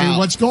shoulder and see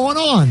what's going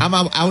on.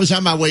 I was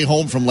on my way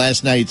home from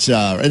last night's,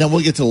 and then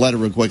we'll get to the letter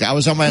real quick. I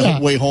was on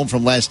my way home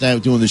from last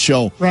night doing the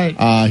show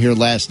here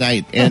last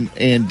night. And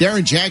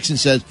Darren Jackson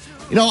says,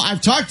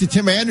 I've talked to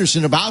Tim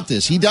Anderson about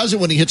this. He does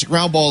it when he hits a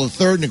ground ball to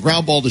third and a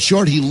ground ball to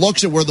short. He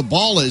looks at where the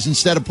ball is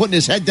instead of putting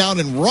his head down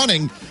and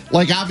running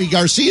like Avi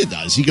Garcia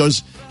does. He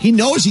goes, he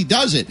knows he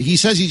does it. He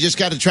says he's just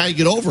got to try to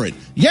get over it.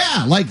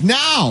 Yeah, like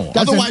now.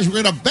 Otherwise,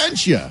 we're going to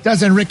bench you.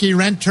 Doesn't Ricky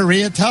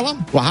Renteria tell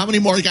him? Well, how many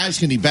more guys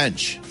can he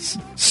bench?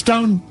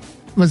 Stone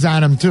was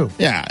on him, too.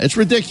 Yeah, it's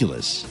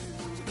ridiculous.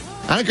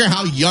 I don't care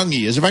how young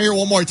he is. If I hear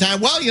one more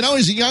time, well,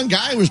 he's a young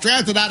guy who was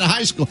drafted out of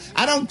high school.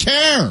 I don't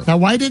care. Now,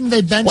 why didn't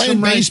they bench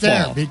him right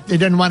baseball. there? They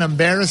didn't want to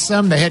embarrass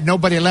him. They had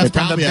nobody left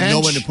on the bench. They probably had no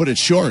one to put it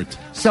short.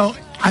 So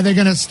Are they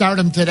going to start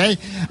him today?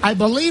 I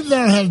believe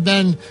there have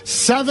been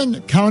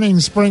 7, counting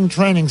spring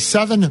training,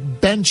 7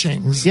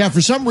 benchings. Yeah,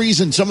 for some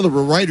reason, some of the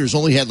writers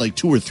only had like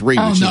 2 or 3,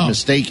 which is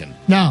mistaken.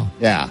 No.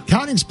 Yeah.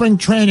 Counting spring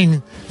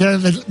training, there are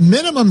the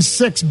minimum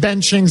 6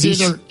 benchings,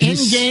 either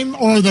in-game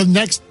or the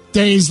next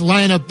day's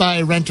lineup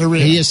by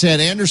Renteria. He has set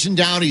Anderson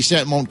down. He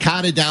set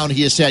Moncada down.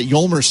 He has set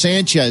Yolmer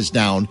Sanchez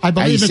down. I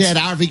believe he set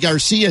Avi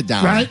Garcia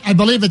down. Right. I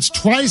believe it's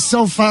twice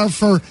so far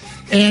for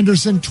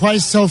Anderson,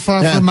 twice so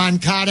far for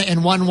Moncada,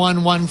 and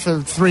 1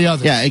 for 3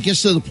 others. Yeah, it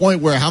gets to the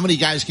point where how many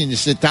guys can you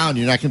sit down?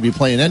 You're not going to be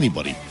playing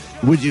anybody.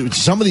 Would you?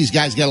 Some of these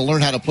guys got to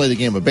learn how to play the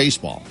game of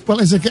baseball. Well,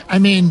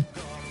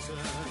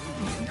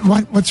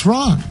 what's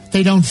wrong?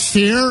 They don't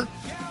fear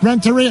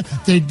Renteria.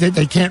 They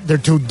can't. They're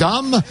too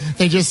dumb.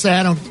 They just say,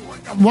 I don't.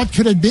 What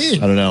could it be?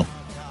 I don't know.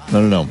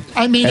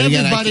 I mean, and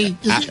again, everybody.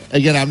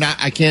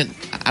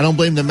 I don't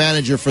blame the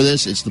manager for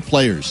this. It's the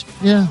players.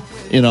 Yeah.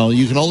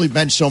 You can only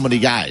bench so many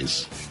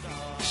guys.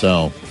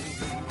 So,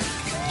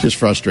 just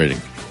frustrating.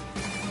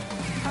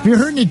 Have you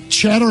heard any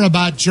chatter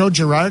about Joe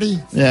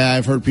Girardi? Yeah,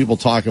 I've heard people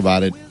talk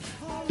about it.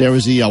 There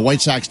was the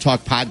White Sox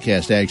Talk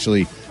podcast,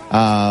 actually.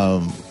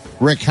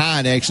 Rick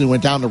Hahn actually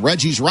went down to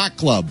Reggie's Rock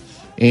Club.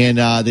 And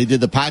they did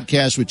the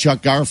podcast with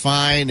Chuck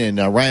Garfien and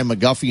Ryan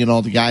McGuffey and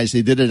all the guys.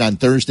 They did it on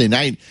Thursday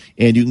night,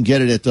 and you can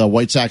get it at the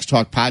White Sox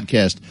Talk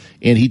podcast.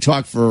 And he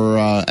talked for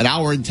an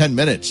hour and 10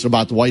 minutes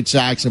about the White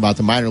Sox, about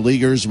the minor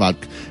leaguers,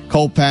 about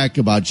Kopech,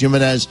 about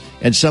Jimenez.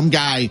 And some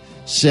guy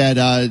said,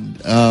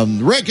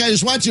 Rick, I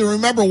just want you to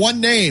remember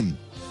one name,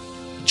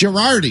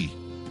 Girardi.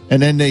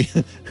 And then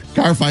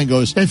Garfien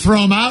goes, they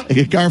throw him out?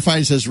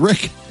 Garfien says,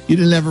 Rick, you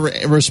didn't have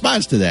a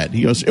response to that.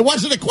 He goes, it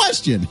wasn't a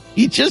question.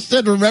 He just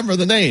said, remember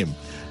the name.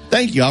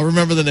 Thank you. I'll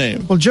remember the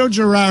name. Well, Joe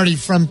Girardi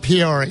from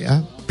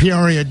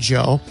Peoria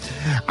Joe.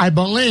 I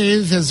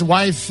believe his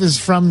wife is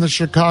from the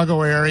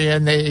Chicago area,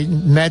 and they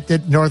met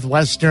at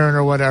Northwestern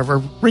or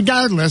whatever.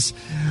 Regardless,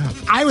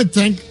 I would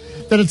think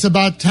that it's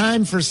about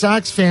time for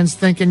Sox fans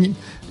thinking,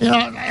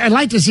 I'd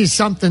like to see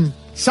something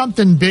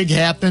big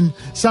happen,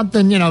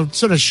 something,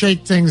 sort of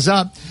shake things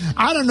up.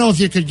 I don't know if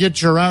you could get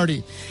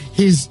Girardi.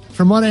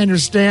 From what I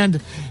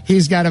understand,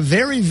 he's got a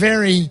very,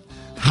 very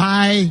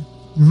high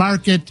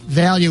market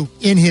value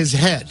in his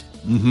head.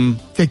 Mm-hmm.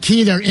 The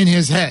key there in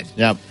his head.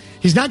 Yep.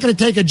 He's not going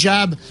to take a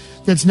job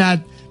that's not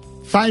 $5,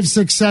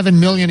 $6, $7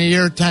 million a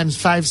year times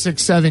 5,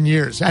 6, 7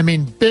 years. I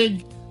mean,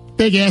 big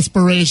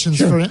aspirations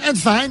for him. And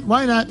fine,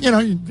 why not?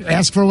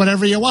 Ask for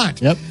whatever you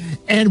want. Yep.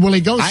 And will he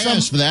go? I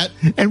asked for that.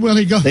 And will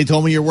he go? They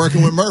told me you're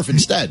working with Murph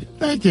instead.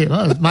 Thank you.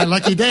 Well, my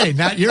lucky day,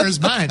 not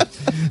yours, mine.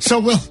 So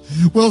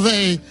will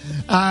they?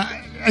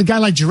 A guy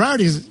like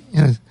Girardi,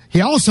 he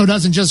also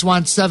doesn't just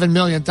want $7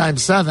 million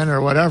times 7 or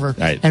whatever,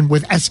 right. And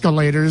with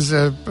escalators,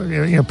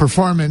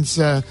 performance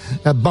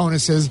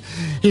bonuses.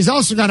 He's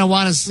also going to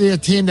want to see a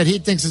team that he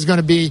thinks is going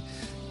to be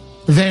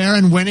there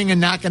and winning and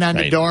knocking on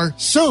the door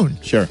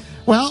soon. Sure.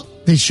 Well,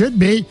 they should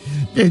be.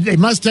 They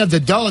must have the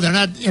dough. They're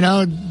not,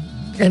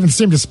 they haven't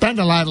seemed to spend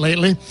a lot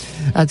lately.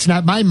 It's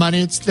not my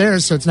money, it's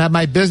theirs, so it's not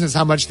my business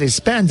how much they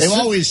spend. They've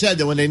always said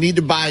that when they need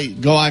to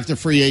go after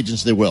free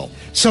agents, they will.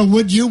 So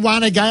would you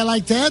want a guy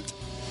like that?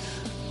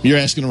 You're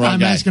asking the wrong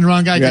guy. I'm asking the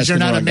wrong guy because you're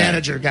not a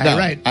manager guy, no,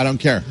 right? I don't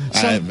care.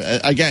 So,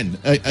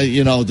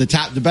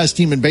 the best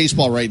team in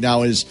baseball right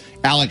now is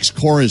Alex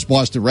Cora's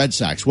Boston Red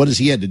Sox. What does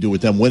he had to do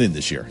with them winning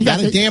this year?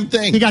 Not a damn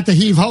thing. He got the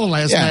heave-ho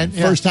last night.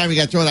 Yeah. First time he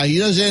got thrown out. He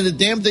doesn't have a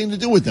damn thing to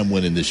do with them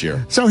winning this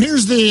year. So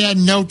here's the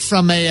note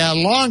from a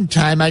long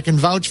time. I can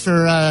vouch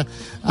for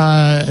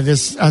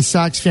this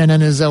Sox fan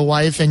and his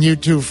wife, and you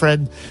too,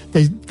 Fred.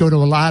 They go to a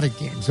lot of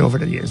games over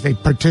the years. They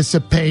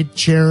participate,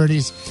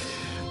 charities.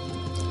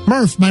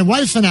 Murph, my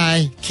wife and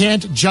I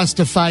can't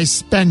justify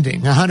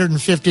spending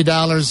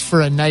 $150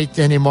 for a night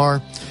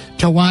anymore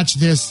to watch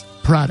this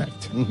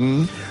product.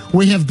 Mm-hmm.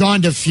 We have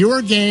gone to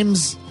fewer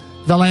games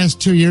the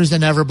last 2 years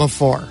than ever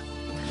before.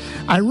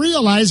 I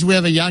realize we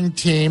have a young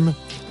team,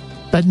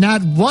 but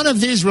not one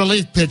of these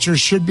relief pitchers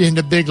should be in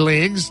the big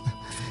leagues,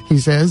 he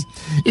says.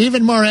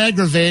 Even more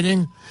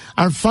aggravating,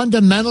 our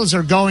fundamentals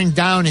are going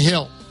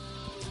downhill.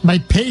 My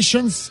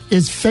patience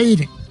is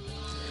fading.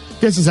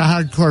 This is a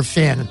hardcore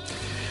fan.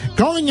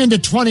 Going into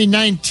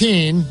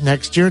 2019,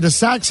 next year, the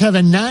Sox have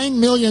a $9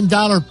 million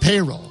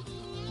payroll.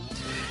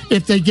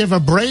 If they give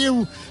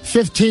Abreu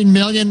 $15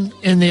 million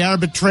in the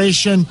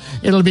arbitration,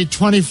 it'll be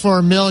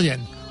 $24 million.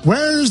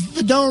 Where's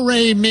the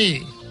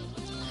do-re-mi?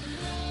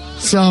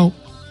 So,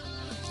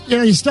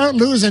 you start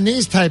losing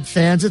these type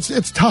fans,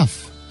 it's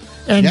tough.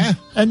 And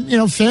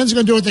fans are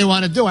going to do what they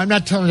want to do. I'm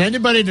not telling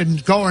anybody to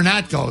go or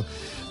not go.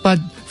 But,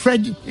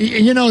 Fred,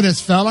 you know this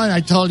fella.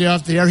 I told you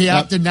off the air. He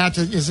opted not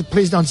to. He said,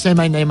 please don't say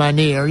my name on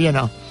the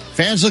air,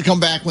 Fans will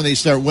come back when they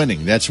start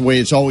winning. That's the way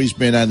it's always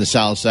been on the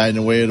South Side and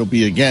the way it'll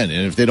be again.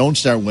 And if they don't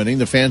start winning,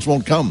 the fans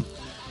won't come.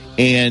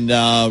 And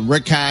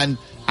Rick Hahn,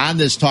 on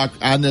this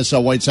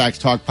White Sox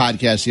Talk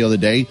podcast the other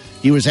day,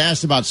 he was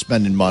asked about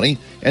spending money.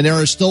 And there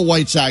are still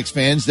White Sox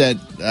fans that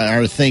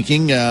are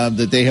thinking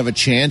that they have a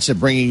chance at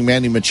bringing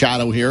Manny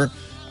Machado here.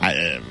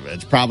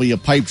 It's probably a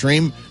pipe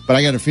dream, but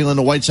I got a feeling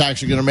the White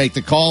Sox are going to make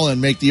the call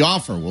and make the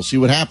offer. We'll see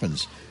what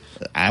happens.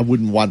 I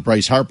wouldn't want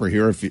Bryce Harper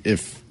here if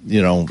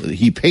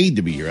he paid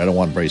to be here. I don't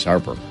want Bryce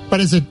Harper. But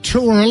is it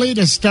too early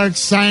to start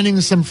signing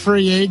some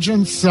free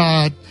agents,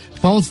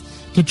 both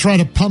to try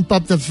to pump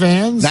up the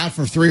fans? Not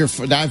for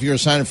not if you're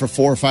signing for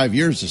 4 or 5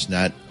 years. It's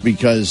not,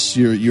 because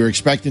you're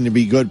expecting to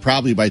be good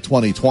probably by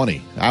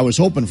 2020. I was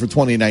hoping for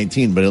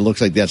 2019, but it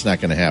looks like that's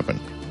not going to happen.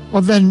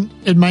 Well, then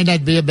it might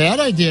not be a bad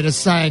idea to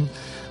sign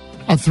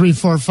a 3,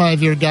 4,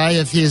 5 year guy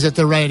if he's at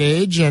the right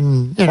age.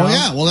 And Oh,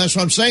 yeah. Well, that's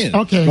what I'm saying.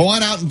 Okay. Go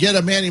on out and get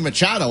a Manny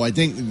Machado. I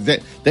think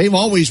that they've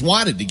always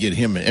wanted to get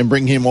him and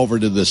bring him over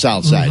to the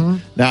South Side. Mhm.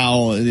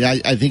 Now,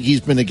 I think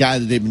he's been the guy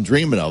that they've been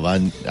dreaming of.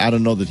 And I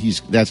don't know that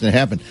that's going to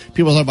happen.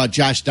 People talk about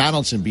Josh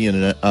Donaldson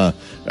being a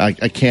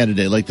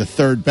candidate, like the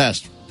third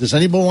best. Does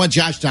anybody want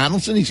Josh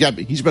Donaldson?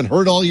 He's been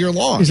hurt all year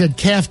long. He's had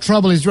calf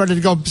trouble. He's ready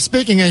to go.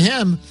 Speaking of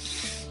him,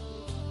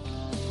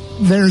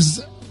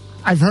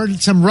 I've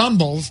heard some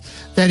rumbles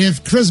that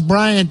if Chris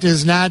Bryant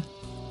is not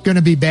going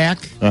to be back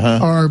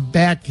or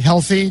back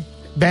healthy,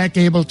 back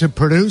able to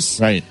produce,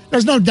 right?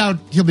 There's no doubt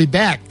he'll be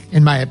back,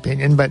 in my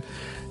opinion, but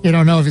you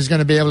don't know if he's going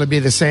to be able to be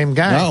the same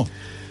guy. No.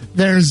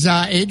 There's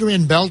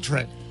Adrian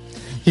Beltre.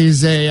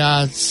 He's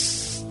a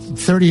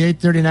 38,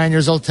 39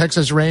 years old,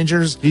 Texas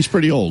Rangers. He's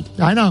pretty old.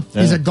 I know.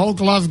 Yeah. He's a Gold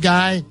Glove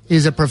guy.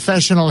 He's a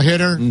professional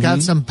hitter.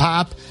 Got some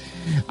pop.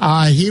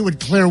 He would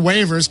clear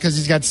waivers because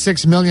he's got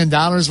 $6 million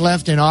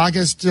left in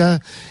August.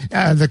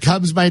 The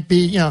Cubs might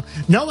be,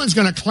 no one's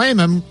going to claim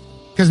him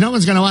because no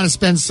one's going to want to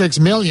spend $6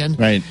 million.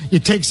 Right. You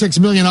take $6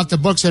 million off the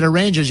books at the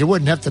Rangers, you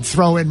wouldn't have to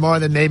throw in more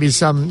than maybe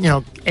some,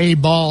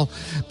 A-ball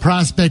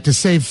prospect to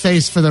save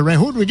face for the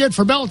Rangers. Who do we get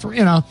for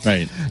Beltre?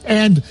 Right.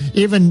 And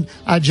even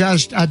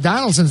Josh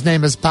Donaldson's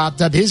name has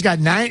popped up. He's got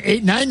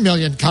 $9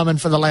 million coming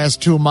for the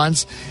last 2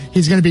 months.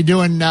 He's going to be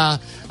doing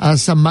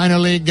some minor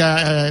league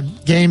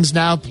games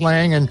now,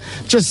 playing. And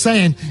just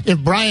saying, if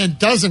Bryant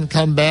doesn't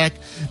come back,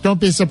 don't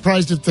be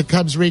surprised if the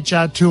Cubs reach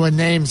out to a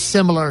name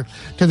similar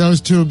to those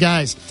two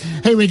guys.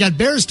 Hey, we got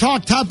Bears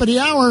Talk, top of the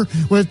hour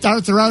with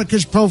Arthur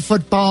Arkush, Pro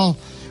Football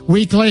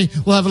Weekly.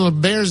 We'll have a little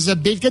Bears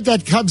beat. Get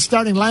that Cubs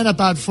starting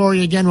lineup out for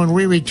you again when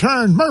we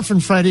return. Murph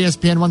and Fred,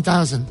 ESPN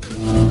 1000.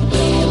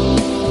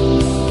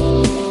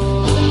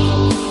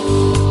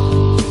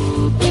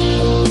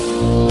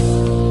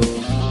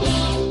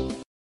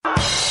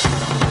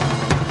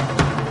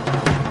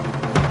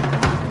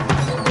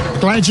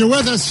 Glad you're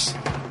with us.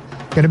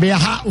 Going to be a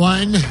hot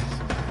one,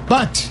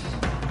 but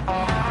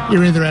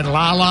you're either at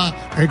Lala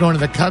or you're going to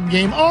the Cub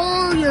game,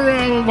 or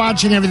you're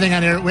watching everything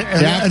on air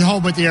at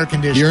home with the air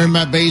conditioning. You're in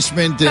my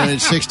basement, and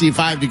it's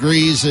 65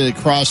 degrees,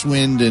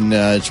 crosswind, and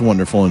it's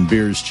wonderful, and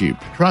beer's cheap.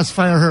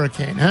 Crossfire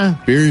hurricane, huh?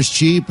 Beer's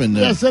cheap, and the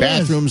Yes, it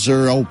bathrooms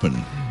are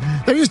open.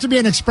 There used to be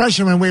an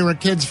expression when we were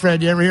kids,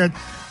 Fred. You ever hear it?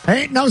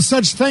 Ain't no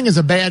such thing as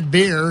a bad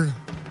beer.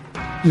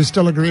 You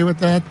still agree with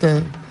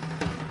that?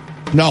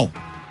 No.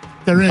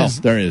 There is.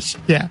 Oh, there is.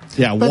 Yeah.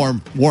 Yeah,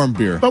 warm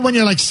beer. But when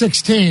you're like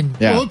 16,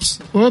 Yeah.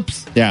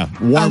 Whoops. Yeah.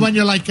 Or when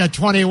you're like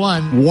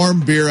 21.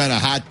 Warm beer on a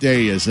hot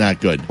day is not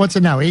good. What's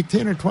it now,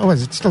 18 or 12?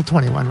 Was it still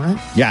 21, right?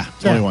 Yeah,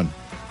 21.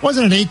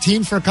 Wasn't it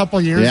 18 for a couple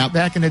of years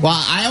back in the day?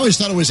 Well, I always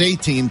thought it was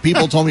 18.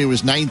 People told me it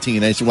was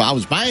 19. I said, well, I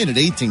was buying it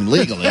 18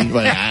 legally,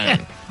 but I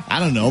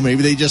don't know.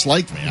 Maybe they just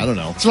liked me. I don't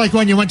know. It's like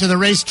when you went to the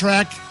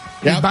racetrack.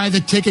 You'd buy the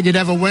ticket, you'd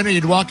have a winner,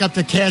 you'd walk up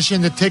to cash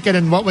in the ticket,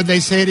 and what would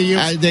they say to you?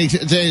 They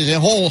say,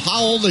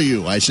 how old are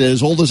you? I said,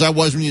 as old as I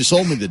was when you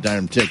sold me the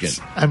darn ticket.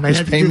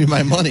 Just pay me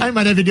my money. I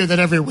might have to do that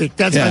every week.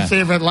 That's my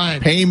favorite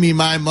line. Pay me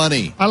my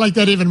money. I like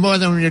that even more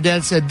than when your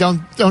dad said,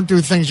 don't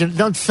do things,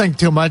 don't think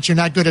too much. You're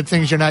not good at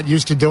things you're not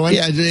used to doing.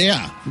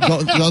 Yeah.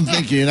 Don't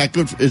think you're not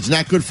good. It's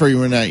not good for you.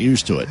 We're not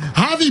used to it.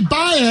 Javi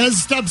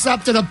Baez steps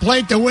up to the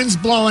plate. The wind's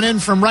blowing in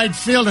from right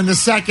field in the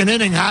second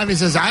inning. Javi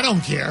says, I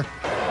don't care.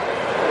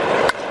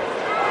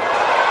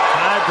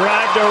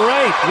 Drive to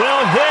right,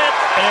 will hit,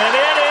 and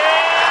it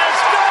is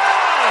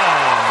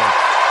gone!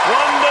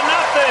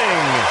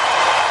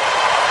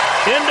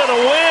 1-0. Into the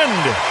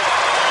wind.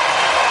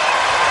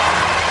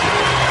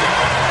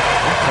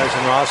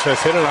 Tyson Ross has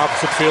hit an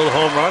opposite field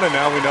home run, and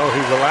now we know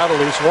he's allowed at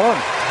least one.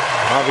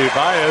 Javi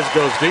Baez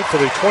goes deep for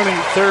the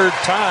 23rd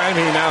time.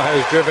 He now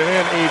has driven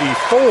in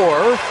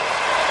 84.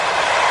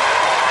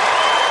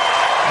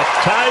 That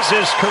ties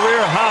his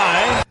career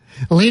high.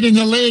 Leading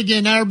the league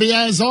in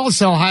RBIs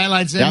also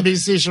highlights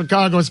NBC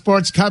Chicago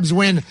Sports. Cubs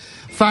win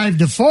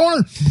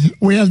 5-4.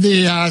 We have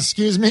the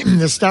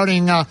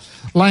starting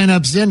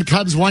lineups in.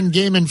 Cubs one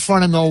game in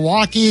front of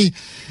Milwaukee,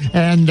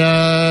 and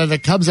the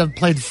Cubs have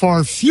played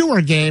 4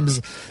 fewer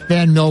games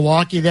than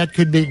Milwaukee. That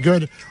could be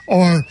good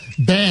or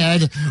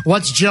bad.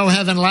 What's Joe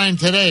have in line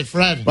today,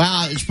 Fred?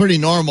 Well, it's pretty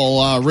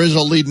normal.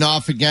 Rizzo leading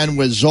off again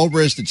with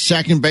Zobrist at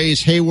second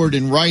base, Hayward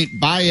in right,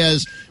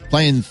 Baez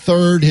playing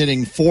third,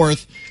 hitting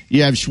fourth.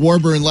 You have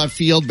Schwarber in left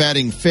field,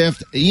 batting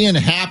fifth. Ian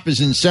Happ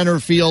is in center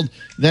field.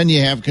 Then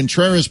you have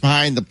Contreras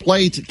behind the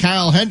plate.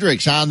 Kyle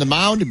Hendricks on the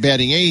mound,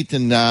 batting eighth.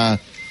 And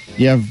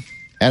you have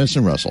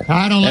Addison Russell.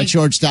 I don't like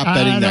shortstop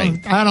betting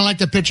night. I don't like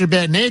the pitcher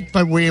betting 8,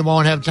 but we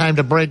won't have time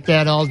to break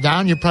that all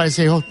down. You probably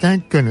say, "Oh,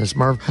 thank goodness,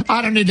 Murph."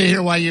 I don't need to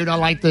hear why you don't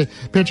like the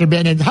pitcher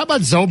betting 8. How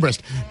about Zobrist?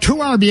 2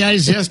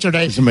 RBIs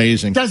yesterday. It's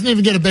amazing. Doesn't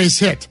even get a base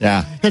hit.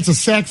 Yeah, hits a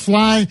sac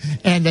fly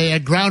and a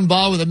ground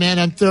ball with a man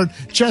on third.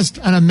 Just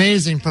an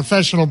amazing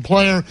professional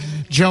player.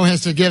 Joe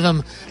has to give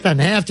him, doesn't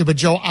have to, but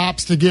Joe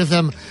opts to give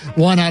him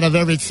 1 out of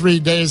every 3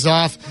 days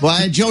off.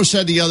 Well, Joe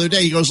said the other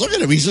day, he goes, "Look at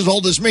him. He's as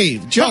old as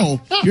me."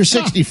 Joe, you're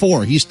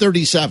 64. He's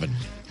 37.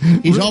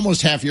 He's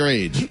almost half your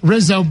age.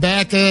 Rizzo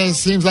back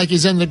seems like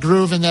he's in the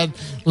groove in that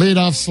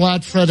leadoff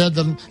slot. Fred had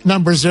the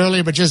numbers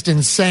earlier, but just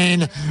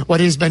insane what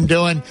he's been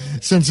doing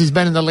since he's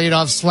been in the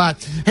leadoff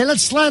slot. Hey,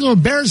 let's slide a little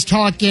Bears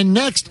talk in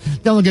next.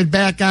 Then we'll get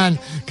back on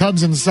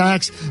Cubs and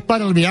Sox. But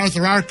it'll be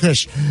Arthur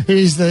Arkush.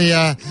 He's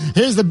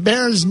the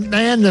Bears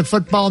man, the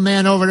football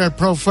man over there at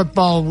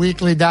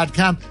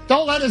ProFootballWeekly.com.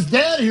 Don't let his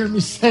dad hear me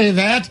say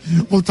that.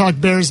 We'll talk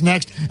Bears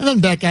next, and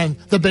then back on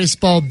the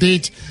baseball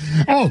beat.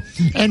 Oh,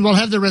 and we'll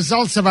have the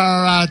results of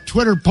our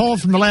Twitter poll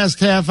from the last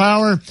half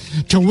hour.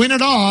 To win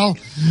it all,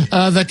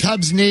 the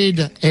Cubs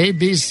need A,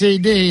 B, C,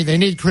 D. They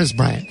need Chris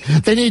Bryant.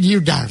 They need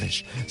Yu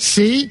Darvish.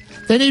 C,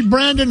 they need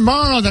Brandon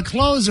Morrow, the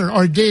closer.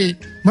 Or D,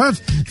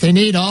 Murph, they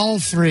need all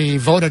 3.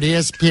 Vote at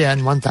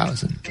ESPN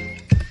 1000. 4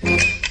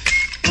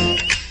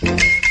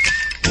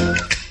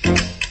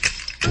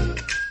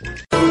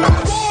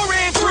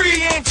 and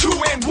 3 and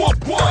 2 and 1.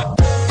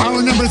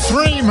 Hour number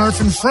 3, Murph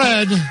and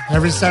Fred,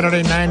 every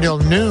Saturday 9 till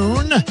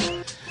noon.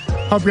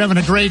 Hope you're having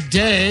a great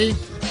day.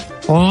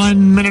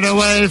 1 minute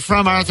away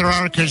from Arthur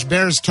Arkush.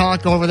 Bears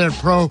talk over there at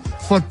Pro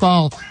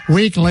Football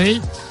Weekly.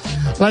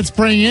 Let's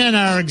bring in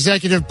our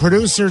executive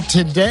producer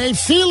today,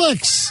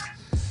 Felix.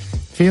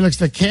 Felix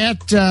the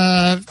cat.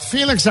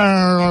 Felix,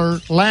 our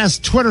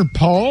last Twitter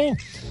poll.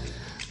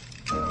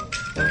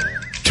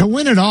 To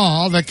win it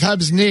all, the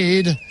Cubs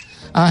need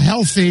a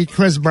healthy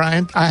Chris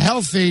Bryant, a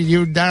healthy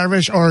Yu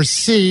Darvish, or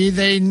C,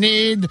 they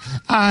need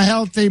a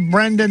healthy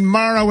Brendan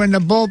Morrow in the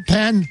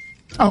bullpen.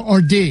 Oh,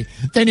 or D,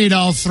 they need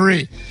all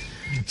 3.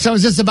 So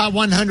is this about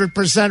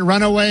 100%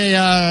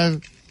 runaway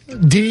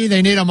D,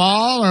 they need them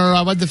all,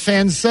 or what the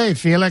fans say,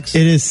 Felix?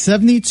 It is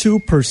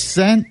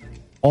 72%.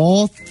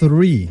 All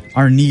 3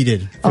 are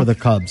needed for the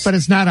Cubs. But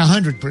it's not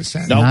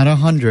 100%. Nope. Not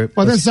 100.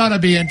 Well, this ought to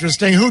be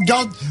interesting. Who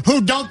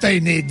don't they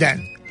need then?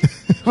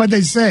 What'd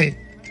they say?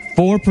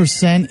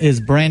 4%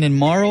 is Brandon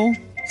Morrow,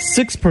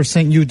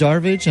 6% Yu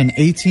Darvish, and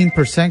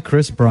 18%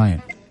 Chris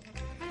Bryant.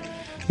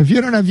 If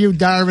you don't have Yu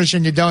Darvish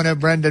and you don't have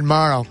Brendan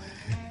Morrow,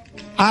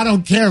 I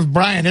don't care if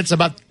Bryant hits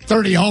about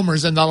 30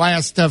 homers in the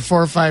last 4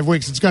 or 5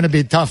 weeks. It's going to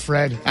be tough,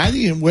 Fred. I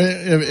think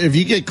if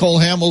you get Cole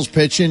Hamels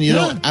pitching,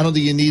 I don't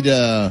think you need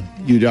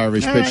Yu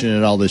Darvish pitching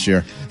at all this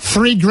year.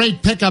 3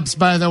 great pickups,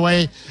 by the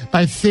way,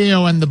 by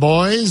Theo and the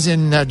boys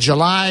in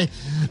July.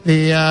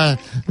 The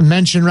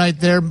mention right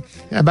there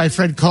by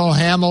Fred Cole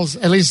Hamels,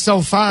 at least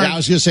so far. Yeah, I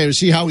was going to say,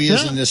 see how he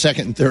is in the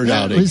second and third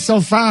outing. So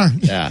far,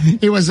 yeah.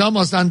 He was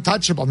almost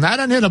untouchable. Not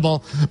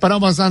unhittable, but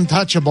almost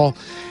untouchable.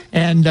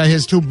 And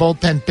his 2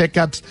 bullpen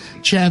pickups,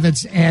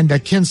 Chavez and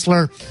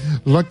Kinsler,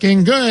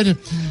 looking good.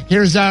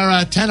 Here's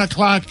our 10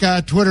 o'clock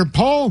Twitter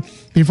poll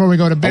before we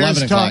go to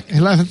Bears 11 talk. o'clock.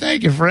 11.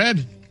 Thank you,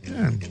 Fred.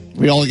 Yeah.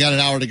 We only got an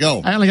hour to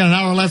go. I only got an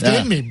hour left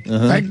in me.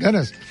 Thank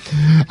goodness.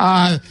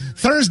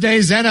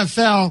 Thursday's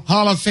NFL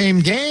Hall of Fame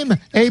game.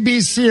 A,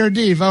 B, C, or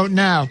D. Vote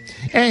now.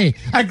 A,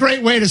 a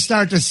great way to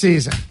start the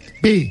season.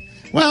 B,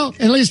 well,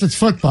 at least it's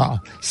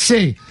football.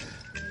 C,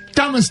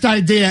 dumbest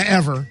idea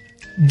ever.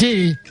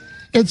 D,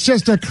 it's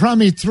just a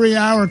crummy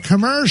 3-hour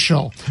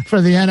commercial for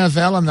the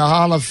NFL and the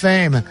Hall of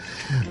Fame.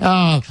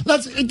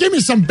 Let's give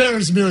me some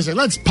Bears music.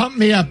 Let's pump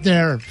me up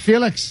there,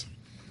 Felix.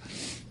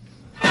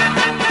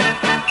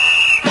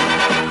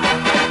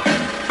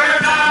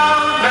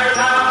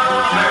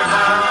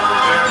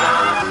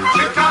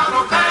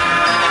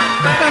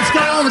 Let's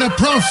go over to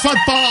Pro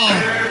Football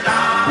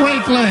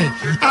Weekly.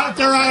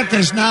 Arthur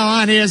Arkush now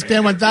on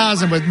ESPN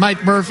 1000 with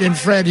Mike Murphy and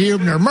Fred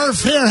Huebner.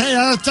 Murph here. Hey,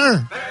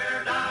 Arthur.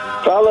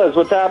 Fellas,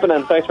 what's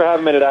happening? Thanks for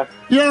having me today.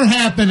 You're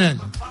happening.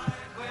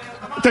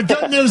 The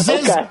good news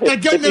is,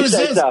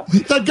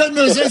 the good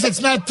news is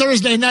it's not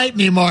Thursday night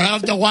anymore. I don't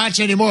have to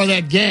watch any more of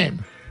that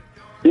game.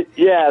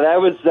 Yeah,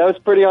 that was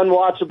pretty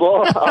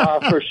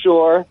unwatchable for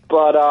sure.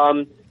 But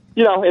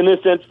in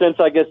this instance,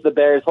 I guess the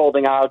Bears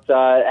holding out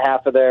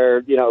half of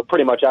their,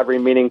 pretty much every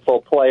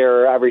meaningful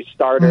player, every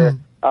starter.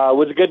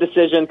 Was a good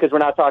decision because we're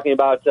not talking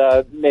about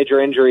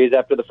major injuries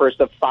after the first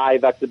of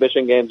 5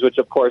 exhibition games, which,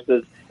 of course,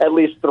 is at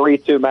least 3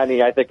 too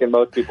many, I think, in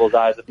most people's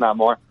eyes, if not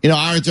more.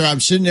 Arthur, I'm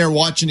sitting there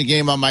watching the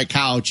game on my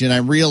couch, and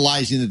I'm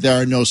realizing that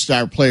there are no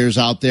star players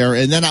out there.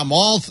 And then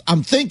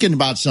I'm thinking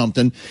about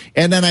something,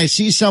 and then I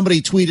see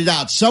somebody tweet it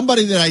out.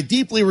 Somebody that I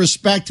deeply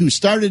respect who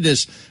started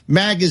this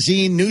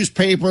magazine,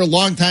 newspaper a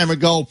long time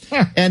ago,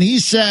 and he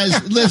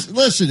says,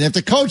 listen, if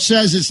the coach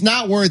says it's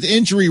not worth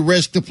injury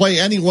risk to play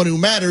anyone who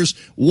matters,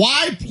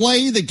 why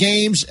play the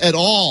games at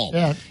all?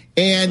 Yeah.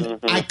 And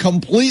I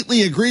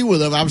completely agree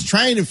with him. I was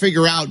trying to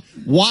figure out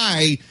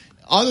why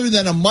other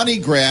than a money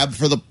grab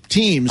for the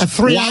teams. A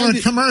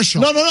 3-hour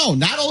commercial. No.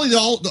 Not only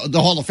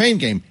the Hall of Fame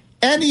game,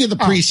 any of the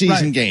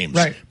preseason games.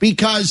 Right.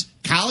 Because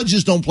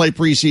colleges don't play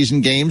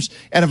preseason games.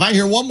 And if I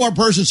hear one more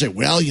person say,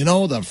 well,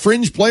 the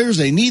fringe players,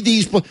 they need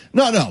these.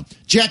 No.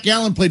 Jack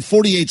Allen played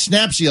 48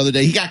 snaps the other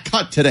day. He got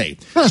cut today.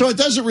 So it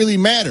doesn't really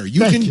matter.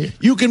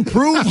 You can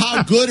prove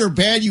how good or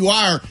bad you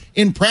are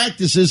in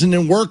practices and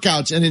in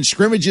workouts and in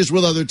scrimmages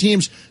with other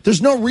teams.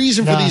 There's no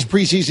reason for these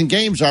preseason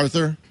games,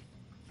 Arthur.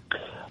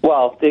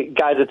 Well,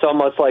 guys, it's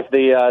almost like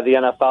the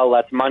NFL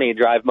lets money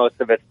drive most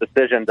of its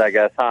decisions, I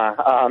guess,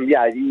 huh?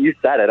 Yeah, you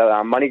said it.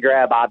 Money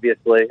grab,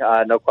 obviously,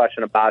 no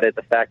question about it.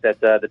 The fact that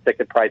the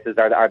ticket prices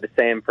are the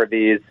same for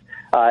these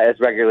as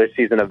regular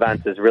season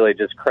events is really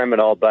just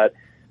criminal. But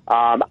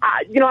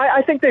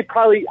I think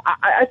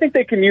I think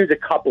they can use a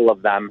couple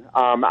of them.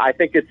 I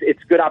think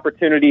it's good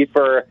opportunity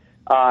for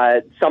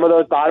some of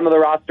those bottom of the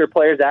roster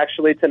players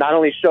actually to not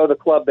only show the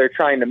club they're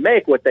trying to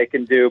make what they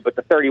can do, but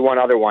the 31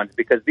 other ones,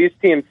 because these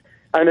teams.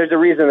 And there's a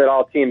reason that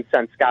all teams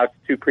send scouts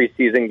to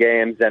preseason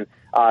games, and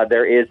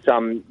there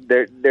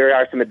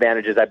are some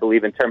advantages, I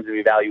believe, in terms of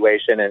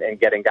evaluation and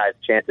getting guys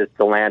chances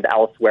to land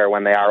elsewhere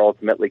when they are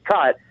ultimately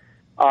cut.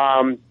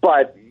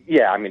 But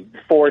yeah,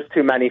 4 is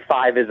too many,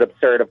 5 is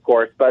absurd, of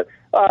course. But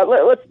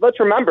let's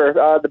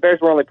remember the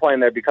Bears were only playing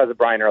there because of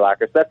Brian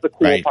Urlacher. So that's the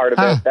cool part of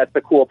it. That's the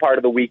cool part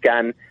of the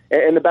weekend.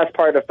 And the best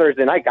part of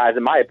Thursday night, guys,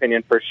 in my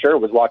opinion, for sure,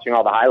 was watching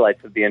all the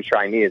highlights of the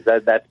enshrinees.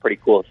 That's pretty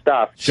cool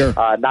stuff. Sure.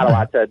 Not a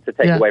lot to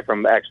take away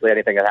from actually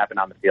anything that happened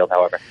on the field,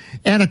 however.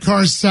 And, of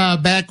course,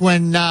 back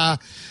when I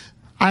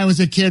was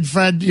a kid,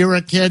 Fred, you were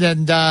a kid,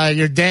 and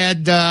your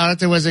dad,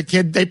 Arthur, was a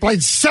kid, they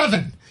played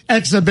 7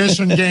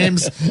 exhibition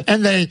games,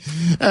 and they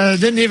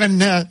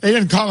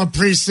didn't call them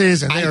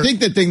preseason. I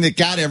think the thing that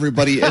got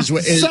everybody is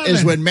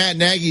when Matt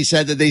Nagy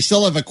said that they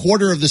still have a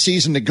quarter of the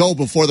season to go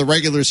before the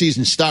regular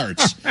season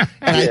starts.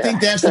 And I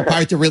think that's the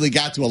part that really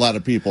got to a lot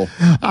of people.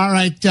 All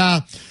right.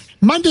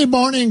 Monday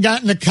morning,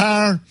 got in the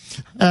car,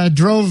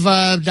 drove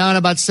down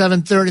about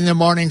 7:30 in the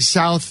morning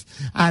south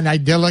on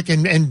idyllic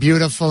and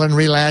beautiful and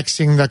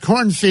relaxing the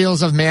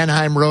cornfields of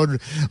Manheim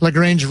Road,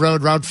 LaGrange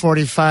Road, Route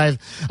 45.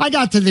 I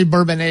got to the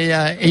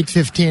Bourbonnais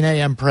 8:15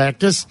 a.m.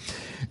 practice,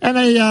 and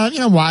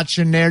I,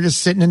 watching there,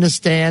 just sitting in the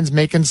stands,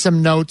 making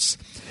some notes.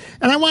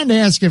 And I wanted to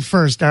ask you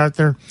first,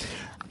 Arthur,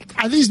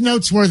 are these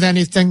notes worth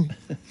anything?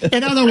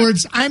 In other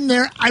words, I'm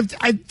there. I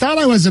thought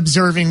I was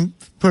observing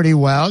pretty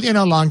well,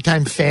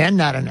 longtime fan,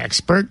 not an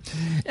expert.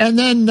 And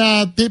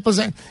then people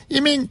say,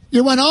 you mean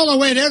you went all the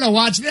way there to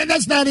watch?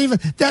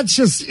 That's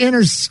just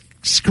inner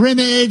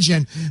scrimmage,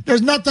 and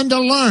there's nothing to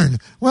learn.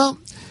 Well,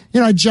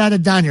 I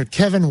jotted down here,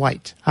 Kevin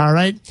White, all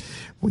right?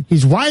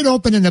 He's wide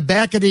open in the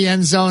back of the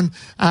end zone,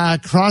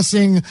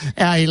 crossing.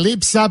 He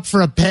leaps up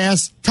for a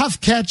pass.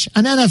 Tough catch,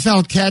 an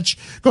NFL catch,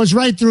 goes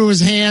right through his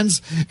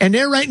hands. And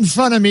there right in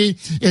front of me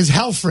is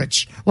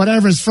Helfrich,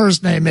 whatever his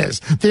first name is,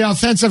 the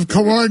offensive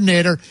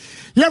coordinator.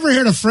 You ever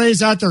hear the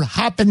phrase out there,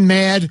 hopping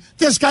mad?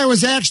 This guy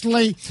was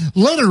actually,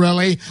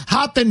 literally,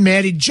 hopping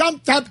mad. He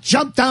jumped up,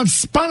 jumped down,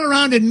 spun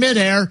around in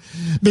midair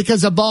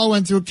because the ball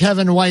went through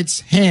Kevin White's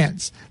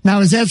hands. Now,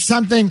 is that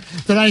something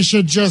that I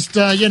should just,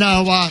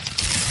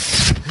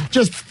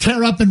 just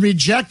tear up and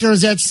reject, or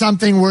is that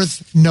something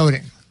worth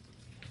noting?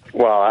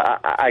 Well,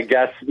 I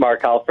guess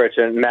Mark Helfrich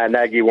and Matt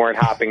Nagy weren't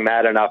hopping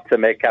mad enough to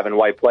make Kevin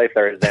White play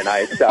Thursday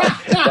night. So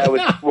that was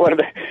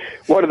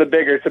one of the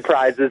bigger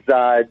surprises,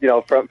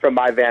 from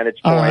my vantage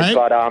point. Right.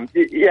 But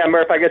yeah,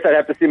 Murph, I guess I'd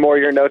have to see more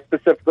of your notes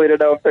specifically to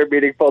know if they're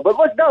meaningful. But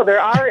look, no,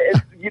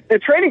 the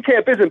training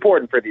camp is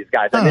important for these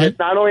guys. I mean, it's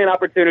not only an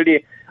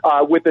opportunity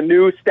with the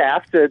new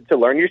staff to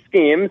learn your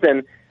schemes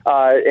and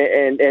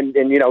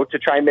to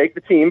try and make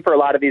the team for a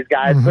lot of these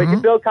guys, but you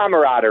can build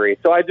camaraderie.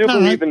 So I do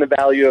believe in the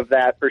value of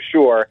that for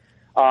sure.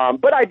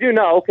 But I do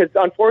know, because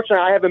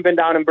unfortunately I haven't been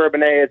down in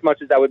Bourbonnais as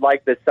much as I would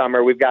like this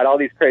summer. We've got all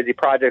these crazy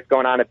projects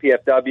going on at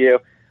PFW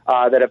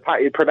that have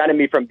prevented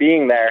me from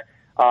being there.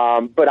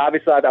 But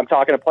obviously I'm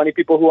talking to plenty of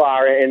people who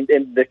are, and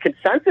the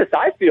consensus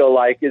I feel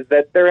like is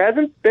that there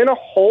hasn't been a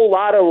whole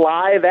lot of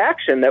live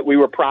action that we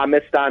were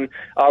promised on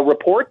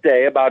report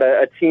day about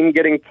a team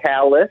getting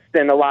calloused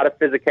and a lot of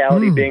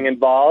physicality being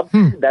involved.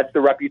 That's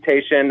the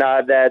reputation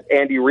that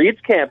Andy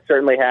Reid's camp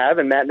certainly have,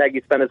 and Matt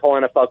Nagy spent his whole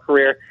NFL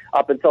career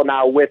up until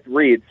now with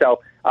Reid.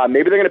 So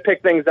maybe they're going to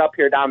pick things up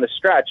here down the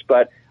stretch,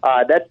 but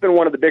that's been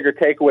one of the bigger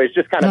takeaways,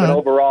 just kind of an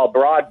overall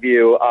broad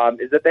view,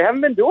 is that they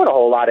haven't been doing a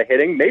whole lot of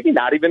hitting, maybe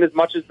not even as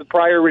much as the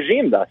prior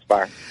regime thus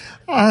far.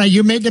 All right,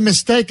 you made the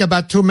mistake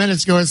about 2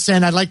 minutes ago of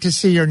saying, I'd like to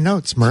see your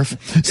notes, Murph.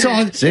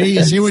 So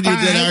see what you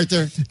did,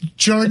 Arthur?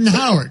 Jordan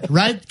Howard,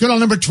 right? Good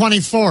old number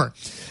 24.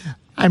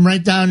 I'm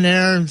right down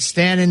there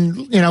standing,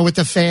 with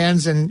the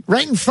fans, and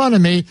right in front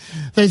of me,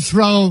 they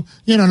throw,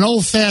 an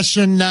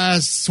old-fashioned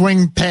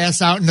swing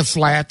pass out in the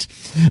flat.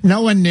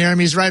 No one near him.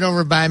 He's right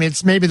over by me.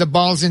 It's maybe the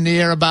ball's in the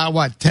air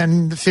about,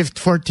 10,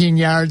 15, 14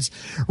 yards,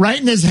 right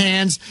in his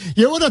hands.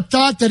 You would have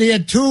thought that he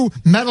had 2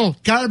 metal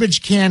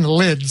garbage can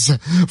lids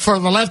for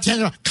the left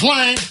hand.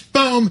 Clang,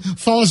 boom,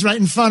 falls right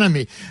in front of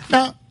me.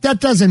 Now, that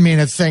doesn't mean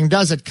a thing,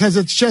 does it? Because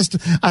it's just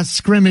a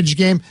scrimmage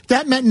game.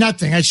 That meant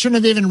nothing. I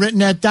shouldn't have even written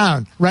that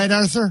down. Right,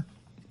 Arthur?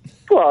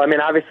 Well, I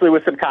mean, obviously,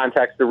 with some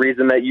context, the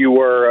reason that you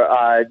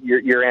were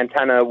your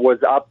antenna was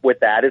up with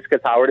that is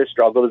because Howard has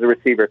struggled as a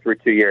receiver through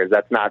 2 years.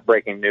 That's not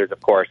breaking news,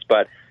 of course.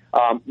 But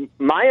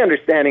my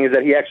understanding is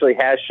that he actually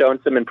has shown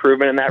some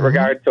improvement in that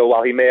regard. So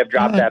while he may have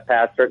dropped that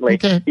pass, certainly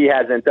he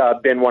hasn't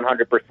been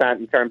 100%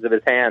 in terms of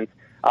his hands.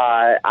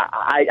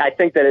 I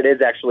think that it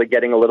is actually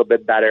getting a little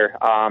bit better.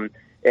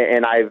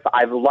 And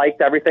I've liked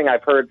everything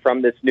I've heard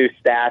from this new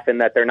staff,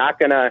 and that they're not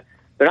gonna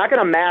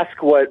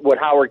mask what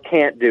Howard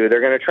can't do.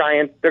 They're gonna try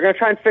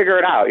and figure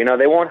it out. You know,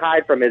 they won't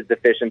hide from his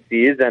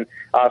deficiencies. And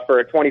for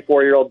a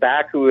 24-year-old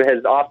back who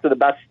has off to the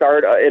best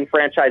start in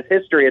franchise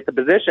history at the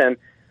position,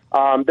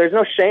 there's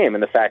no shame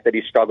in the fact that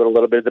he struggled a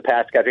little bit as a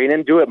pass catcher. He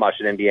didn't do it much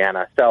in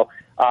Indiana. So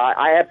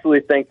I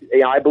absolutely think,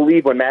 I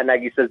believe when Matt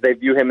Nagy says they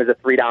view him as a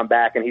 3-down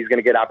back and he's going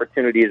to get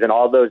opportunities in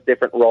all those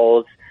different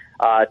roles.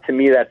 To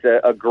me, that's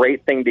a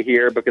great thing to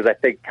hear, because I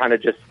think kind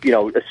of just,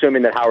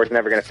 assuming that Howard's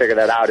never going to figure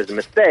that out is a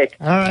mistake.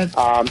 All right.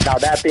 Now,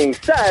 that being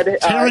said...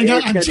 I'm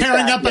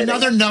tearing up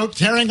another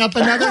note.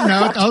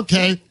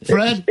 Okay,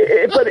 Fred?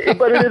 But it is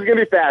going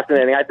to be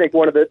fascinating. I think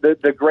one of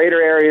the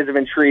greater areas of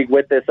intrigue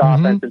with this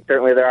offense, and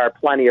certainly there are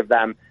plenty of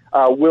them,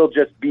 will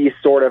just be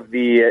sort of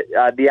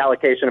the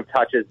allocation of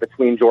touches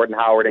between Jordan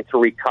Howard and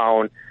Tariq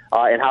Cohen,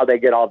 and how they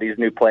get all these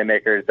new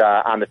playmakers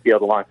on the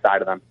field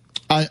alongside of them.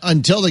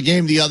 Until the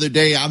game the other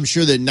day, I'm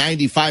sure that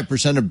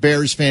 95% of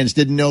Bears fans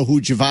didn't know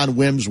who Javon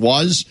Wims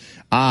was.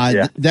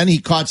 Then he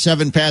caught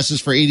 7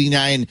 passes for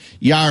 89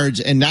 yards.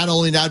 And not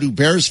only now do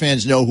Bears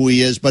fans know who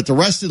he is, but the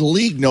rest of the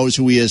league knows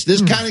who he is.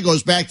 This kind of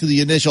goes back to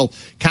the initial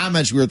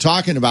comments we were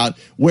talking about,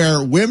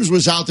 where Wims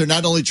was out there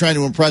not only trying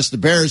to impress the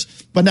Bears,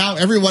 but now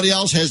everybody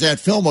else has that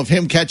film of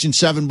him catching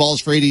 7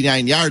 balls for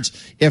 89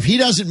 yards. If he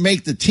doesn't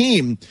make the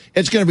team,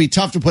 it's going to be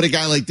tough to put a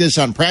guy like this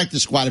on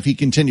practice squad if he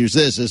continues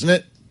this, isn't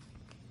it?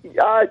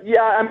 I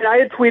mean, I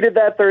had tweeted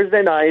that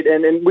Thursday night,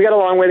 and we got a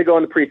long way to go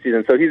in the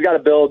preseason. So he's got to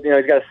build, he's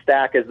got to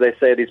stack, as they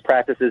say, these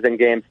practices and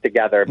games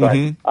together. But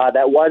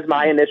that was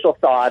my initial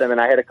thought, and then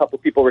I had a couple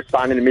people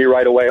responding to me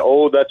right away.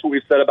 Oh, that's what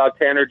we've said about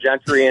Tanner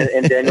Gentry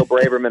and Daniel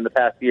Braverman the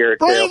past year or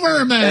two.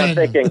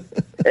 Braverman!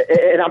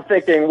 And I'm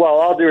thinking, well,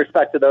 all due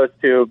respect to those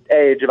two,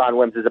 Javon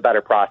Wims is a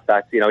better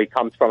prospect. He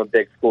comes from a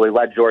big school. He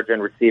led Georgia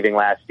in receiving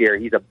last year.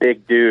 He's a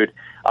big dude.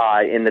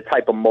 In the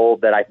type of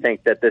mold that I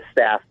think that this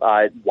staff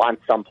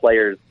wants some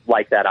players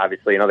like that,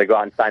 obviously. They go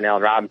out and sign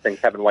Allen Robinson.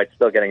 Kevin White's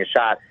still getting a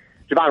shot.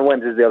 Javon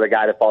Wims is the other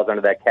guy that falls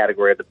under that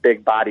category of the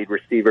big-bodied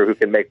receiver who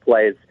can make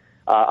plays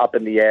up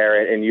in the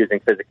air and using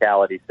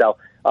physicality. So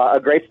a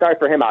great start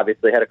for him,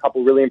 obviously. Had a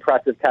couple really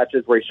impressive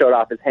catches where he showed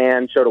off his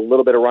hand, showed a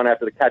little bit of run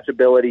after the catch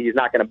ability. He's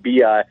not going to be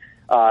a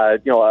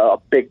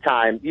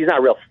big-time – he's not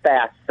a real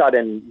fast,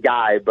 sudden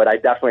guy, but I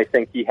definitely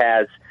think he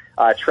has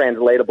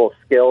translatable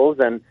skills.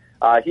 And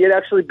he had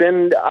actually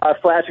been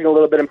flashing a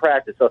little bit in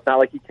practice, so it's not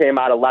like he came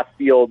out of left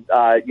field,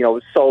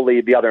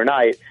 solely the other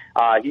night.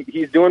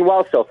 He's doing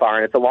well so far,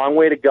 and it's a long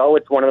way to go.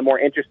 It's one of the more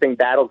interesting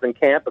battles in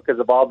camp because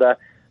of all the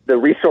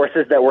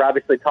resources that were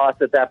obviously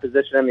tossed at that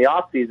position in the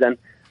offseason.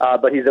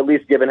 But he's at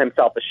least given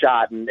himself a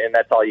shot, and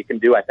that's all you can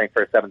do, I think,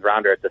 for a 7th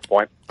rounder at this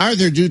point.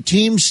 Do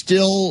teams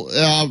still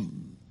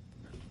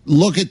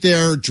look at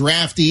their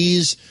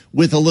draftees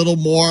with a little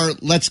more,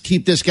 let's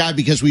keep this guy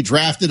because we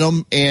drafted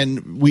him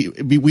and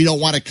we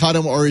don't want to cut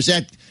him? Or is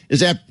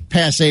that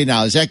passe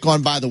now? Is that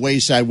gone by the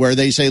wayside where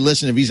they say,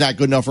 listen, if he's not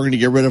good enough, we're going to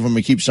get rid of him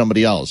and keep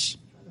somebody else?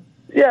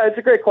 Yeah, it's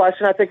a great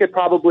question. I think it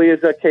probably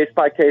is a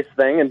case-by-case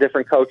thing, and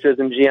different coaches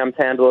and GMs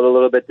handle it a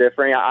little bit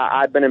different.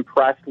 I've been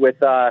impressed with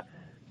the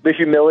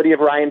humility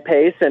of Ryan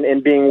Pace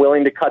and being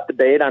willing to cut the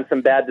bait on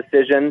some bad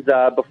decisions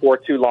before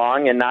too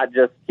long, and not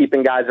just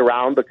keeping guys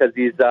around because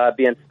he's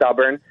being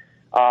stubborn.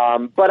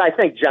 But I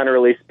think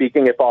generally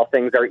speaking, if all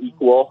things are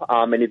equal,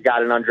 and you've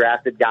got an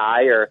undrafted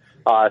guy or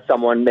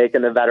someone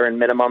making the veteran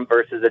minimum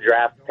versus a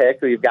draft pick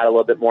who you've got a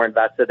little bit more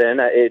invested in,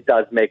 it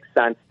does make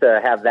sense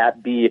to have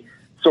that be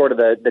sort of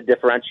the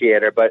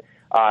differentiator. But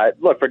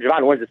look, for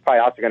Javon Wims, it's probably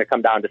also going to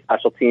come down to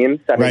special teams.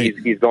 I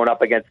mean, he's going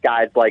up against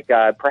guys like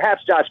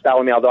perhaps Josh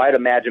Bellamy, although I'd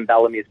imagine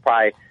Bellamy is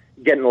probably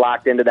getting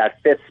locked into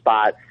that 5th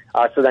spot.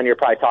 So then you're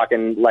probably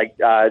talking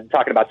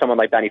about someone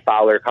like Benny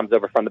Fowler, comes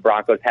over from the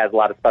Broncos, has a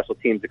lot of special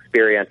teams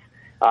experience.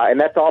 And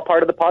that's all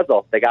part of the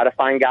puzzle. They got to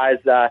find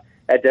guys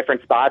at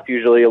different spots.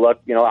 Usually you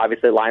look,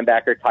 obviously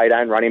linebacker, tight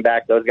end, running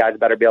back, those guys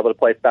better be able to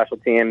play special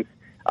teams.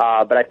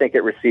 But I think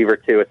at receiver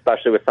too,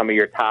 especially with some of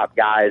your top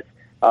guys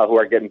who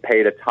are getting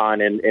paid a ton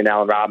in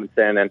Allen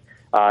Robinson and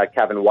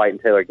Kevin White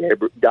and Taylor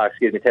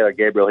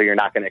Gabriel, who you're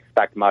not going to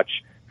expect much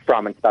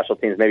from in special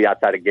teams, maybe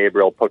outside of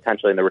Gabriel,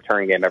 potentially in the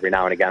return game every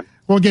now and again.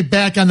 We'll get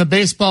back on the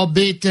baseball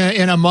beat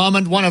in a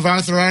moment. One of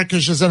Arthur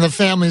Arkush's and the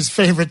family's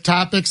favorite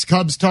topics,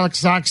 Cubs talk,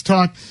 Sox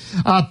talk,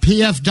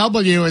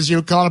 PFW, as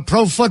you call it,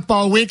 Pro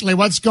Football Weekly.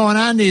 What's going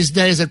on these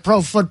days at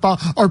Pro Football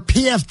or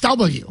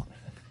PFW?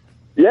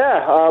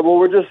 Yeah, well,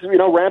 we're just,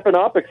 ramping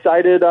up,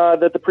 excited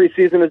that the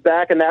preseason is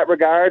back in that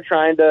regard,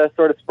 trying to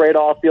sort of spray to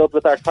all fields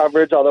with our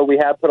coverage, although we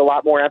have put a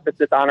lot more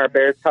emphasis on our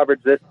Bears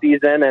coverage this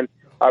season, and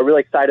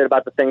really excited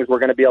about the things we're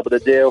going to be able to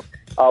do.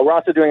 We're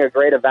also doing a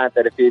great event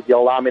that, if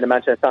you'll allow me to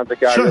mention, it sounds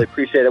like you are. Sure. I really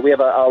appreciate it. We have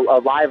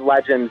a Live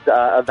Legends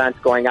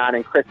event going on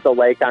in Crystal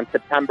Lake on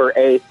September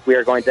 8th. We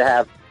are going to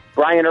have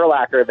Brian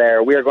Urlacher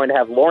there. We are going to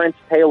have Lawrence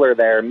Taylor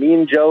there,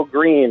 Mean Joe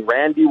Green,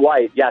 Randy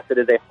White. Yes, it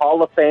is a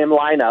Hall of Fame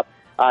lineup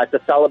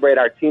to celebrate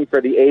our team for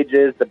the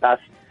ages, the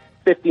best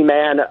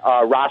 50-man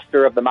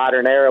roster of the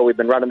modern era. We've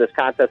been running this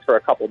contest for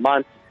a couple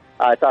months.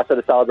 It's also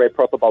to celebrate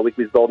Pro Football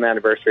Weekly's golden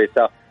anniversary.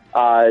 So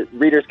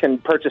readers can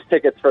purchase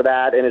tickets for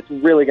that, and it's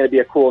really going to be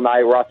a cool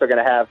night. We're also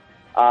going to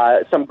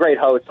have some great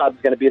hosts.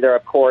 Hub's going to be there,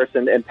 of course,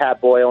 and Pat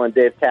Boyle and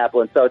Dave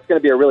Kaplan. So it's going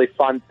to be a really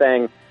fun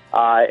thing,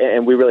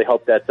 and we really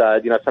hope that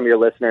some of your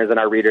listeners and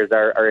our readers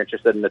are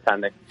interested in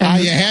attending.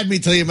 You had me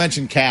till you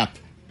mentioned Cap.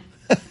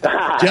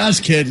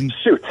 Just kidding.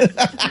 Shoot.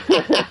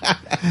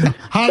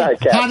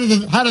 How do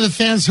the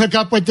fans hook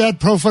up with that?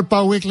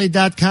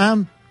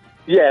 ProFootballWeekly.com?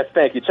 Yes,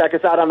 thank you. Check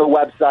us out on the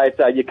website.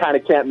 You kind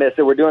of can't miss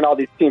it. We're doing all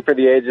these Team for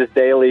the Ages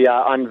daily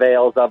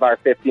unveils of our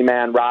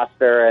 50-man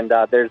roster, and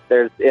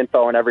there's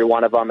info in every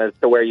one of them as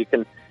to where you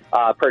can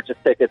purchase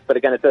tickets. But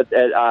again, it's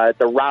at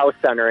the Rouse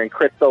Center in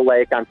Crystal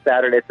Lake on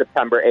Saturday,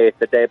 September 8th,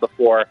 the day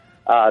before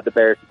the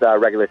Bears'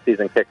 regular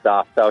season kicks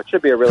off. So it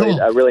should be a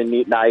really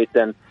neat night,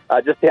 and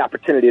just the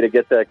opportunity to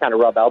get to kind of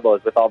rub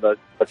elbows with all those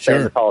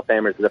famous Hall of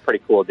Famers is a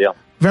pretty cool deal.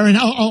 Very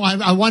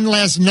nice. One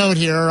last note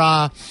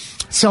here.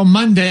 So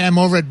Monday, I'm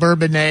over at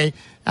Bourbonnais.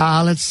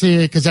 Let's see,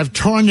 because I've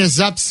torn this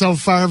up so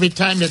far every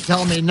time you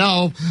tell me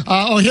no.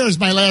 Here's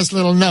my last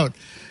little note.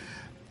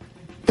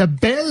 The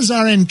Bears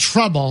are in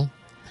trouble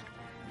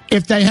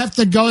if they have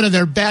to go to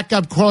their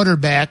backup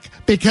quarterback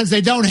because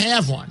they don't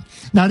have one.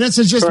 Now, this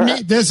is just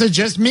me. This is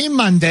just me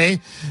Monday.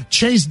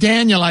 Chase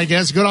Daniel, I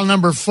guess, good old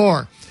number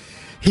 4.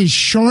 He's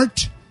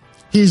short.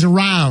 He's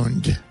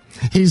round.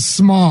 He's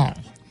small.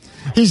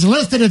 He's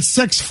listed at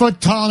 6 foot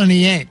tall, and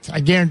he ain't. I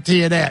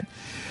guarantee you that.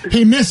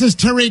 He misses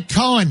Tariq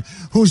Cohen,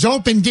 who's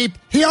open deep.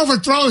 He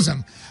overthrows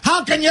him.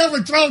 How can you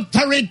overthrow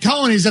Tariq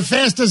Cohen? He's the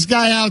fastest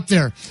guy out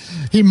there.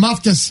 He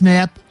muffed a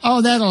snap.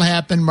 Oh, that'll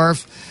happen,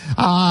 Murph.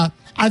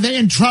 Are they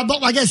in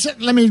trouble? I guess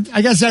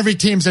every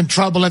team's in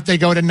trouble if they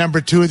go to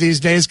number 2 these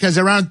days because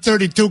they're around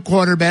 32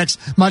 quarterbacks,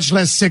 much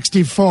less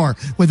 64.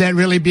 Would that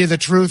really be the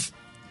truth?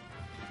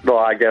 Well,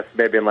 I guess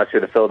maybe unless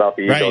you're the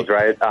Philadelphia Eagles,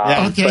 right?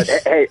 Okay. But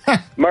hey,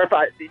 Murph,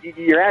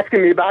 you're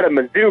asking me about a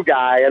Mizzou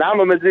guy, and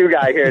I'm a Mizzou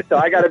guy here, so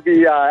I got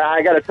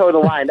to toe the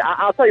line.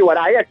 I'll tell you what,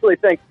 I actually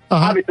think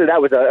obviously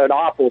that was an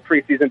awful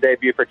preseason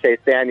debut for Chase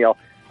Daniel.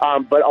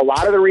 But a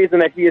lot of the reason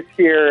that he is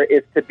here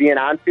is to be an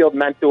on-field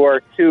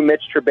mentor to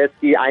Mitch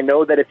Trubisky. I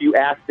know that if you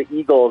ask the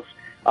Eagles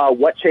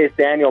what Chase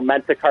Daniel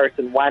meant to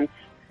Carson Wentz,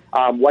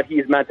 what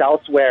he's meant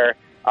elsewhere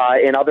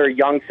in other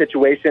young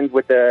situations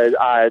with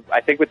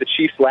I think with the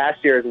Chiefs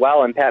last year as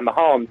well, and Pat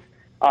Mahomes.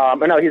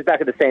 No, he's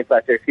back at the Saints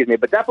last year, excuse me.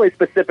 But definitely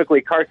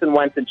specifically, Carson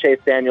Wentz and Chase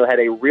Daniel had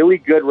a really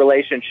good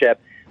relationship.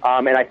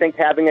 And I think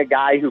having a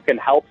guy who can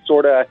help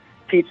sort of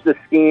teach the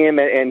scheme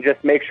and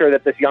just make sure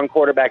that this young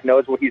quarterback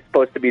knows what he's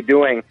supposed to be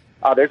doing,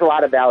 there's a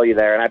lot of value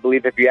there. And I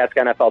believe if you ask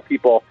NFL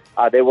people,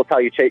 they will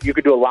tell you, Chase, you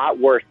could do a lot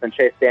worse than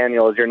Chase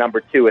Daniel as your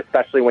number 2,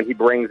 especially when he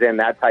brings in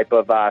that type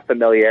of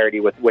familiarity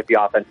with the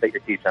offense that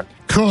you're teaching.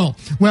 Cool.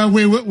 Well,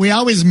 we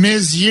always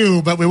miss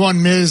you, but we won't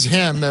miss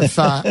him. If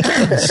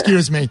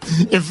excuse me.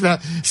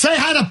 Say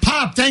hi to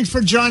Pop. Thanks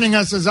for joining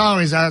us as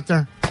always,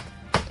 Arthur.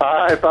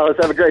 All right, fellas.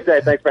 Have a great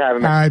day. Thanks for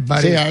having me. All right,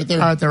 buddy. See you,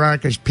 Arthur. Arthur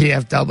Arkush,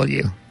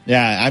 PFW.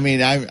 Yeah, I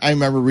mean, I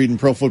remember reading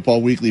Pro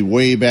Football Weekly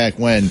way back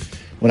when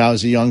I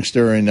was a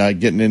youngster and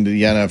getting into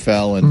the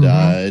NFL,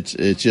 and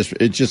it's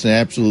just an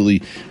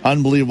absolutely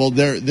unbelievable.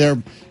 They're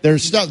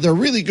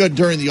really good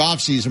during the off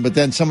season, but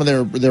then some of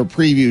their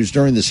previews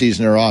during the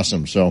season are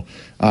awesome. So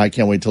I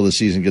can't wait till the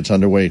season gets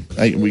underway.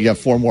 We got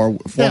four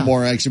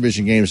more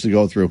exhibition games to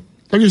go through.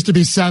 There used to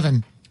be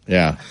 7.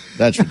 Yeah,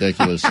 that's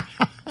ridiculous.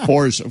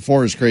 4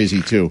 is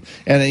crazy too,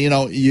 and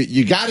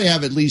you got to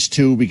have at least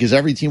 2 because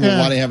every team will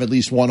want to have at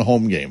least 1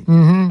 home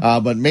game.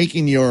 But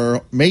making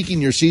your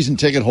season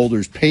ticket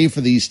holders pay for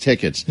these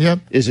tickets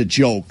is a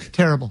joke.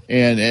 Terrible,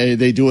 and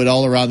they do it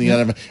all around the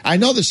NFL. I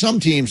know that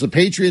some teams, the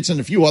Patriots and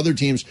a few other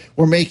teams,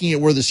 were making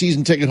it where the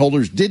season ticket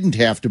holders didn't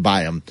have to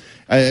buy them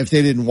if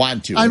they didn't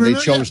want to, and they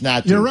chose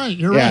not to. You're right.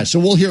 Yeah, so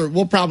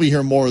we'll probably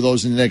hear more of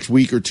those in the next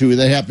week or 2.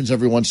 That happens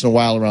every once in a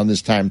while around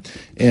this time.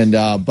 And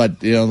but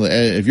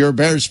if you're a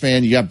Bears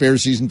fan, you got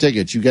Bears season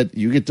tickets. You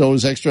get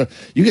those extra.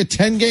 You get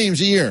 10 games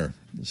a year.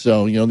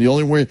 So the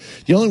only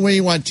way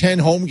you want 10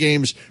 home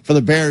games for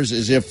the Bears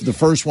is if the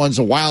first one's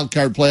a wild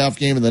card playoff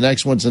game and the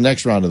next one's the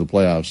next round of the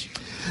playoffs.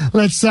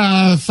 Let's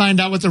find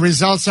out what the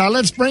results are.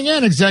 Let's bring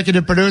in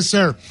executive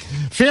producer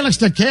Felix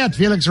the Cat,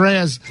 Felix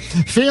Reyes.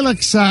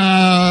 Felix,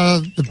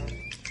 the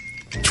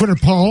Twitter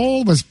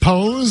poll was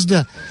posed.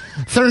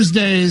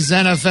 Thursday's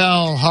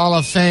NFL Hall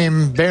of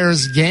Fame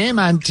Bears game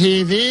on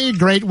TV.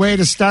 Great way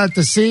to start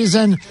the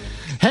season.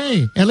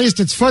 Hey, at least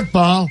it's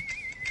football.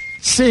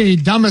 C,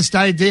 dumbest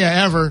idea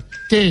ever.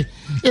 D,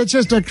 it's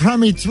just a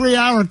crummy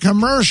 3-hour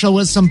commercial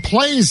with some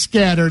plays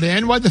scattered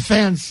in. What'd the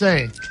fans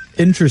say?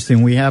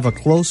 Interesting. We have a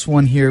close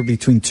one here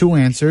between two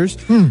answers.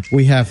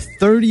 We have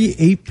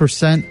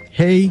 38%,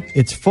 hey,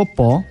 it's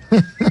football.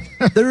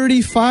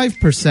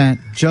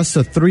 35%, just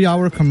a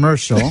 3-hour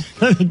commercial.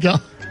 There you go.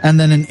 And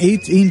then an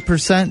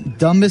 18%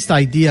 dumbest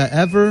idea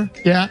ever.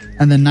 Yeah.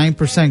 And then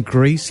 9%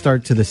 great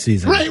start to the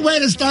season. Great way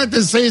to start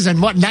the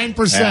season. What,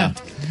 9%? Yeah.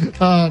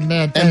 Oh,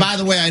 man. And by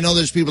the way, I know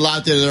there's people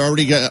out there that are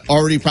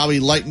already probably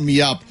lighting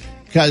me up,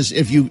 because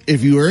if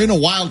you are in a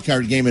wild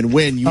card game and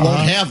win, you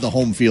won't have the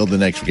home field the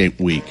next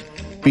week,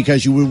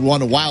 because you would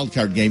won a wild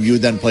card game. You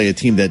would then play a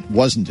team that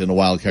wasn't in a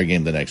wild card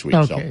game the next week.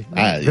 Okay.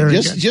 So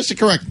just to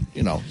correct,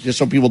 just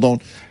so people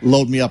don't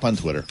load me up on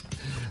Twitter.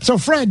 So,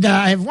 Fred,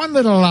 I have one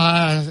little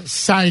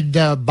side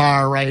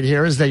bar right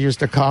here, as they used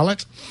to call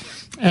it.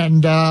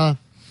 And, all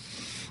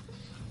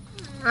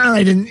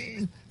right,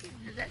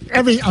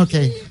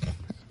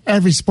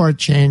 every sport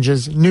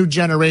changes. New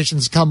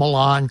generations come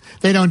along.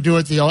 They don't do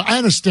it the old. I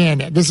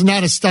understand it. This is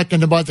not a stuck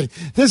in the mud thing.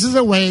 This is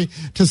a way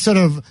to sort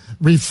of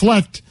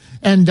reflect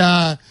and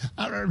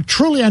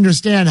truly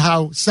understand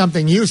how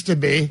something used to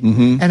be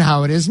and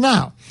how it is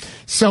now.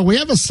 So we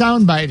have a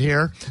soundbite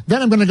here.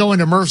 Then I'm going to go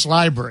into Murph's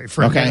library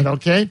for a minute,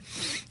 okay?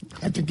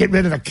 I have to get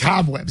rid of the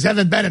cobwebs. I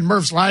haven't been in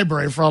Murph's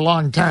library for a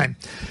long time.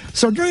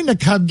 So during the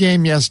Cub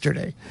game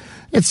yesterday,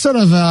 it's sort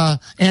of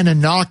an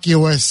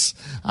innocuous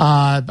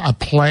a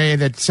play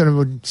that sort of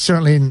would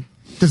certainly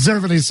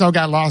deservedly so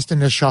got lost in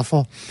the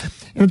shuffle.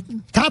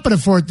 Top of the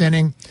fourth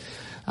inning,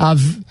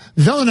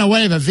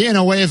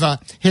 Villanueva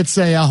hits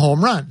a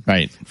home run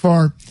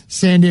for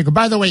San Diego.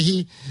 By the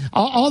way,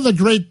 all the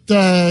great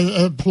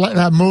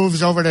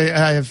moves over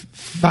the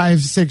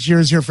 5-6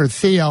 years here for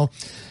Theo,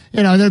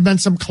 there have been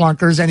some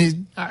clunkers,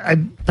 and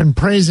I've been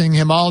praising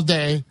him all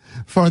day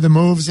for the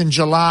moves in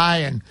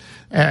July,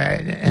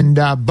 and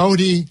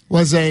Bodie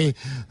was a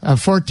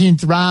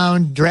 14th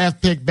round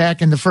draft pick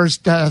back in the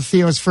first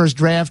Theo's first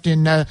draft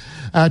in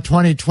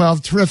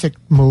 2012. Terrific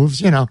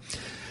moves,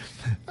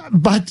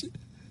 but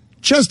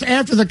just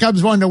after the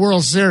Cubs won the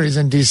World Series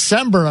in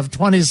December of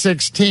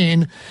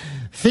 2016,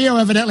 Theo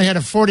evidently had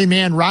a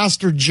 40-man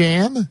roster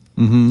jam.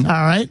 All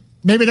right.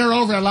 Maybe they're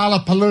over at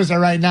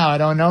Lollapalooza right now. I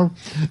don't know.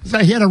 So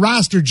he had a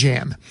roster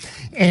jam.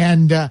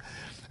 And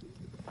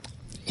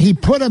he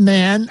put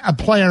a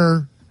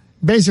player,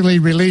 basically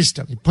released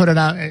him. He put it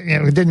out.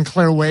 He didn't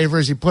clear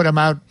waivers. He put him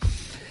out.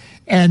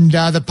 And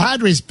the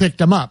Padres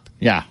picked him up.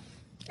 Yeah.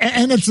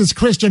 And it's this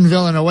Christian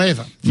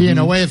Villanueva,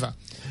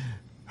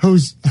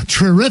 who's a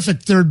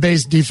terrific third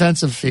base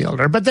defensive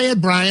fielder. But they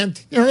had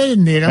Bryant. They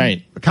didn't need him.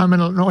 Right.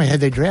 Had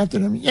they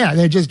drafted him? Yeah,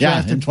 they just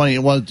drafted him. In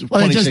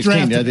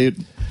 2016. They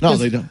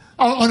don't.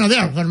 Oh, no,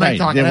 there. What am I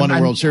talking? They won the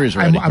World Series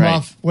already.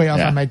 I'm way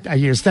off on my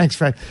years. Thanks,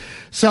 Fred.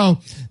 So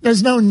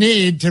there's no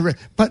need to,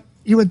 but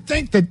you would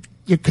think that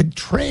you could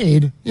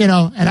trade, and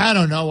I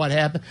don't know what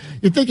happened.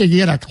 You'd think you could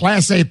get a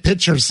Class A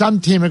pitcher. Some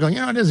team are going,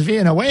 this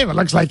Villanueva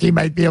looks like he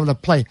might be able to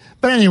play.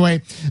 But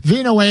anyway,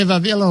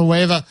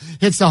 Villanueva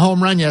hits the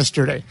home run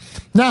yesterday.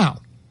 Now,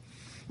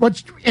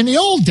 in the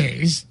old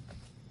days,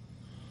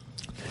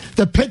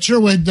 the pitcher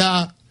would,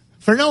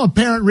 for no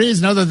apparent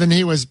reason other than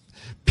he was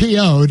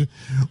PO'd,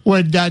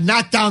 would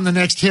knock down the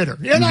next hitter.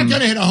 You're not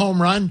going to hit a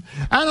home run.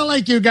 I don't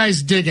like you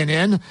guys digging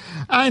in.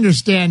 I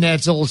understand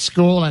that's old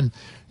school, and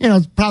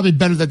it's probably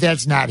better that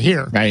that's not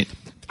here. Right.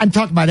 I'm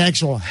talking about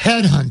actual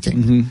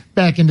headhunting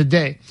back in the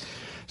day.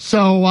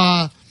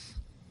 So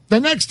the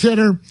next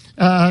hitter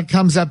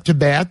comes up to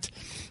bat,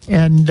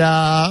 and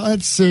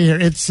let's see here.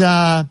 It's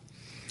Galvis,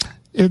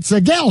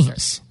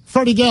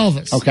 Freddie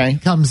Galvis. Okay.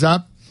 Comes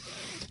up,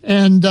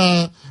 and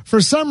for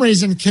some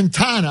reason,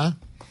 Quintana,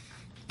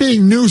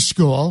 being new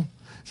school,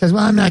 says,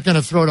 well, I'm not going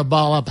to throw the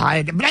ball up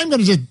high, but I'm going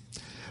to just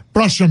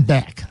brush him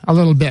back a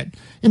little bit.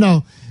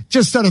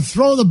 Just sort of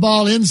throw the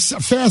ball in,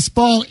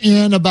 fastball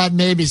in about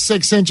maybe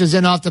 6 inches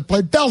in off the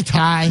plate, belt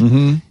high.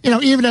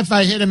 Even if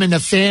I hit him in the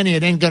fanny,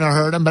 it ain't going to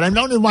hurt him, but I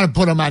don't even want to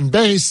put him on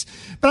base.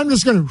 But I'm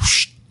just going to,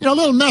 a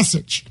little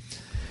message.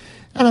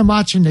 And I'm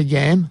watching the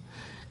game,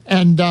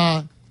 and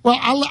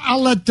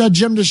I'll let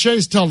Jim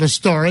DeShays tell the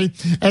story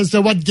as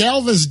to what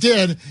Galvis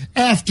did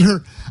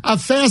after a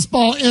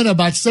fastball in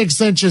about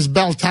 6 inches,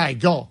 belt high.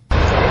 Go.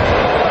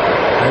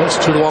 It's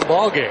 2-1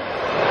 ball game.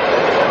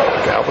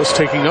 Galvis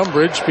taking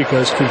umbrage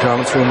because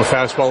Quintana threw him a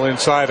fastball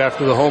inside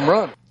after the home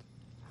run.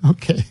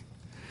 Okay.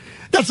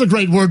 That's a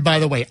great word, by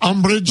the way,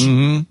 umbrage.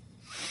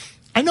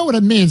 I know what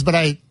it means,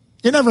 but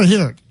you never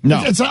hear it.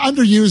 No. It's an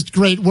underused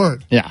great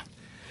word. Yeah.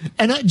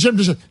 And Jim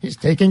just said, he's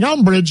taking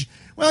umbrage.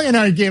 Well,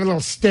 he gave a little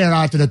stare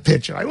out to the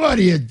pitcher. Like, what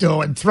are you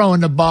doing? Throwing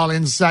the ball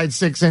inside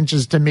 6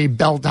 inches to me,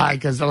 belt high,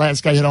 because the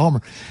last guy hit a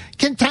homer.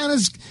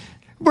 Quintana's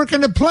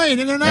working the plate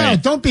in and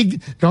out. Don't be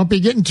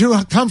getting too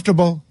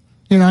comfortable.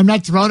 I'm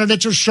not throwing it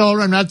at your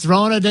shoulder. I'm not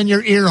throwing it in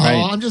your ear hole.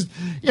 Right. I'm just,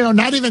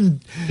 not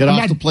even... Get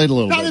off the plate a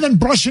little bit. Not even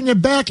brushing your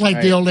back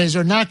like the old days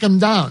or knock him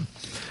down.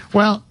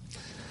 Well,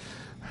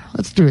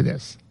 let's do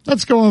this.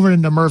 Let's go over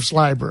into Murph's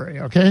library,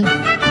 okay?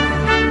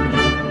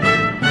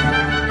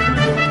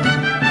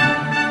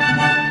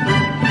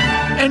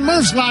 In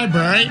Murph's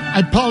library,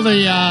 I pulled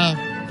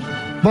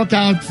a book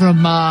out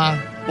from,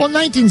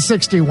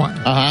 1961.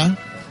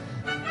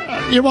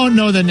 You won't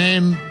know the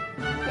name.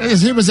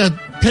 He was a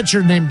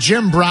pitcher named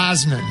Jim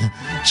Brosnan,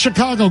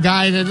 Chicago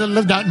guy that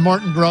lived out in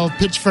Morton Grove,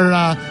 pitched for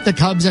the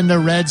Cubs and the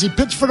Reds. He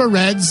pitched for the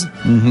Reds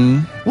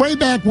way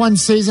back one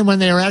season when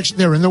they were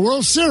in the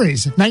World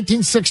Series,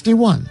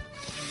 1961.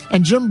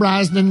 And Jim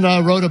Brosnan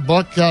wrote a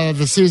book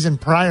the season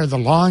prior, The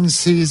Long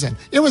Season.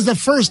 It was the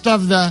first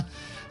of the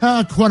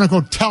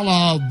quote-unquote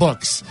tell-all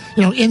books,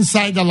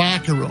 inside the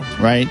locker room.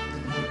 Right.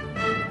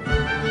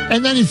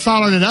 And then he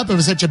followed it up. It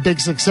was such a big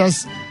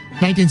success.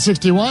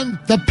 1961,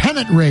 the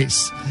pennant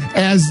race,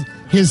 as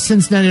his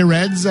Cincinnati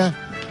Reds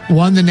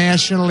won the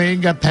National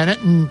League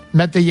pennant and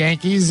met the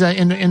Yankees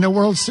in the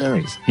World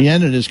Series. He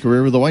ended his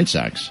career with the White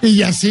Sox.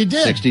 Yes, he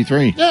did.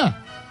 63. Yeah.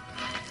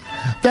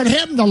 That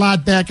happened a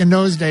lot back in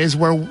those days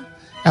where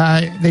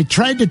they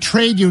tried to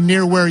trade you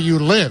near where you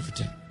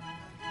lived.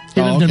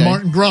 He lived in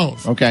Morton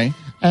Grove. Okay.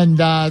 And,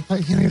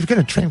 if you're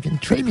going to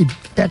trade me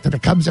back to the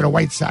Cubs or the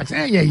White Sox.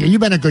 Yeah,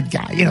 you've been a good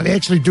guy. They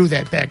actually do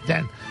that back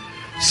then.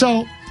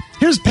 So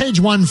here's page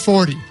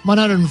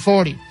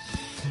 140.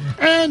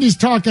 And he's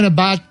talking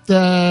about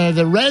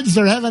the Reds.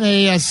 They're having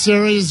a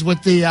series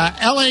with the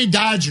L.A.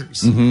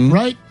 Dodgers,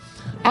 right?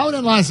 Out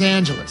in Los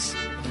Angeles.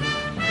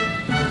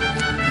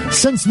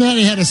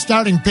 Cincinnati had a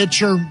starting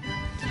pitcher,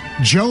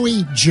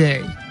 Joey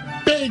J.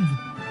 Big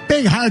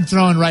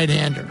hard-throwing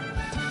right-hander.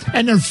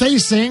 And they're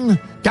facing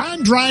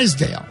Don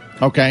Drysdale.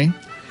 Okay.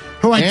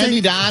 Who Dandy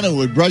Don, who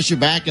would brush you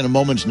back in a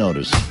moment's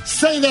notice.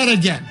 Say that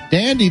again.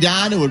 Dandy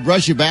Don, who would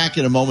brush you back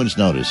in a moment's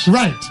notice.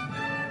 Right.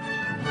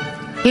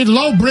 He'd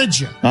low bridge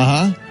you.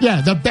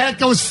 Yeah, the bat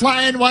goes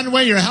flying one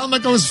way, your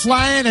helmet goes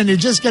flying, and you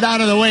just get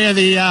out of the way of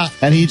the...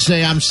 And he'd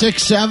say, I'm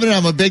 6'7",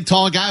 I'm a big,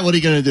 tall guy. What are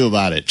you going to do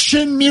about it?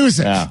 Chin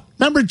music. Yeah.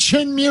 Remember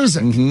chin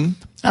music?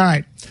 All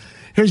right.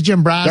 Here's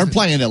Jim Brosnan. They're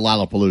playing at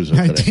Lollapalooza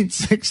today.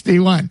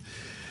 1961.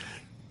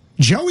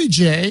 Joey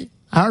J.,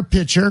 our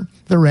pitcher,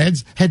 the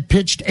Reds, had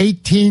pitched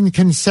 18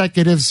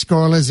 consecutive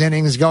scoreless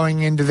innings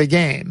going into the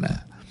game.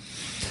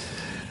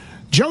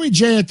 Joey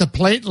J. at the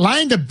plate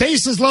lined a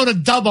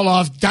bases-loaded double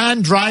off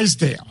Don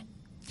Drysdale.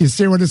 You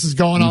see where this is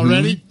going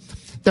already?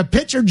 The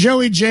pitcher,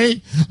 Joey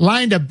J.,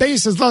 lined a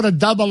bases-loaded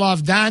double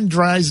off Don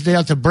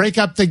Drysdale to break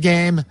up the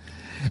game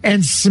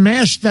and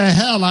smash the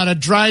hell out of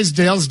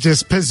Drysdale's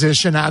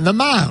disposition on the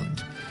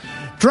mound.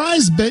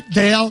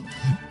 Drysdale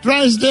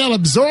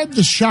absorbed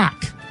the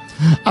shock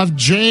of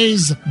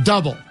Jay's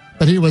double,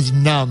 but he was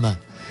numb.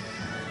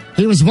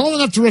 He was well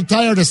enough to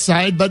retire to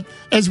side, but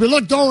as we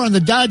looked over on the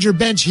Dodger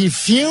bench, he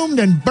fumed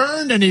and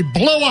burned and he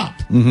blew up,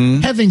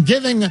 having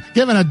given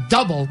a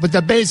double with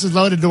the bases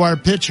loaded to our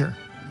pitcher.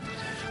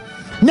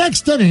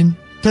 Next inning,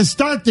 to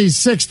start the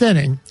sixth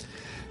inning,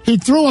 he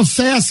threw a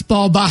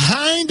fastball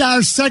behind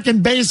our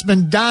second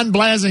baseman, Don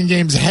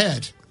Blasingame's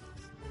head.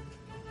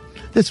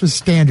 This was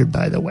standard,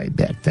 by the way,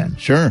 back then.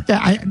 Sure.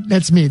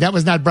 That's me. That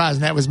was not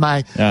Brosnan. That was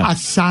my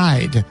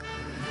aside.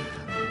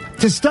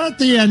 To start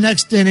the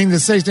next inning, the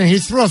sixth inning, he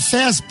threw a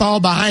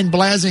fastball behind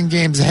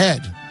Blasingame's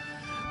head.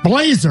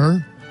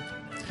 Blazer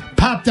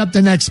popped up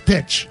the next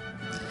pitch.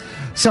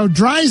 So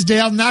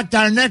Drysdale knocked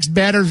our next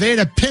batter,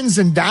 Veda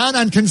Pinson, down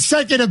on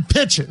consecutive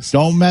pitches.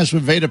 Don't mess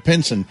with Veda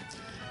Pinson.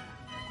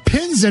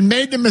 Pinson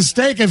made the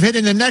mistake of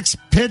hitting the next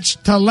pitch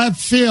to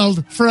left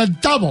field for a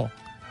double.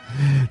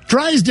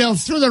 Drysdale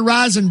threw the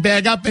rosin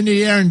bag up in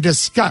the air in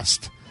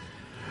disgust.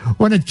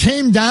 When it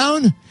came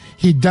down,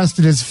 he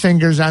dusted his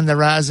fingers on the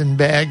rosin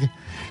bag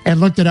and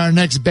looked at our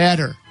next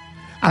batter,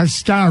 our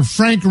star,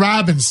 Frank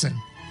Robinson.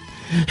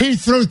 He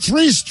threw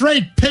 3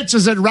 straight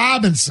pitches at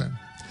Robinson.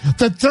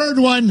 The third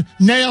one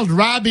nailed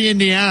Robbie in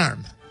the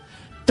arm.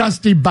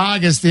 Dusty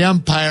Boggess, the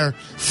umpire,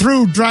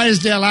 threw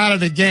Drysdale out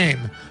of the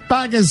game.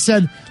 Boggess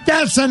said,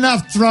 "That's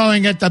enough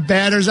throwing at the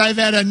batters. I've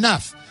had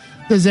enough."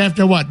 This is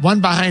after what? 1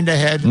 behind the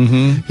head.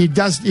 He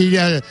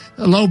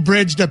low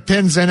bridged a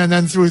Pinson and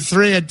then threw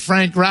 3 at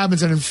Frank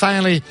Robinson and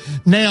finally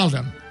nailed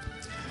him.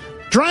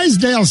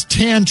 Drysdale's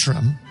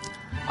tantrum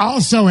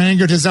also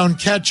angered his own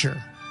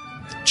catcher,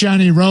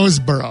 Johnny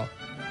Roseborough.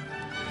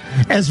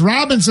 As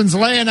Robinson's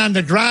laying on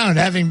the ground,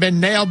 having been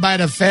nailed by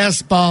the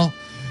fastball,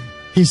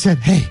 he said,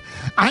 "Hey,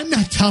 I'm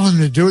not telling him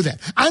to do that.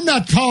 I'm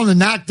not calling the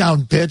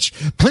knockdown pitch.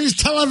 Please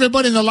tell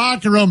everybody in the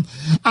locker room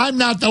I'm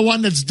not the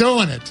one that's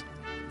doing it."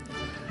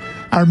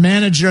 Our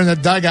manager in the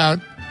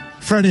dugout,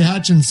 Freddie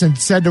Hutchinson,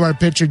 said to our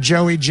pitcher,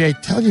 Joey J.,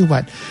 "Tell you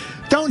what,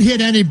 don't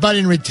hit anybody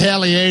in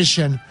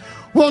retaliation.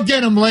 We'll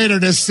get him later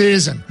this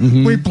season.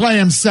 We play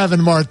him 7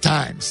 more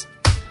times."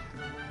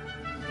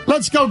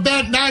 Let's go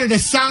back now to the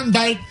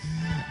soundbite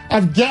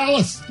of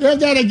Gallus. Hear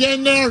that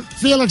again there?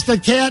 Felix the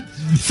Cat.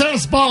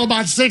 Fastball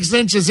about 6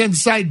 inches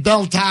inside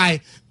belt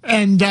high.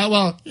 And,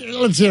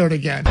 let's hear it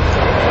again.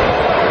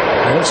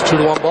 It's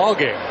 2-1 ball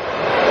game.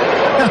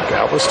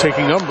 Galvis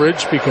taking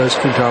umbrage because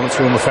Quintana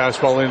threw him a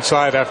fastball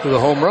inside after the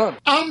home run.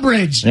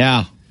 Umbrage.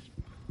 Yeah.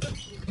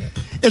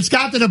 It's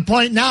got to the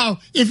point now,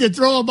 if you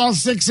throw a ball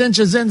 6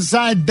 inches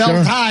inside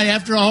belt high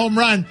after a home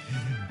run,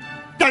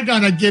 They're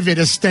going to give you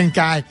the stink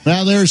eye.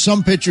 Well, there are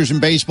some pitchers in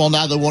baseball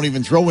now that won't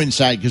even throw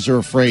inside because they're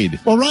afraid.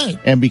 Well, right.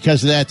 And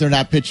because of that, they're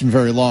not pitching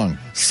very long.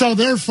 So,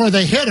 therefore,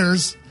 the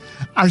hitters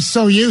are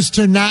so used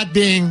to not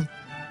being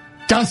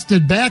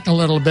dusted back a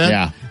little bit.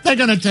 Yeah. They're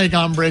going to take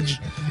umbrage.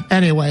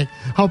 Anyway,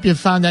 hope you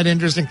found that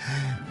interesting.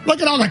 Look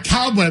at all the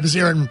cobwebs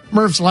here in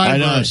Murph's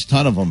library. I know, it's a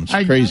ton of them. It's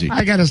crazy.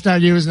 I got to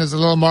start using this a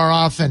little more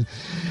often.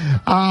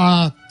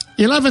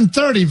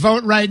 11:30,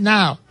 vote right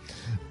now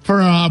for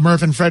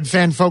Murph and Fred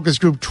Fan Focus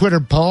Group Twitter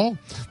poll.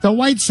 The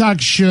White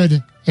Sox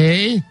should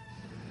A,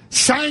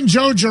 sign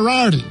Joe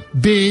Girardi,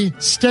 B,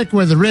 stick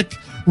with Rick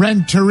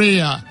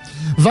Renteria.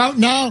 Vote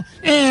now,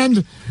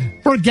 and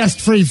we're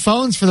guest-free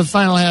phones for the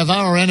final half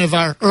hour. Any of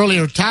our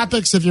earlier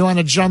topics, if you want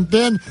to jump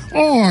in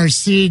or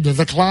seed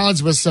the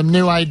clouds with some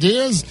new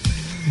ideas.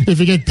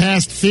 If you get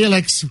past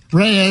Felix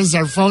Reyes,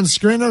 our phone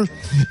screener,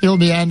 he'll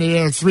be on the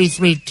air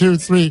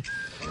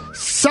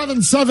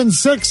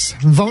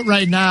 3323776. Vote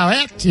right now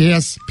at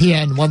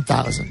ESPN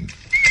 1000.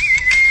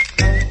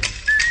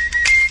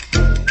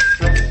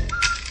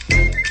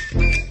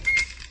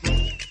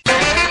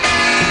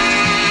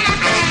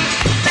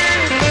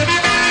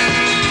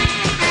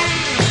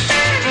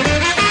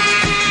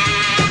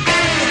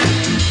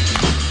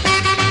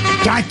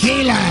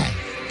 Tequila.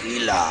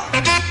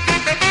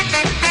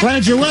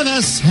 Glad you're with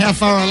us.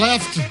 Half hour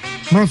left.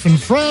 Murph and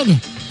Fred.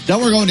 Then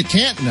we're going to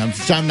Canton,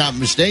 if I'm not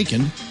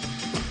mistaken.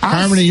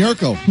 Carmen and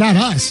Yurko. Not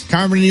us.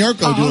 Carmen and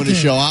Yurko doing a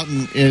show out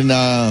in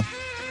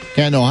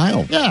Canton,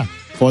 Ohio. Yeah.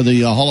 For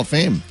the Hall of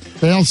Fame.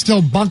 They all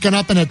still bunking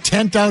up in a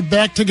tent out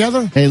back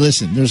together? Hey,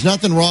 listen, there's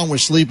nothing wrong with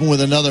sleeping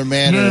with another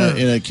man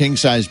in a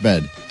king-size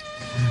bed.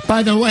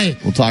 By the way,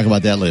 we'll talk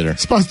about that later.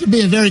 It's supposed to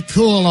be a very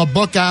cool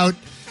book out.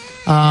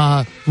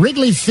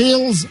 Wrigley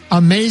Field's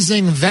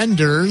Amazing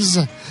Vendors.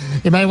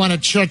 You might want to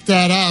check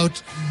that out.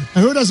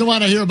 Who doesn't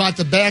want to hear about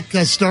the back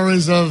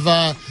stories of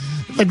the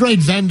great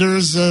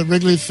vendors,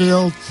 Wrigley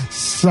Field,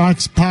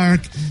 Sox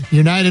Park,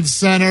 United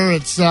Center?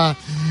 It's a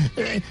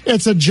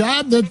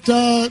job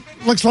that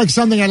looks like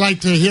something I'd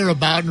like to hear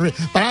about,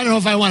 but I don't know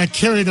if I want to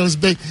carry those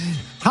big.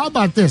 How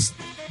about this?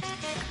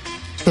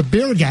 The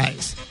beer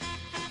guys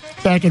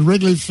back at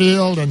Wrigley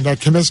Field and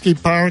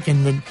Comiskey Park,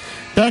 and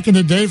back in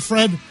the day,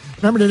 Fred,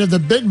 remember they'd have the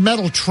big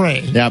metal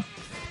tray. Yep.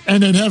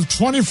 And they'd have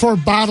 24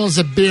 bottles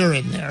of beer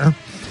in there.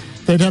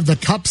 They'd have the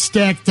cups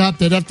stacked up.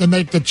 They'd have to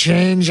make the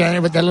change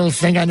with that little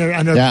thing on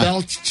their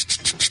belt.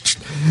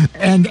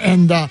 And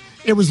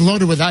it was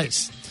loaded with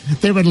ice.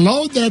 They would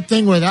load that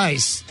thing with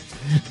ice.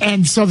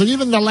 And so that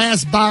even the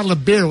last bottle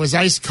of beer was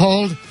ice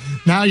cold.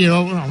 Now,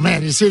 oh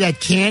man, you see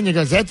that can? You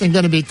go, is that thing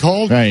going to be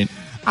cold? Right.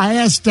 I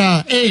asked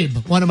Abe,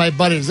 one of my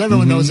buddies.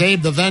 Everyone knows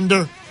Abe, the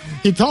vendor.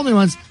 He told me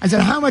once, I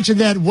said, how much did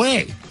that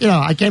weigh?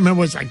 I can't remember,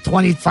 it was like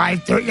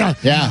 25, 30.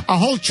 Yeah. A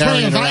whole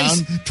tray of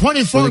ice,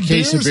 24 beers.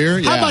 Case of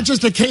beer? How about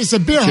just a case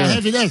of beer? Sure. How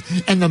heavy that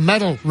is? And the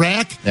metal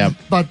rack. Yep.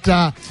 But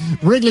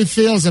Wrigley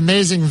Field's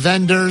Amazing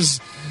Vendors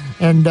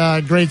and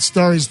great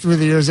stories through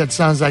the years, that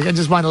sounds like. I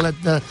just want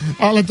to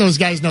I'll let those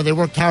guys know they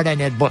worked hard on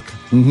that book.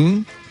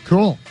 Mm-hmm.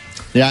 Cool.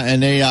 Yeah,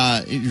 and they,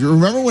 you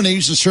remember when they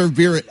used to serve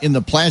beer in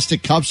the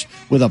plastic cups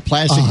with a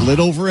plastic lid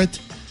over it?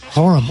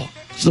 Horrible.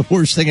 It's the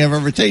worst thing I've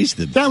ever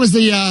tasted. That was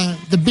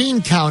the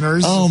bean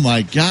counters. Oh,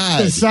 my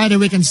God. Decided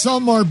we can sell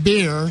more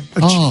beer.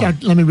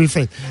 Let me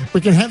rephrase.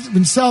 We can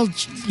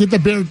get the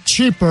beer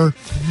cheaper.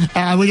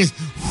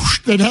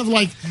 They'd have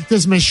like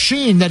this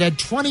machine that had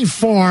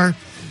 24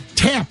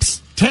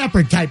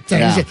 tapper type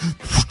things. Yeah.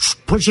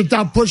 Push it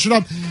down, push it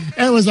up.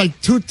 And it was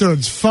like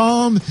 2/3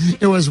 foam.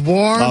 It was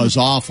warm. Oh, it was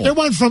awful. It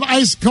went from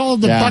ice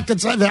cold to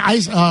buckets of the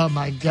ice. Oh,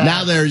 my God.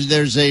 Now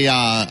there's a,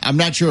 I'm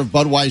not sure if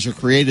Budweiser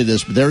created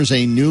this, but there's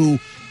a new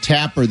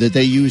tapper that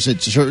they use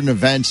at certain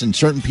events, and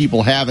certain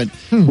people have it,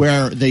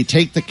 where they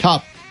take the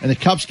cup, and the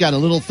cup's got a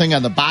little thing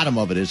on the bottom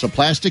of it. It's a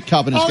plastic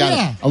cup, and it's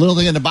got a little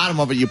thing on the bottom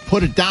of it. You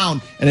put it down,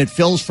 and it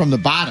fills from the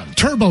bottom.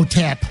 Turbo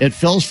tap. It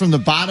fills from the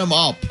bottom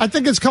up. I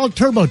think it's called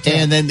turbo tap.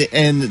 And then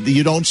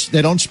they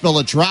don't spill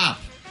a drop.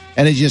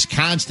 And it's just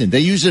constant.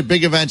 They use it at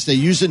big events. They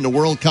use it in the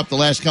World Cup the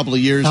last couple of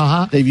years.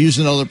 They've used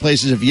it in other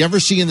places. If you ever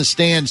see in the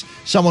stands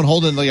someone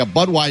holding like a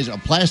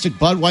plastic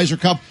Budweiser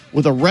cup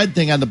with a red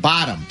thing on the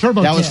bottom,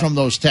 turbo that tap. was from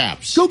those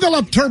taps. Google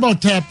up turbo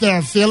tap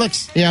there,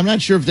 Felix. Yeah, I'm not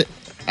sure if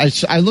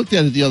I looked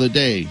at it the other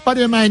day. A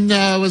buddy of mine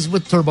was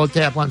with turbo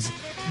tap once.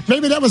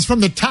 Maybe that was from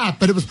the top,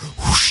 but it was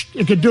whoosh,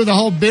 it could do the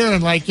whole beer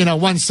in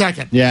 1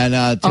 second. Yeah,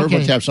 and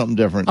turbo tap's something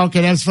different.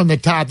 Okay, that's from the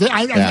top.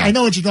 I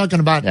know what you're talking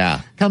about. Yeah.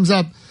 Comes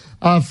up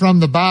from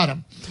the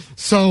bottom.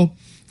 So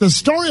the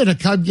story of the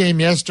Cub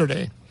game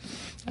yesterday,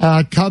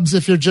 Cubs,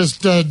 if you're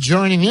just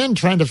joining in,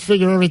 trying to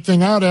figure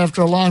everything out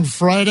after a long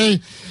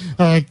Friday,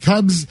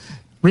 Cubs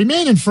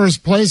remain in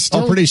first place.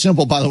 Still. Oh, pretty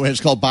simple, by the way.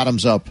 It's called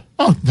bottoms up.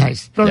 Oh,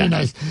 nice. Very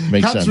nice.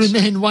 Makes Cubs sense.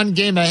 remain one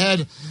game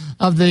ahead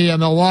of the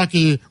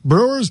Milwaukee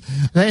Brewers.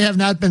 They have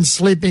not been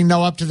sleeping,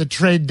 no, up to the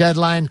trade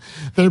deadline.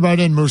 They brought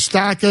in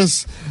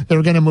Moustakas. They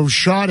were going to move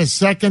Shaw to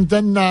second.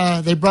 Then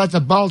they brought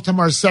the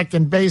Baltimore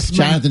second baseman,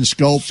 Jonathan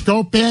Scope.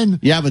 Scope in.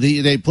 Yeah, but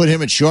they put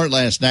him at short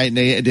last night, and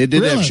they did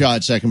have Shaw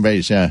at second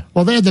base, yeah.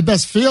 Well, they had the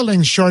best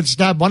fielding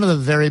shortstop, one of the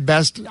very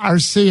best,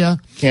 Arcia.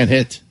 Can't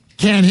hit.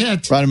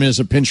 Brought him in as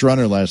a pinch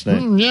runner last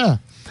night. Yeah.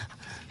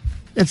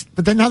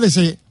 But then now they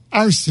say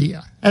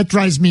Arcia. That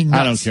drives me nuts.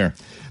 I don't care.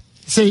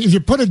 See, if you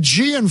put a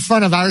G in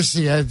front of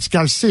Arcia, it's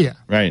Garcia.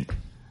 Right.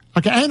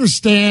 Okay, I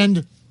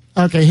understand.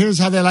 Okay, here's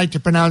how they like to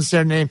pronounce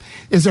their name.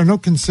 Is there no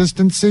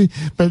consistency?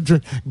 But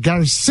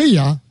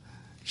Garcia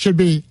should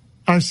be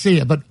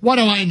Arcia. But what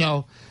do I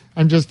know?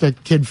 I'm just a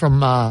kid from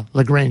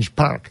LaGrange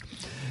Park.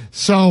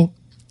 So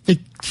the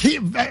key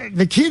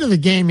to the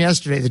game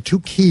yesterday, the two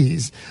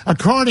keys,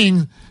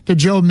 according to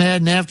Joe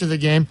Madden after the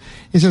game,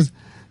 he says,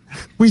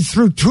 we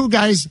threw two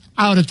guys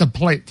out at the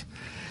plate.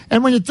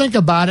 And when you think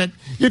about it,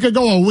 you could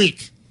go a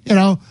week,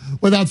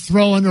 without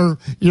throwing or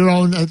your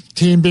own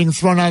team being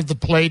thrown out at the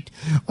plate.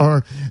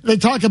 Or they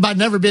talk about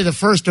never be the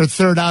first or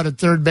third out at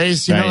third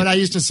base. You know what I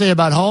used to say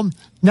about home?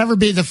 Never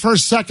be the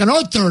first, second,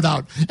 or third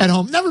out at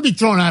home. Never be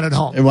thrown out at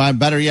home. Well,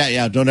 better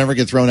yet, don't ever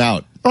get thrown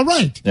out. Oh,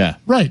 right. Yeah.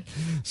 Right.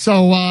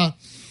 So,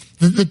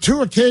 the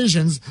two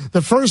occasions,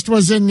 the first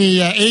was in the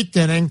 8th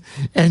inning,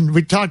 and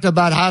we talked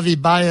about Javi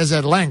Baez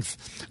at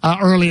length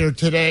earlier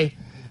today.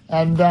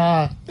 And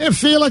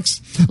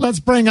Felix, let's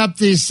bring up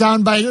the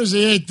soundbite. Here's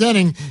the 8th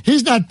inning.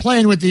 He's not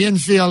playing with the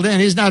infield in.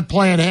 He's not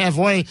playing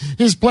halfway.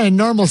 He's playing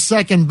normal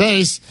second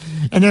base.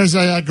 And there's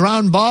a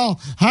ground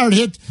ball, hard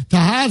hit to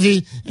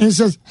Javi. And he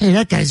says, hey,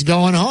 that guy's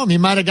going home. He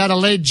might have got a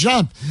late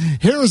jump.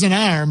 Here's an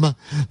arm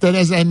that,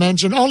 as I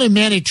mentioned, only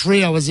Manny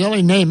Trio was the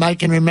only name I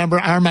can remember,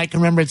 arm I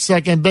can remember at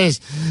second base.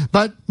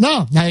 But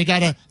no, now you got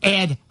to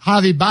add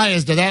Javi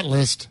Baez to that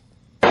list.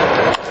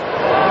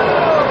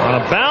 On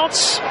a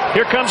bounce,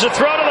 here comes a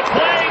throw to the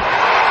plate,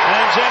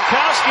 and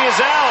Jankowski is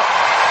out.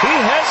 He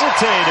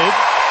hesitated,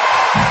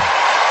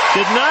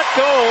 did not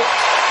go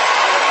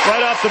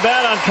right off the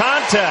bat on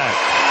contact.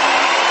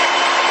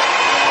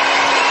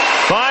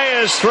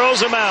 Baez throws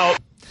him out.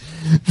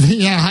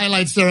 The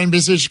highlights there,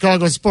 NBC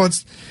Chicago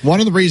Sports. One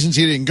of the reasons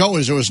he didn't go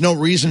is there was no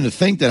reason to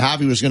think that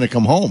Javi was going to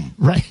come home.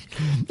 Right.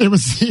 It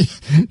was,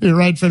 you're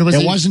right, Fred.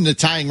 It wasn't a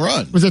tying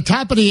run. It was the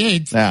top of the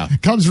 8th. Yeah.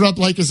 Cubs were up,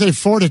 like you say,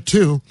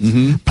 4-2.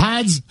 Mm-hmm.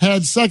 Pods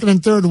had second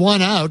and third,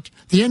 one out.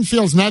 The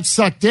infield's not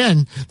sucked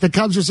in. The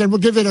Cubs were saying, we'll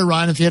give it a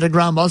run if you hit a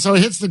ground ball. So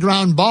he hits the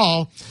ground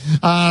ball,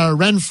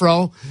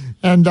 Renfroe,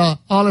 and all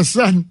of a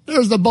sudden,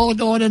 there's the ball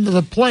going into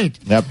the plate.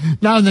 Yep.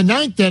 Now, in the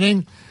 9th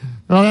inning,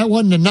 well, that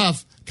wasn't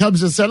enough.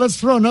 Cubs have said, let's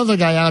throw another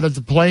guy out at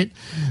the plate.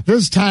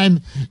 This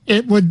time,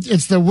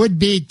 it's the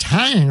would-be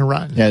tying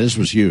run. Yeah, this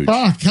was huge.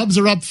 Cubs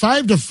are up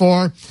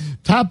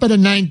 5-4, top of the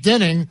 9th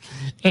inning,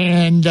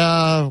 and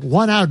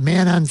one out,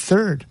 man on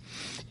third.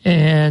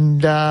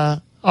 And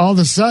all of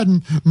a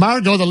sudden,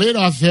 Margot, the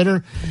leadoff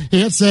hitter, he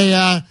hits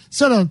a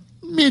sort of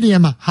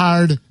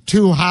medium-hard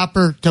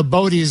two-hopper to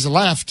Bodie's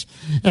left.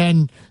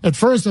 And at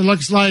first, it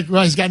looks like,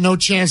 well, he's got no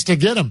chance to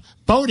get him.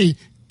 Bodie,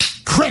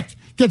 quick,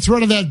 gets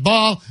rid of that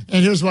ball,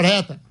 and here's what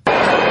happened.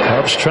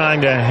 Cubs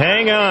trying to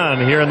hang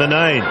on here in the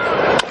 9th.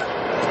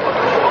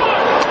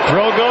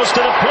 Throw goes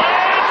to the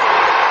plate.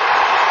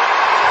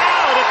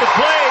 Out at the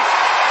plate.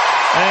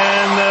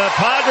 And the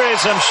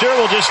Padres, I'm sure,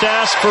 will just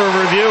ask for a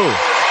review.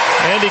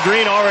 Andy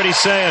Green already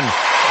saying,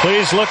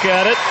 please look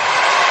at it.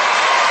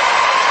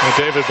 And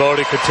David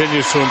Bodie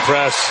continues to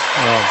impress,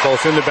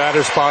 both in the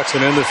batter's box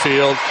and in the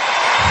field.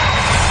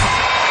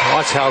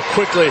 Watch how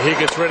quickly he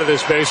gets rid of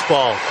this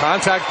baseball.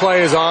 Contact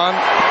play is on.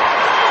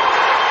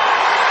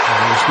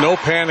 And there's no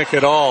panic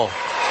at all.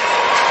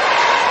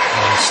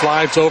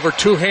 Slides over,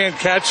 two-hand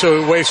catch, so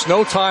he wastes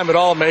no time at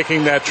all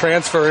making that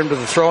transfer into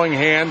the throwing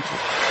hand.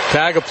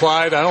 Tag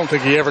applied. I don't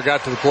think he ever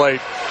got to the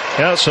plate.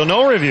 Yeah, so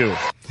no review.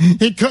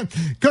 He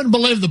couldn't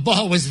believe the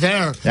ball was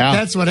there. Yeah.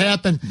 That's what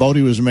happened.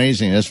 Bodie was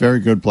amazing. That's very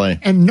good play.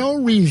 And no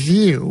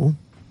review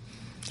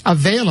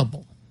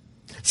available.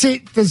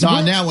 See,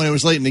 now when it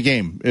was late in the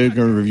game, they were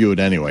going to review it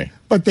anyway.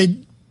 But they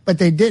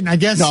didn't. I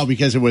guess no,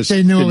 because it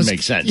didn't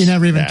make sense. You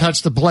never even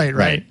touched the plate,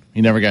 right? He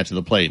never got to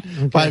the plate.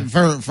 Okay. But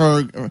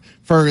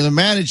for the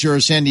manager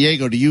of San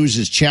Diego to use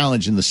his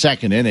challenge in the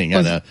second inning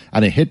on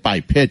a hit by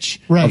pitch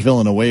of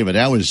Villanueva,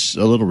 that was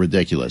a little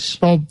ridiculous.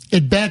 Well,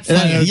 it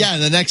backfired.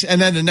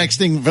 And then the next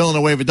thing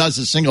Villanueva does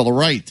is single to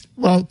right.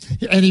 Well,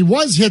 and he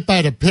was hit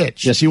by the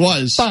pitch. Yes, he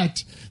was.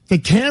 But the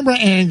camera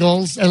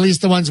angles, at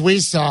least the ones we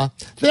saw,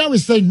 they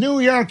always say New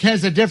York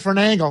has a different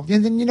angle.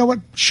 And then, you know what?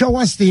 Show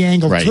us the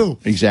angle, too.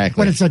 Exactly.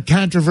 When it's a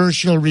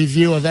controversial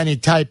review of any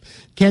type.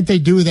 Can't they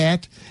do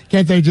that?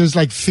 Can't they just,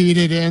 feed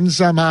it in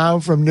somehow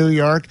from New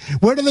York?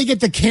 Where do they get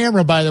the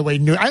camera, by the way?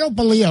 I don't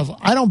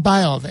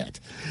buy all that.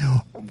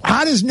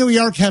 How does New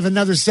York have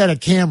another set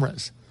of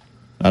cameras?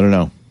 I don't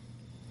know.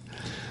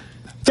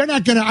 They're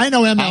not going to. I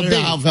know MLB. I don't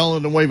know how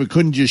Villanueva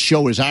couldn't just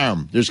show his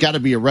arm. There's got to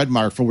be a red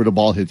mark for where the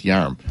ball hit the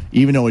arm,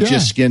 even though it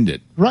just skinned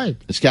it. Right.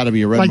 It's got to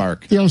be a red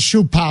mark. The old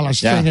shoe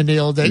polish thing in the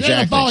old days. Exactly.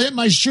 Hey, the ball hit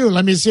my shoe.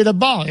 Let me see the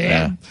ball.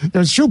 Yeah.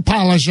 There's shoe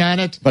polish on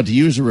it. But to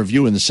use a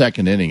review in the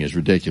second inning is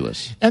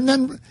ridiculous. And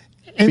then.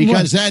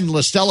 Because then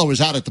Listella was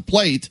out at the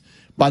plate,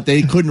 but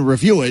they couldn't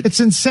review it.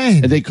 It's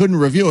insane. And they couldn't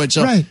review it.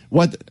 So I've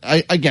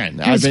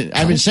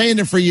been saying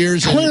it for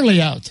years.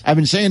 Clearly out. I've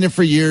been saying it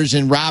for years,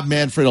 and Rob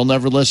Manfred will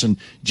never listen.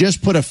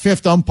 Just put a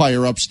fifth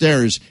umpire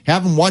upstairs,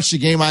 have him watch the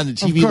game on the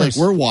TV like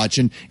we're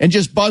watching, and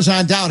just buzz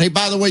on down. Hey,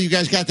 by the way, you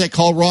guys got that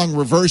call wrong.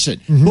 Reverse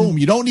it. Mm-hmm. Boom.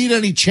 You don't need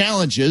any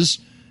challenges.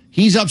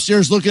 He's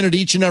upstairs looking at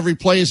each and every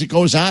play as it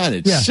goes on.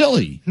 It's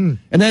silly. And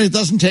then it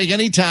doesn't take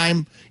any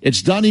time.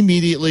 It's done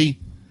immediately.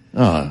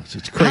 Oh,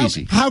 it's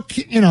crazy. How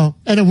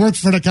and it worked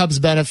for the Cubs'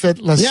 benefit.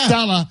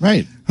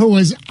 Listella, who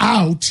was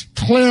out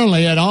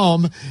clearly at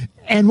home,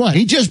 and what?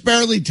 He just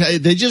barely,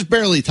 they just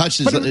barely touched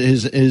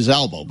his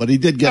elbow, but he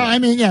did get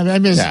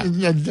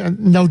it.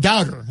 No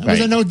doubter. It was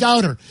a no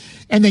doubter.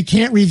 And they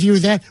can't review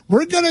that.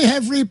 We're going to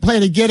have replay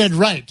to get it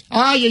right.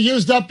 You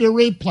used up your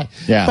replay.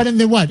 Yeah. But in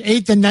the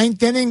 8th and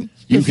 9th inning?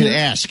 You can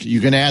ask.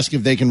 You can ask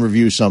if they can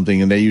review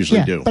something, and they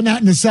usually do. But not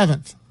in the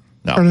 7th.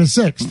 No. Or the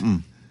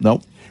 6th.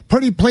 Nope.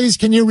 Pretty please,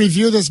 can you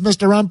review this,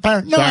 Mr.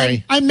 Umpire? No,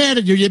 Sorry. I'm mad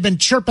at you. You've been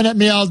chirping at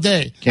me all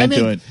day. Can't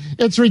do it.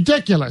 It's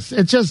ridiculous.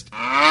 It's just...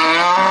 What's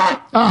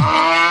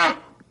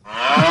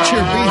your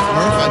beef,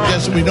 Murph? I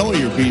guess we know what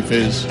your beef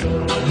is.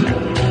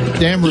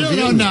 Damn review. You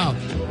don't know.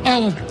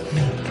 Oh,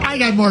 I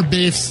got more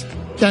beefs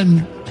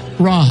than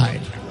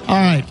Rawhide. All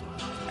right.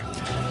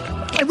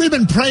 And we've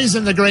been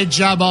praising the great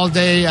job all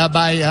day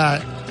by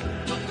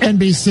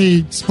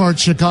NBC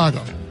Sports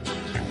Chicago.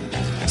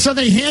 So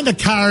they hand a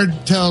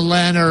card to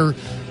Len or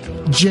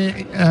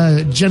Jim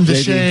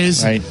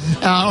DeShays,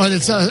 or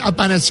it's up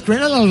on a screen,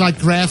 a little like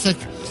graphic.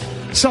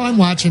 So I'm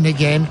watching the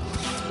game,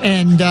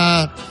 and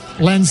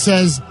Len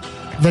says,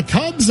 the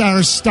Cubs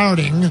are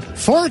starting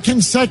 4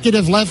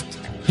 consecutive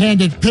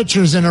left-handed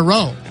pitchers in a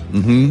row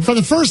for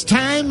the first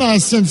time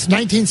since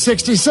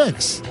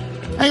 1966.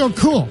 I go,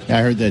 cool.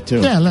 I heard that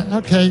too. Yeah,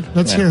 okay,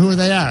 let's hear who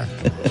they are.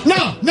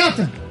 No,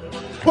 nothing.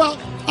 Well,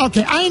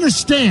 okay, I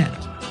understand.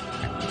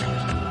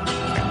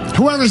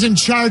 Whoever's in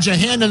charge of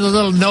handing the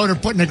little note or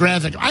putting a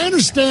graphic, I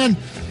understand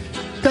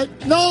that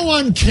no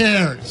one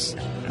cares.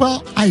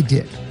 Well, I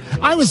did.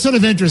 I was sort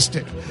of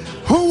interested.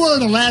 Who were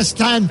last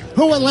time in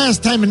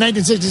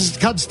 1966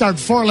 Cubs start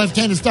 4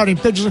 left-handed starting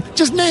pitchers?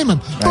 Just name them.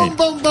 Boom,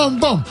 boom, boom,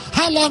 boom.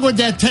 How long would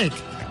that take?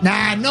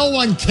 Nah, no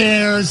one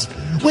cares.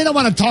 We don't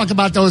want to talk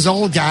about those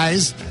old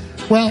guys.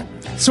 Well,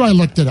 so I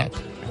looked it up.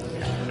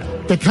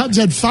 The Cubs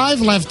had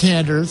 5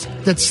 left-handers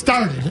that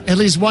started at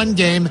least one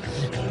game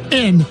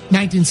in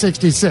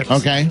 1966.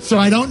 Okay. So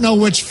I don't know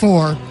which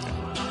 4.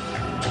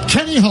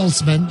 Kenny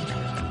Holtzman,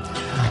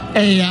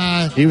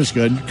 he was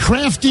good.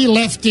 Crafty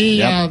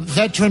lefty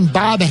veteran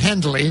Bob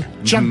Hendley,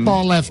 jump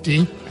ball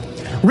lefty.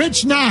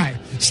 Rich Nye,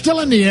 still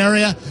in the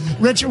area.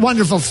 Rich,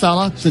 wonderful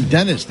fella. He's a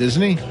dentist,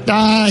 isn't he?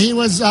 He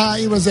was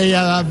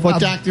a foot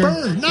doctor.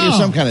 Bird, no, he was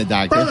some kind of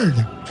doctor.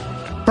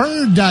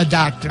 Bird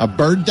doctor. A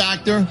bird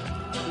doctor.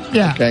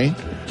 Yeah. Okay.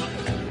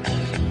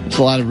 It's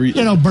a lot of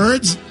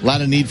birds. A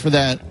lot of need for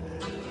that.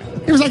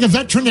 He was like a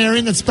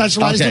veterinarian that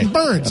specialized in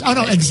birds. Okay. Oh,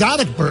 no,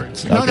 exotic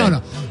birds.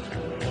 No.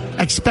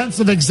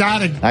 Expensive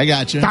exotic. I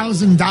got you.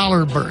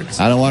 $1,000 birds.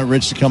 I don't want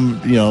Rich to come,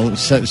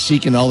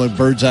 seeking all the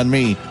birds on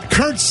me.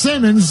 Kurt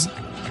Simmons,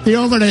 the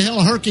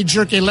over-the-hill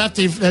herky-jerky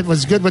lefty that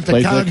was good with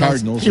the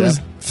Cardinals. He was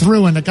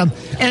through in the Cubs.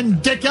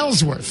 And Dick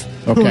Ellsworth.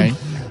 Okay.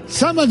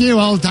 Some of you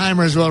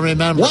old-timers will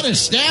remember. What a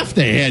staff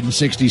they had in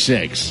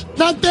 66.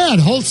 Not bad.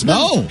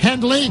 Holtzman,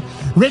 Hendley,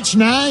 Rich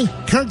Nye,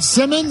 Kurt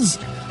Simmons,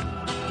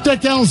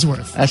 Dick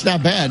Ellsworth. That's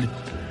not bad.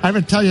 I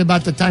ever tell you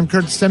about the time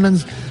Kurt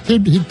Simmons, he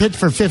pitched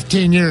for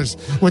 15 years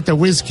with the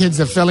Whiz Kids,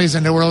 the Phillies,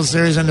 and the World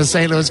Series and the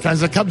St. Louis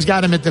Cardinals. The Cubs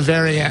got him at the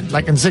very end.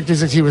 Like in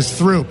 66, he was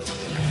through.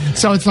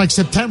 So it's like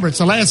September. It's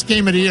the last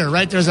game of the year,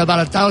 right? There's about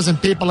 1,000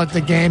 people at the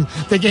game.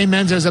 The game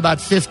ends, there's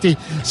about 50.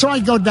 So I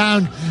go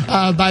down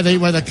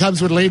where the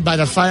Cubs would lead by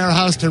the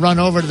firehouse to run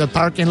over to the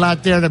parking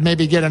lot there to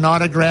maybe get an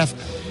autograph.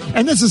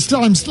 And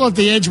I'm still at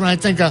the age when I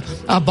think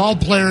ball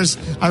players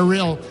are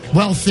real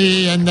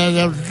wealthy and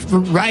they're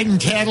riding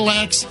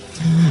Cadillacs.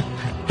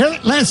 Here,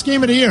 last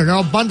game of the year, they're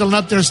all bundling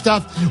up their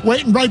stuff.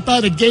 Waiting right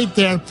by the gate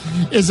there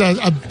is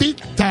a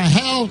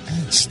beat-to-hell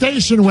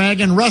station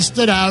wagon,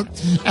 rusted out,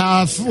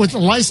 with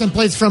license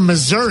plates from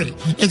Missouri.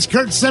 It's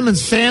Kurt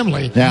Simmons'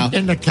 family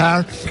in the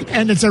car,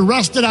 and it's a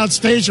rusted-out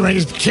station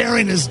wagon. He's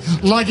carrying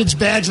his luggage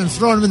bags and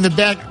throwing them in the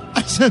back.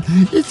 I said,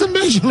 he's a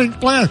Major League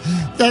player.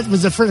 That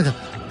was the first.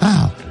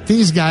 Wow,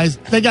 these guys,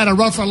 they got a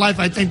rougher life,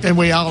 I think, than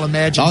we all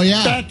imagined. Oh,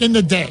 yeah. Back in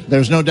the day.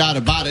 There's no doubt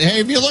about it. Hey,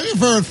 if you're looking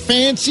for a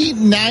fancy,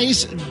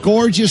 nice,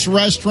 gorgeous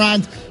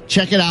restaurant,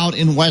 check it out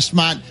in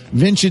Westmont.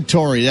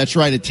 Vincitori, that's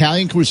right,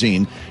 Italian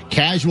cuisine.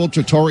 Casual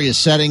trattoria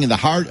setting in the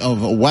heart of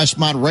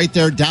Westmont, right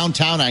there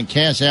downtown on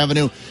Cass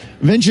Avenue.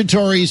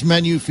 Vincitori's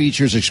menu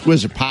features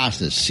exquisite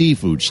pastas,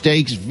 seafood,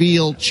 steaks,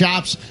 veal,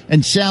 chops,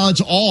 and salads,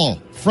 all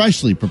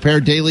freshly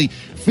prepared daily,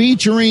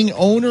 featuring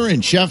owner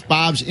and Chef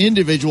Bob's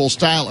individual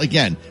style.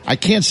 Again, I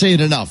can't say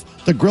it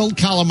enough. The grilled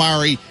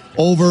calamari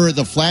over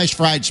the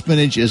flash-fried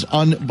spinach is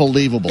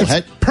unbelievable.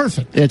 It's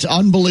perfect. It's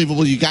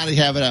unbelievable. You got to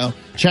have it out.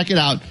 Check it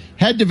out.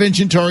 Head to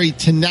Vincitori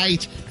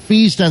tonight.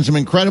 Feast on some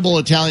incredible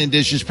Italian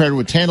dishes paired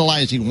with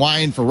tantalizing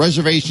wine. For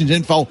reservations,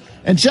 info,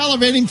 and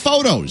salivating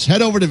photos,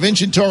 head over to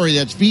Vincitori.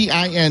 That's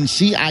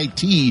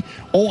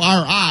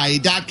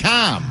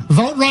VINCITORI.com.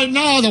 Vote right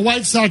now. The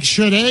White Sox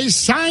should A,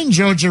 sign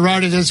Joe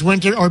Girardi this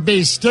winter, or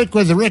B, stick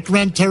with Rick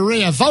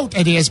Renteria. Vote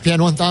at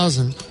ESPN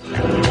 1000.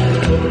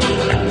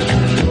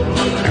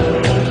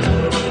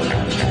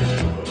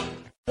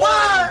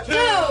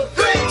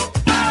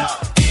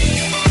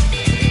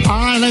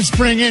 Let's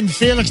bring in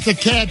Felix the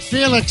Cat.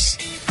 Felix,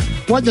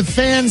 what the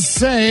fans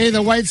say,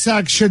 the White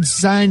Sox should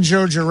sign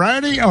Joe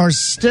Girardi or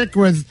stick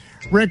with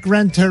Rick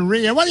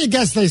Renteria. What do you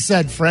guess they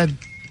said, Fred?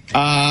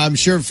 I'm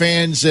sure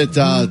fans that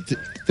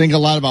think a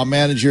lot about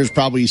managers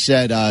probably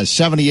said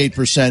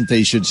 78%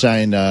 they should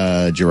sign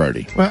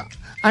Girardi. Well,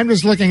 I'm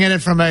just looking at it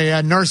from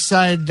a north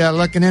side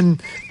looking in.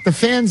 The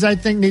fans, I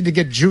think, need to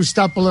get juiced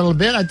up a little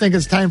bit. I think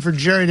it's time for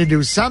Jerry to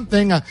do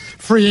something. A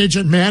free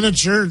agent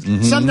manager,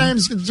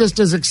 sometimes just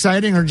as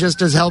exciting or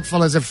just as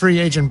helpful as a free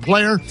agent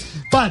player.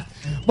 But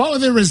what were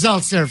the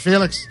results there,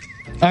 Felix?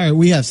 All right,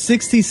 we have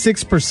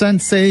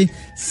 66% say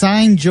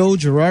sign Joe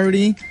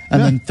Girardi,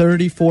 and then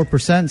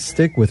 34%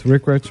 stick with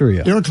Rick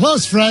Renteria. You were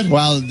close, Fred.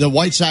 Well, the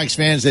White Sox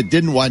fans that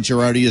didn't want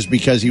Girardi is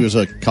because he was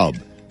a Cub.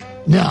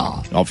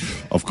 No.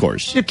 Of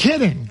course. You're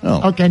kidding.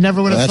 Oh. Okay,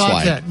 never would have That's thought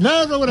why. that.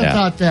 Never would have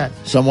thought that.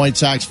 Some White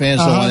Sox fans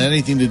don't want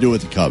anything to do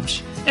with the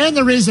Cubs. And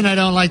the reason I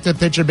don't like the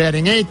pitcher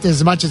batting eighth,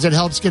 as much as it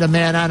helps get a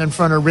man on in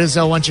front of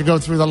Rizzo once you go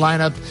through the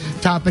lineup,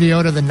 top of the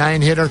order, the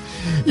 9-hitter,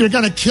 you're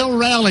going to kill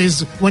rallies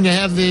when you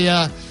have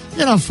the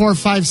 4,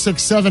 5,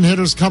 6, 7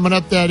 hitters coming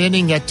up that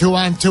inning, get 2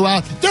 on, 2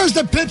 out. There's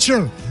the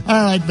pitcher.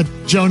 All right, but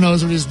Joe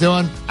knows what he's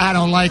doing. I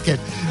don't like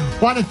it.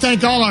 Want to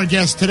thank all our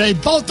guests today,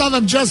 both of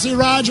them, Jesse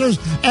Rogers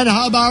and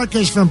Hub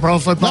Arkush from Pro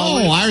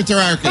Football. No, Arthur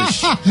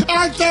Arkush.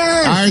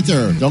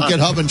 Arthur! Don't get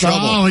Hub in trouble.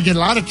 Oh, we get a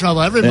lot of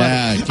trouble, everybody.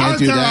 Yeah, can't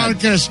do that.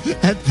 Arkush,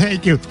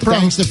 thank you.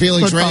 Thanks to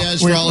Felix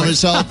Reyes for all of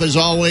his help, as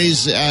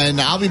always.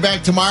 And I'll be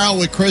back tomorrow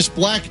with Chris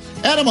Black.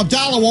 Adam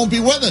Abdallah won't be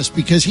with us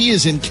because he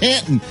is in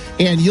Canton,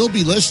 and you'll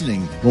be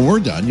listening, when we're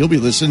done, you'll be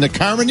listening to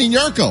Carmen and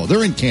Yarko.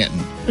 They're in Canton.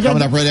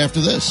 Coming up right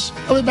after this.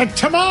 I'll be back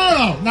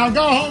tomorrow. Now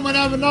go home and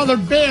have another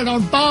beer.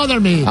 Don't bother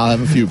me. I'll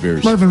have a few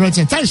beers. Murph and Fred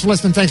saying, thanks for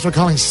listening. Thanks for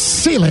calling.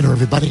 See you later,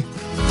 everybody.